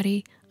thy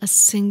body a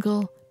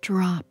single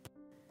drop.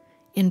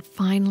 And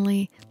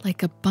finally,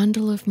 like a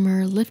bundle of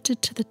myrrh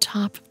lifted to the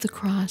top of the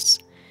cross,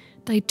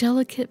 thy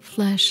delicate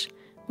flesh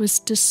was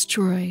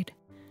destroyed,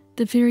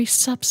 the very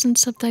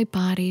substance of thy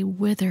body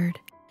withered,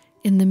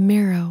 and the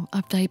marrow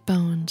of thy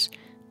bones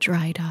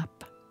dried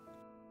up.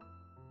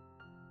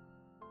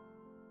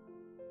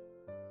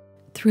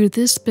 Through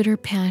this bitter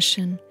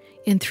passion,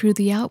 and through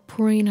the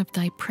outpouring of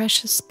thy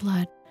precious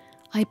blood,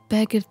 I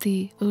beg of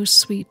thee, O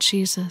sweet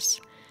Jesus,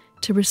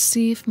 to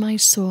receive my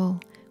soul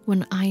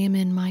when I am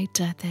in my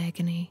death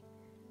agony.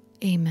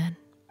 Amen.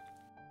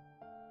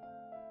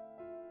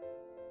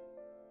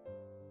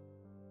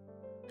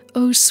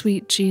 O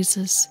sweet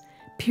Jesus,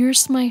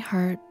 pierce my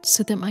heart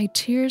so that my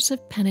tears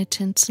of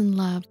penitence and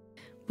love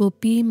will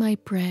be my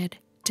bread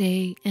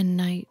day and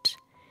night.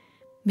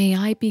 May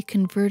I be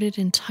converted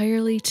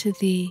entirely to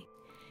thee.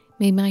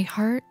 May my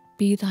heart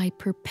be thy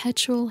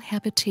perpetual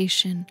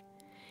habitation.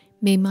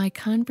 May my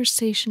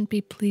conversation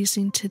be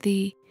pleasing to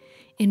thee,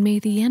 and may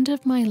the end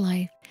of my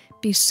life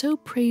be so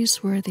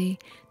praiseworthy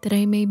that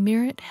I may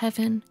merit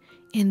heaven,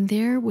 and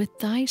there with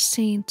thy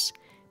saints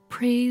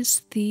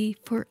praise thee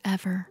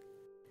forever.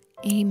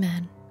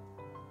 Amen.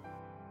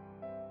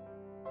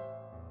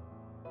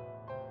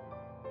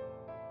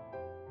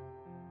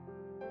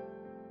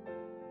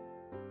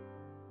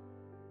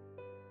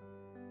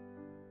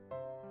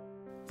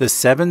 The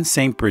 7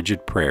 St.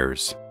 Bridget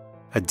Prayers,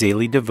 a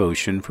daily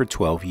devotion for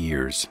 12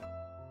 years.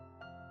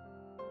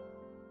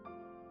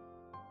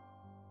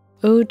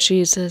 O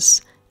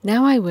Jesus,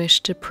 now I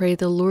wish to pray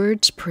the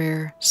Lord's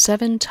Prayer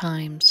 7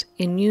 times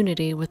in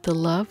unity with the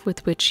love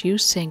with which you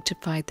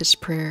sanctified this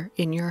prayer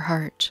in your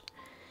heart.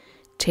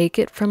 Take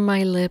it from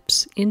my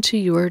lips into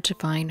your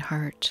divine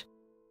heart.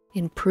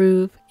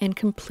 Improve and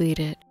complete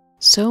it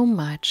so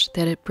much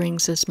that it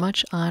brings as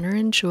much honor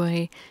and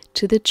joy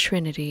to the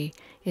Trinity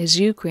as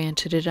you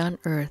granted it on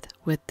earth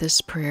with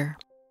this prayer.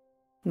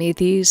 May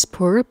these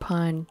pour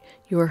upon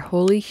your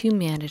holy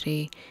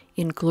humanity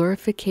in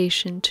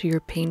glorification to your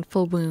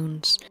painful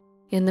wounds,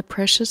 in the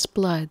precious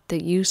blood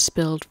that you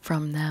spilled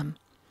from them.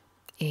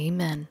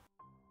 Amen.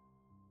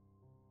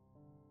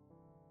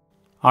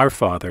 Our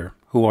Father,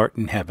 who art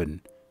in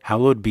heaven,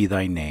 hallowed be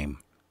thy name.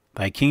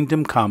 Thy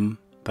kingdom come,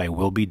 thy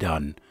will be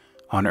done,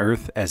 on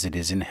earth as it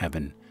is in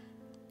heaven.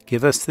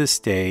 Give us this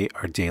day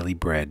our daily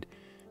bread,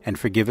 and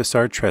forgive us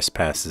our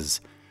trespasses,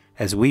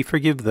 as we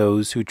forgive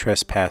those who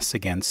trespass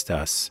against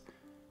us.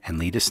 And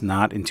lead us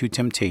not into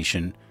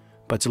temptation,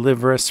 but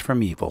deliver us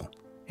from evil.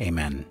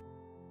 Amen.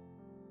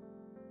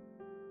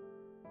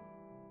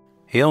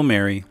 Hail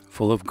Mary,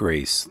 full of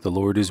grace, the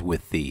Lord is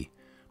with thee.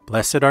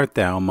 Blessed art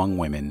thou among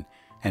women,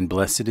 and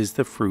blessed is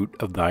the fruit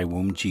of thy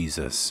womb,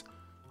 Jesus.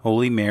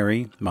 Holy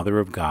Mary, Mother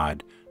of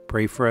God,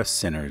 pray for us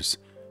sinners,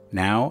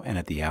 now and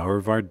at the hour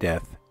of our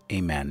death.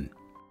 Amen.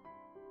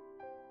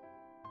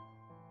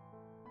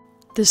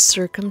 The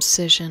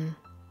Circumcision.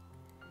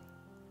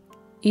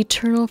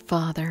 Eternal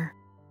Father,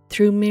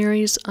 through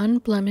Mary's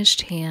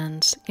unblemished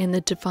hands in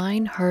the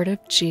divine heart of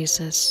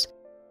Jesus,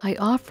 I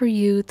offer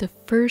you the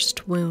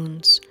first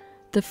wounds,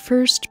 the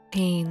first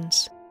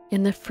pains,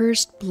 and the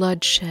first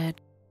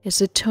bloodshed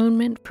as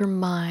atonement for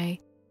my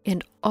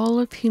and all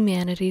of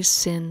humanity's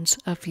sins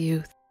of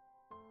youth,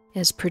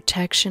 as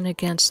protection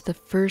against the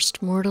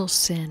first mortal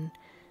sin,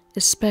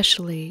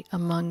 especially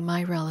among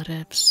my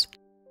relatives.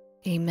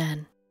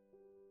 Amen.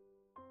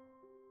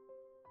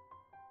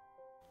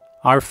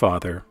 Our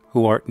Father,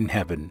 who art in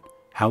heaven,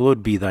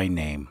 hallowed be thy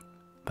name.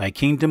 Thy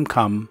kingdom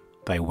come,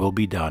 thy will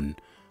be done,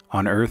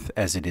 on earth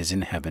as it is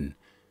in heaven.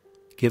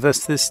 Give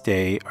us this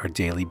day our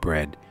daily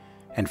bread,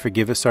 and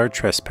forgive us our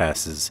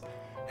trespasses,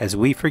 as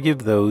we forgive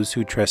those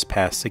who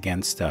trespass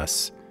against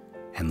us.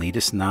 And lead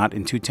us not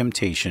into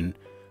temptation,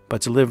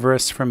 but deliver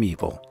us from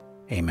evil.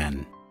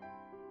 Amen.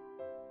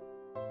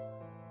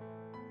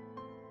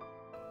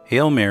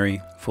 Hail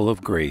Mary, full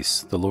of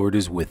grace, the Lord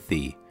is with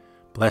thee.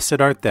 Blessed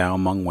art thou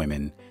among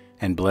women,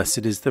 and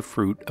blessed is the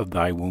fruit of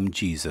thy womb,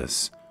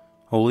 Jesus.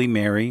 Holy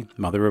Mary,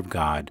 Mother of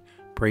God,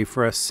 pray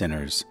for us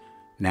sinners,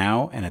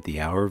 now and at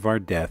the hour of our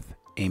death.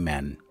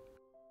 Amen.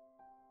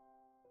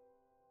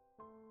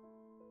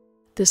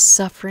 The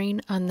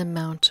Suffering on the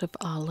Mount of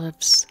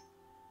Olives.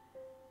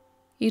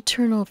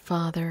 Eternal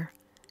Father,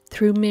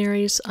 through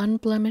Mary's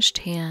unblemished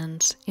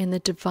hands in the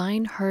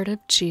divine heart of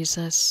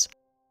Jesus,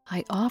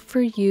 I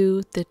offer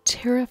you the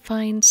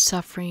terrifying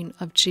suffering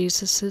of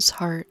Jesus'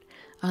 heart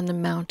on the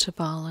Mount of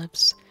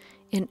Olives,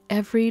 in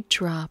every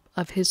drop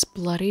of his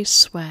bloody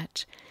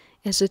sweat,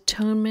 as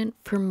atonement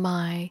for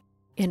my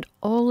and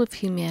all of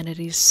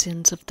humanity's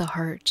sins of the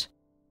heart,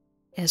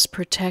 as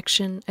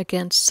protection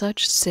against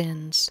such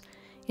sins,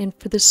 and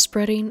for the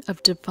spreading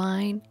of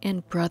divine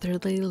and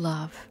brotherly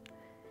love.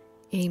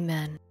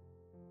 Amen.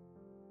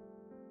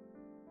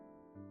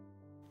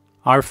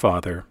 Our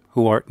Father,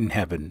 who art in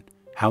heaven,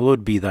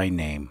 hallowed be thy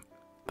name.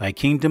 Thy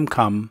kingdom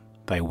come,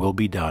 thy will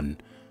be done,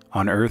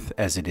 on earth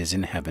as it is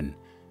in heaven.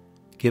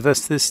 Give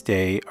us this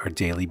day our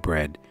daily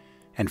bread,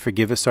 and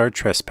forgive us our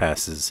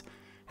trespasses,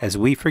 as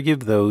we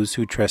forgive those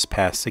who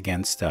trespass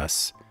against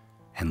us.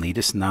 And lead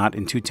us not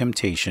into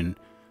temptation,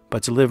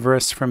 but deliver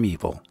us from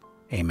evil.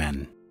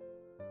 Amen.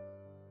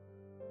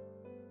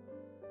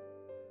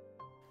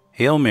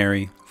 Hail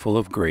Mary, full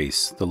of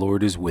grace, the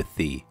Lord is with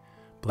thee.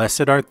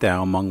 Blessed art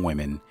thou among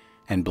women,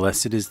 and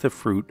blessed is the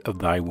fruit of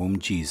thy womb,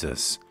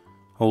 Jesus.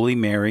 Holy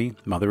Mary,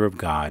 Mother of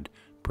God,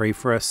 pray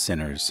for us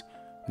sinners,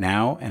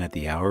 now and at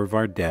the hour of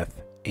our death.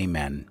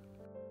 Amen.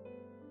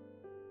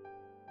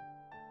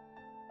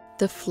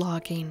 The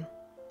Flogging.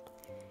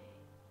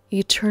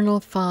 Eternal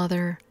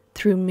Father,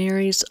 through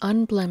Mary's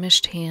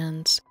unblemished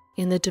hands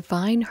in the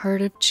divine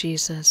heart of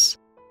Jesus,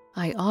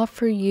 I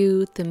offer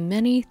you the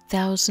many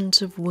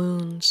thousands of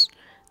wounds,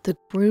 the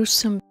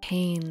gruesome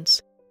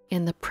pains,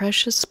 and the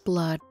precious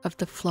blood of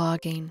the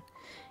flogging,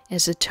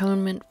 as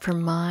atonement for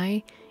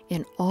my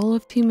and all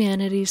of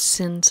humanity's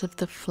sins of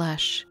the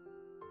flesh,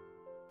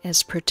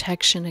 as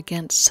protection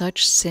against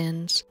such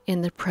sins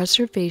in the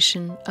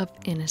preservation of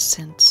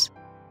innocence,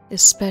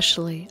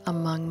 especially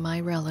among my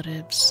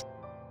relatives.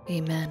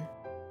 Amen.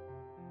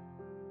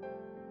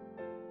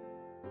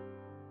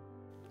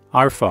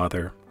 Our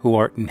Father, who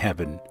art in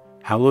heaven,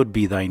 hallowed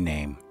be thy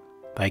name.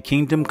 Thy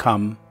kingdom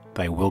come,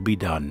 thy will be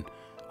done,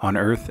 on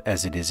earth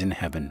as it is in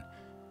heaven.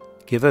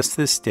 Give us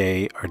this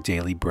day our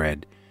daily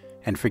bread,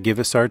 and forgive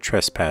us our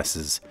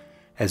trespasses,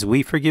 as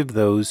we forgive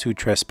those who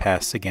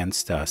trespass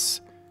against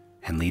us.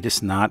 And lead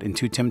us not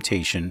into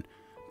temptation,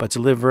 but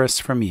deliver us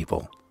from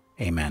evil.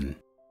 Amen.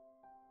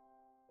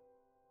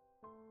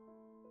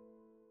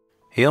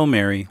 Hail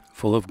Mary,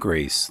 full of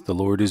grace, the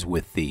Lord is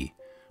with thee.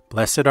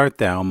 Blessed art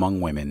thou among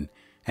women,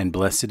 and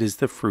blessed is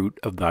the fruit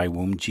of thy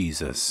womb,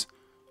 Jesus.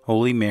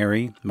 Holy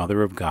Mary,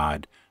 Mother of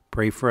God,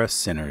 pray for us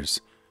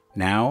sinners,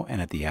 now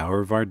and at the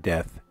hour of our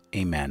death.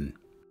 Amen.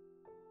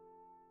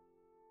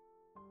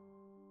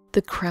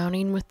 The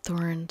crowning with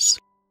thorns.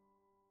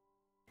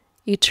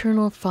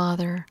 Eternal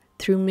Father,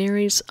 through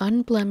Mary's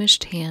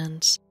unblemished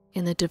hands,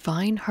 in the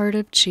divine heart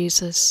of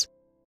Jesus,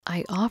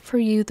 I offer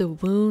you the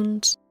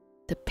wounds,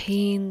 the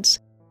pains,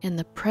 and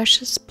the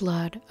precious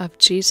blood of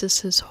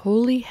Jesus'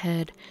 holy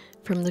head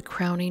from the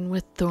crowning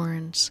with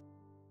thorns,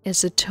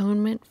 as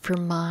atonement for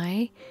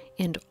my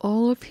and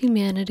all of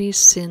humanity's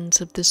sins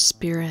of the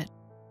Spirit,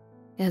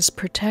 as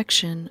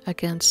protection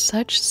against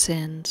such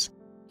sins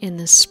in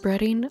the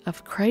spreading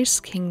of Christ's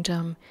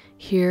kingdom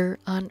here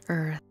on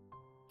earth.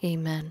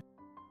 Amen.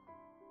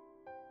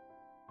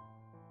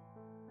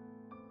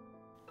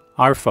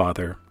 Our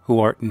Father, who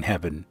art in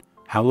heaven,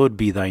 hallowed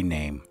be thy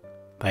name.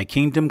 Thy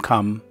kingdom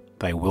come,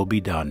 thy will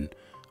be done,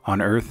 on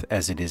earth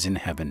as it is in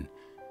heaven.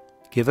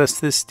 Give us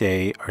this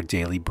day our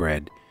daily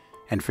bread,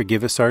 and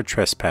forgive us our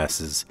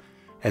trespasses,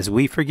 as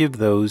we forgive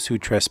those who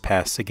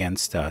trespass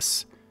against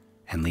us.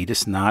 And lead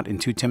us not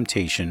into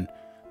temptation,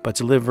 but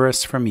deliver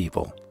us from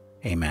evil.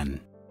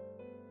 Amen.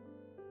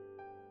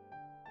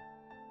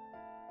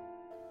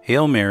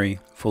 Hail Mary,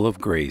 full of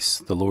grace,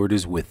 the Lord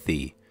is with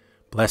thee.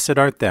 Blessed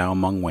art thou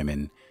among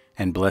women,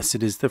 and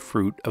blessed is the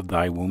fruit of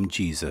thy womb,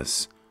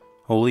 Jesus.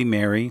 Holy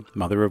Mary,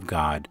 Mother of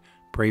God,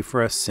 pray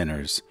for us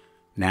sinners,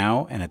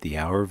 now and at the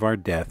hour of our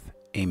death.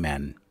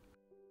 Amen.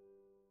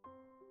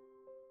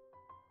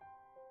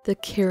 The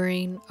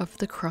carrying of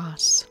the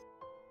cross.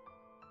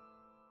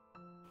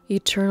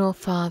 Eternal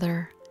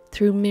Father,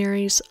 through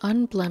Mary's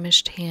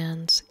unblemished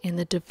hands in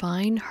the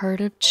divine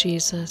heart of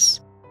Jesus,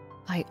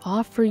 I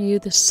offer you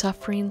the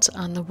sufferings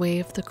on the way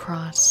of the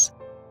cross,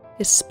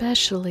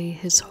 especially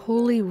his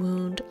holy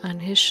wound on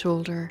his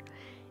shoulder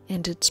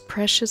and its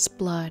precious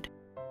blood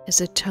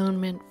as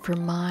atonement for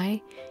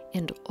my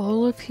and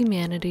all of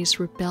humanity's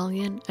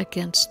rebellion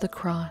against the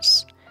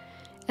cross,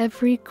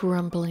 every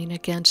grumbling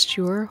against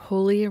your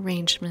holy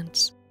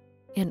arrangements,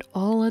 and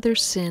all other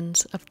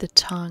sins of the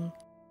tongue,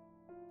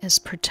 as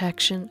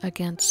protection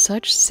against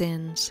such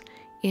sins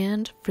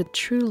and for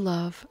true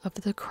love of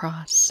the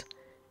cross.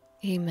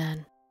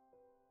 Amen.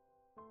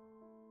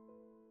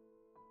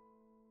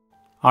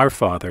 Our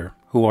Father,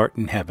 who art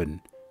in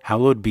heaven,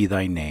 hallowed be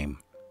thy name.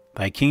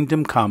 Thy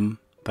kingdom come,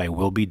 thy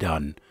will be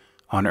done,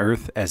 on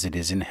earth as it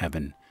is in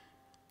heaven.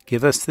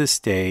 Give us this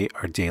day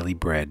our daily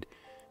bread,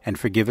 and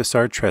forgive us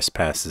our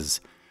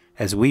trespasses,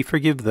 as we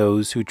forgive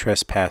those who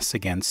trespass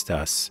against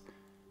us.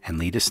 And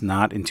lead us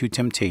not into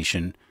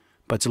temptation,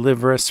 but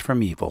deliver us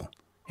from evil.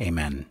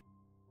 Amen.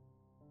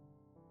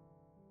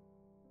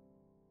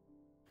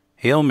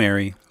 Hail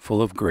Mary,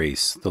 full of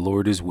grace, the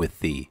Lord is with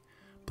thee.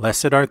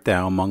 Blessed art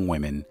thou among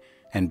women,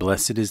 and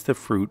blessed is the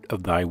fruit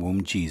of thy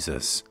womb,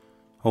 Jesus.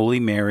 Holy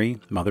Mary,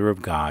 Mother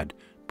of God,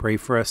 pray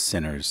for us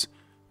sinners,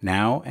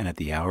 now and at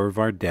the hour of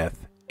our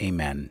death.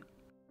 Amen.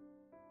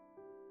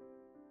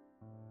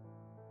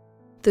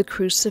 The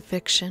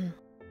Crucifixion.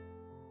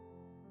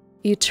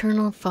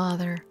 Eternal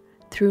Father,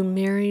 through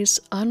Mary's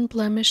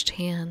unblemished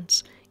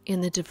hands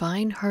in the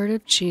divine heart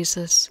of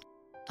Jesus,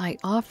 I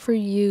offer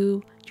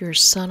you your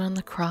Son on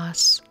the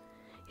cross,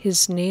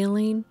 his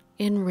nailing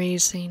and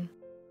raising,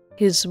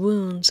 his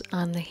wounds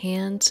on the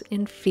hands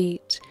and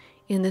feet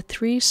in the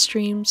 3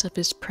 streams of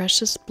his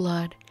precious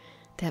blood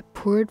that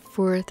poured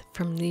forth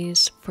from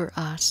these for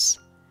us,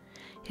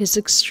 his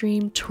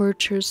extreme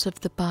tortures of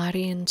the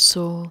body and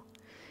soul,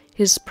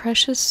 his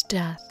precious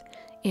death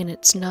in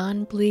its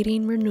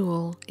non-bleeding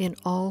renewal in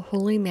all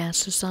holy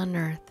masses on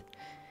earth,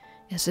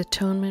 as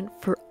atonement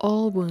for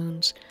all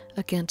wounds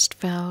against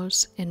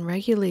vows and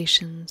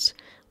regulations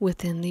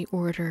within the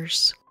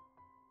orders,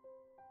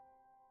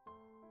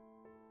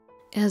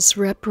 as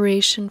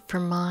reparation for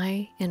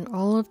my and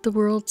all of the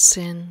world's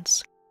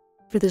sins,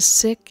 for the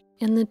sick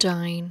and the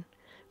dying,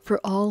 for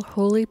all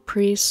holy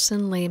priests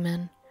and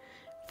laymen,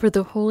 for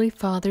the Holy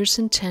Father's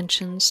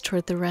intentions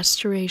toward the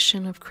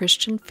restoration of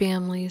Christian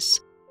families,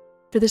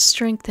 for the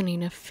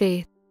strengthening of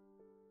faith,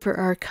 for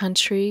our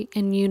country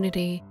and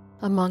unity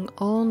among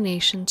all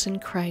nations in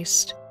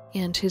Christ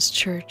and his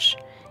Church,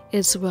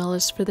 as well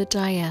as for the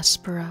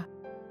diaspora.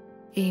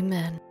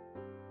 Amen.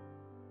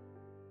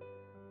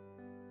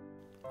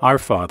 Our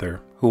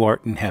Father, who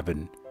art in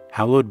heaven,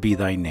 hallowed be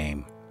thy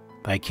name.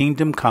 Thy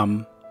kingdom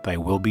come, thy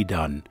will be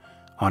done,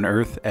 on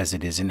earth as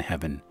it is in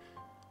heaven.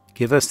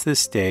 Give us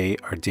this day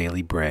our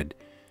daily bread,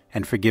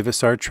 and forgive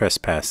us our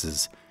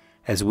trespasses,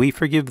 as we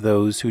forgive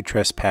those who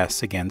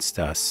trespass against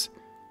us.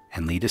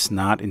 And lead us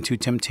not into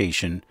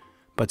temptation,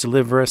 but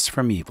deliver us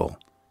from evil.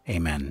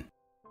 Amen.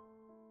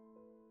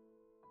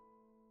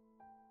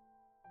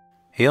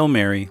 Hail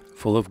Mary,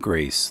 full of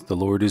grace, the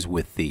Lord is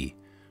with thee.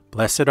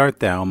 Blessed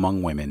art thou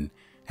among women,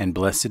 and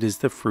blessed is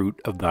the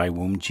fruit of thy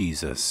womb,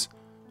 Jesus.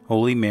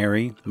 Holy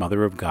Mary,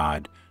 Mother of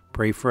God,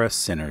 pray for us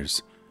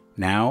sinners,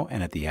 now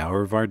and at the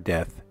hour of our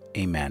death.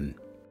 Amen.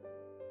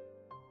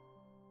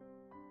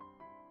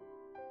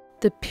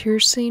 The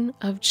piercing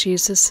of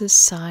Jesus'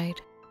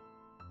 side.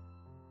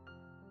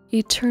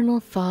 Eternal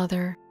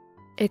Father,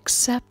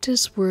 accept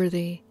as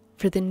worthy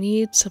for the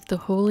needs of the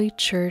Holy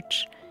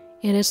Church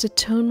and as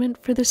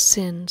atonement for the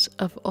sins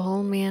of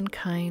all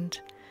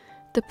mankind,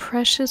 the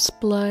precious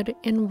blood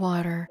and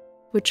water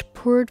which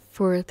poured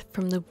forth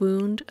from the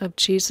wound of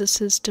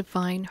Jesus'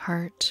 divine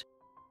heart.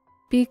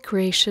 Be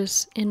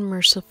gracious and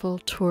merciful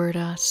toward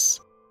us.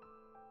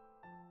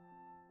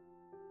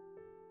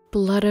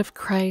 Blood of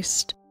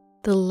Christ,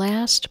 the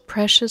last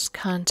precious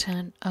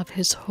content of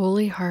his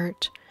holy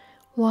heart,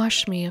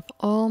 wash me of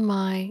all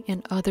my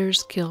and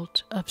others'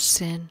 guilt of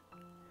sin.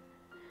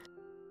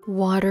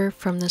 Water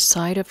from the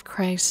side of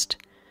Christ,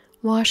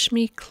 wash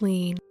me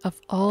clean of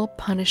all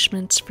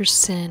punishments for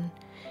sin,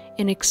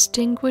 and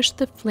extinguish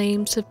the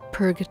flames of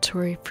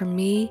purgatory for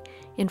me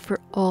and for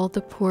all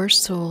the poor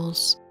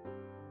souls.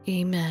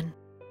 Amen.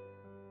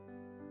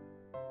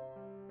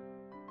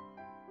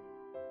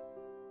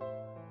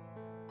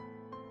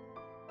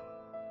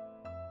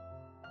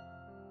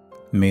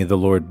 May the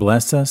Lord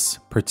bless us,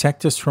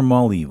 protect us from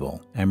all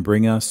evil, and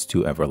bring us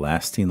to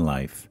everlasting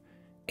life.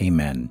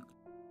 Amen.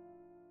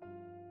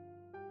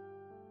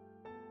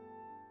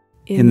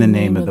 In the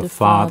name of the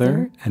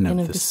Father, and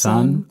of the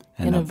Son,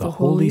 and of the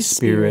Holy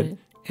Spirit.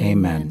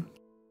 Amen.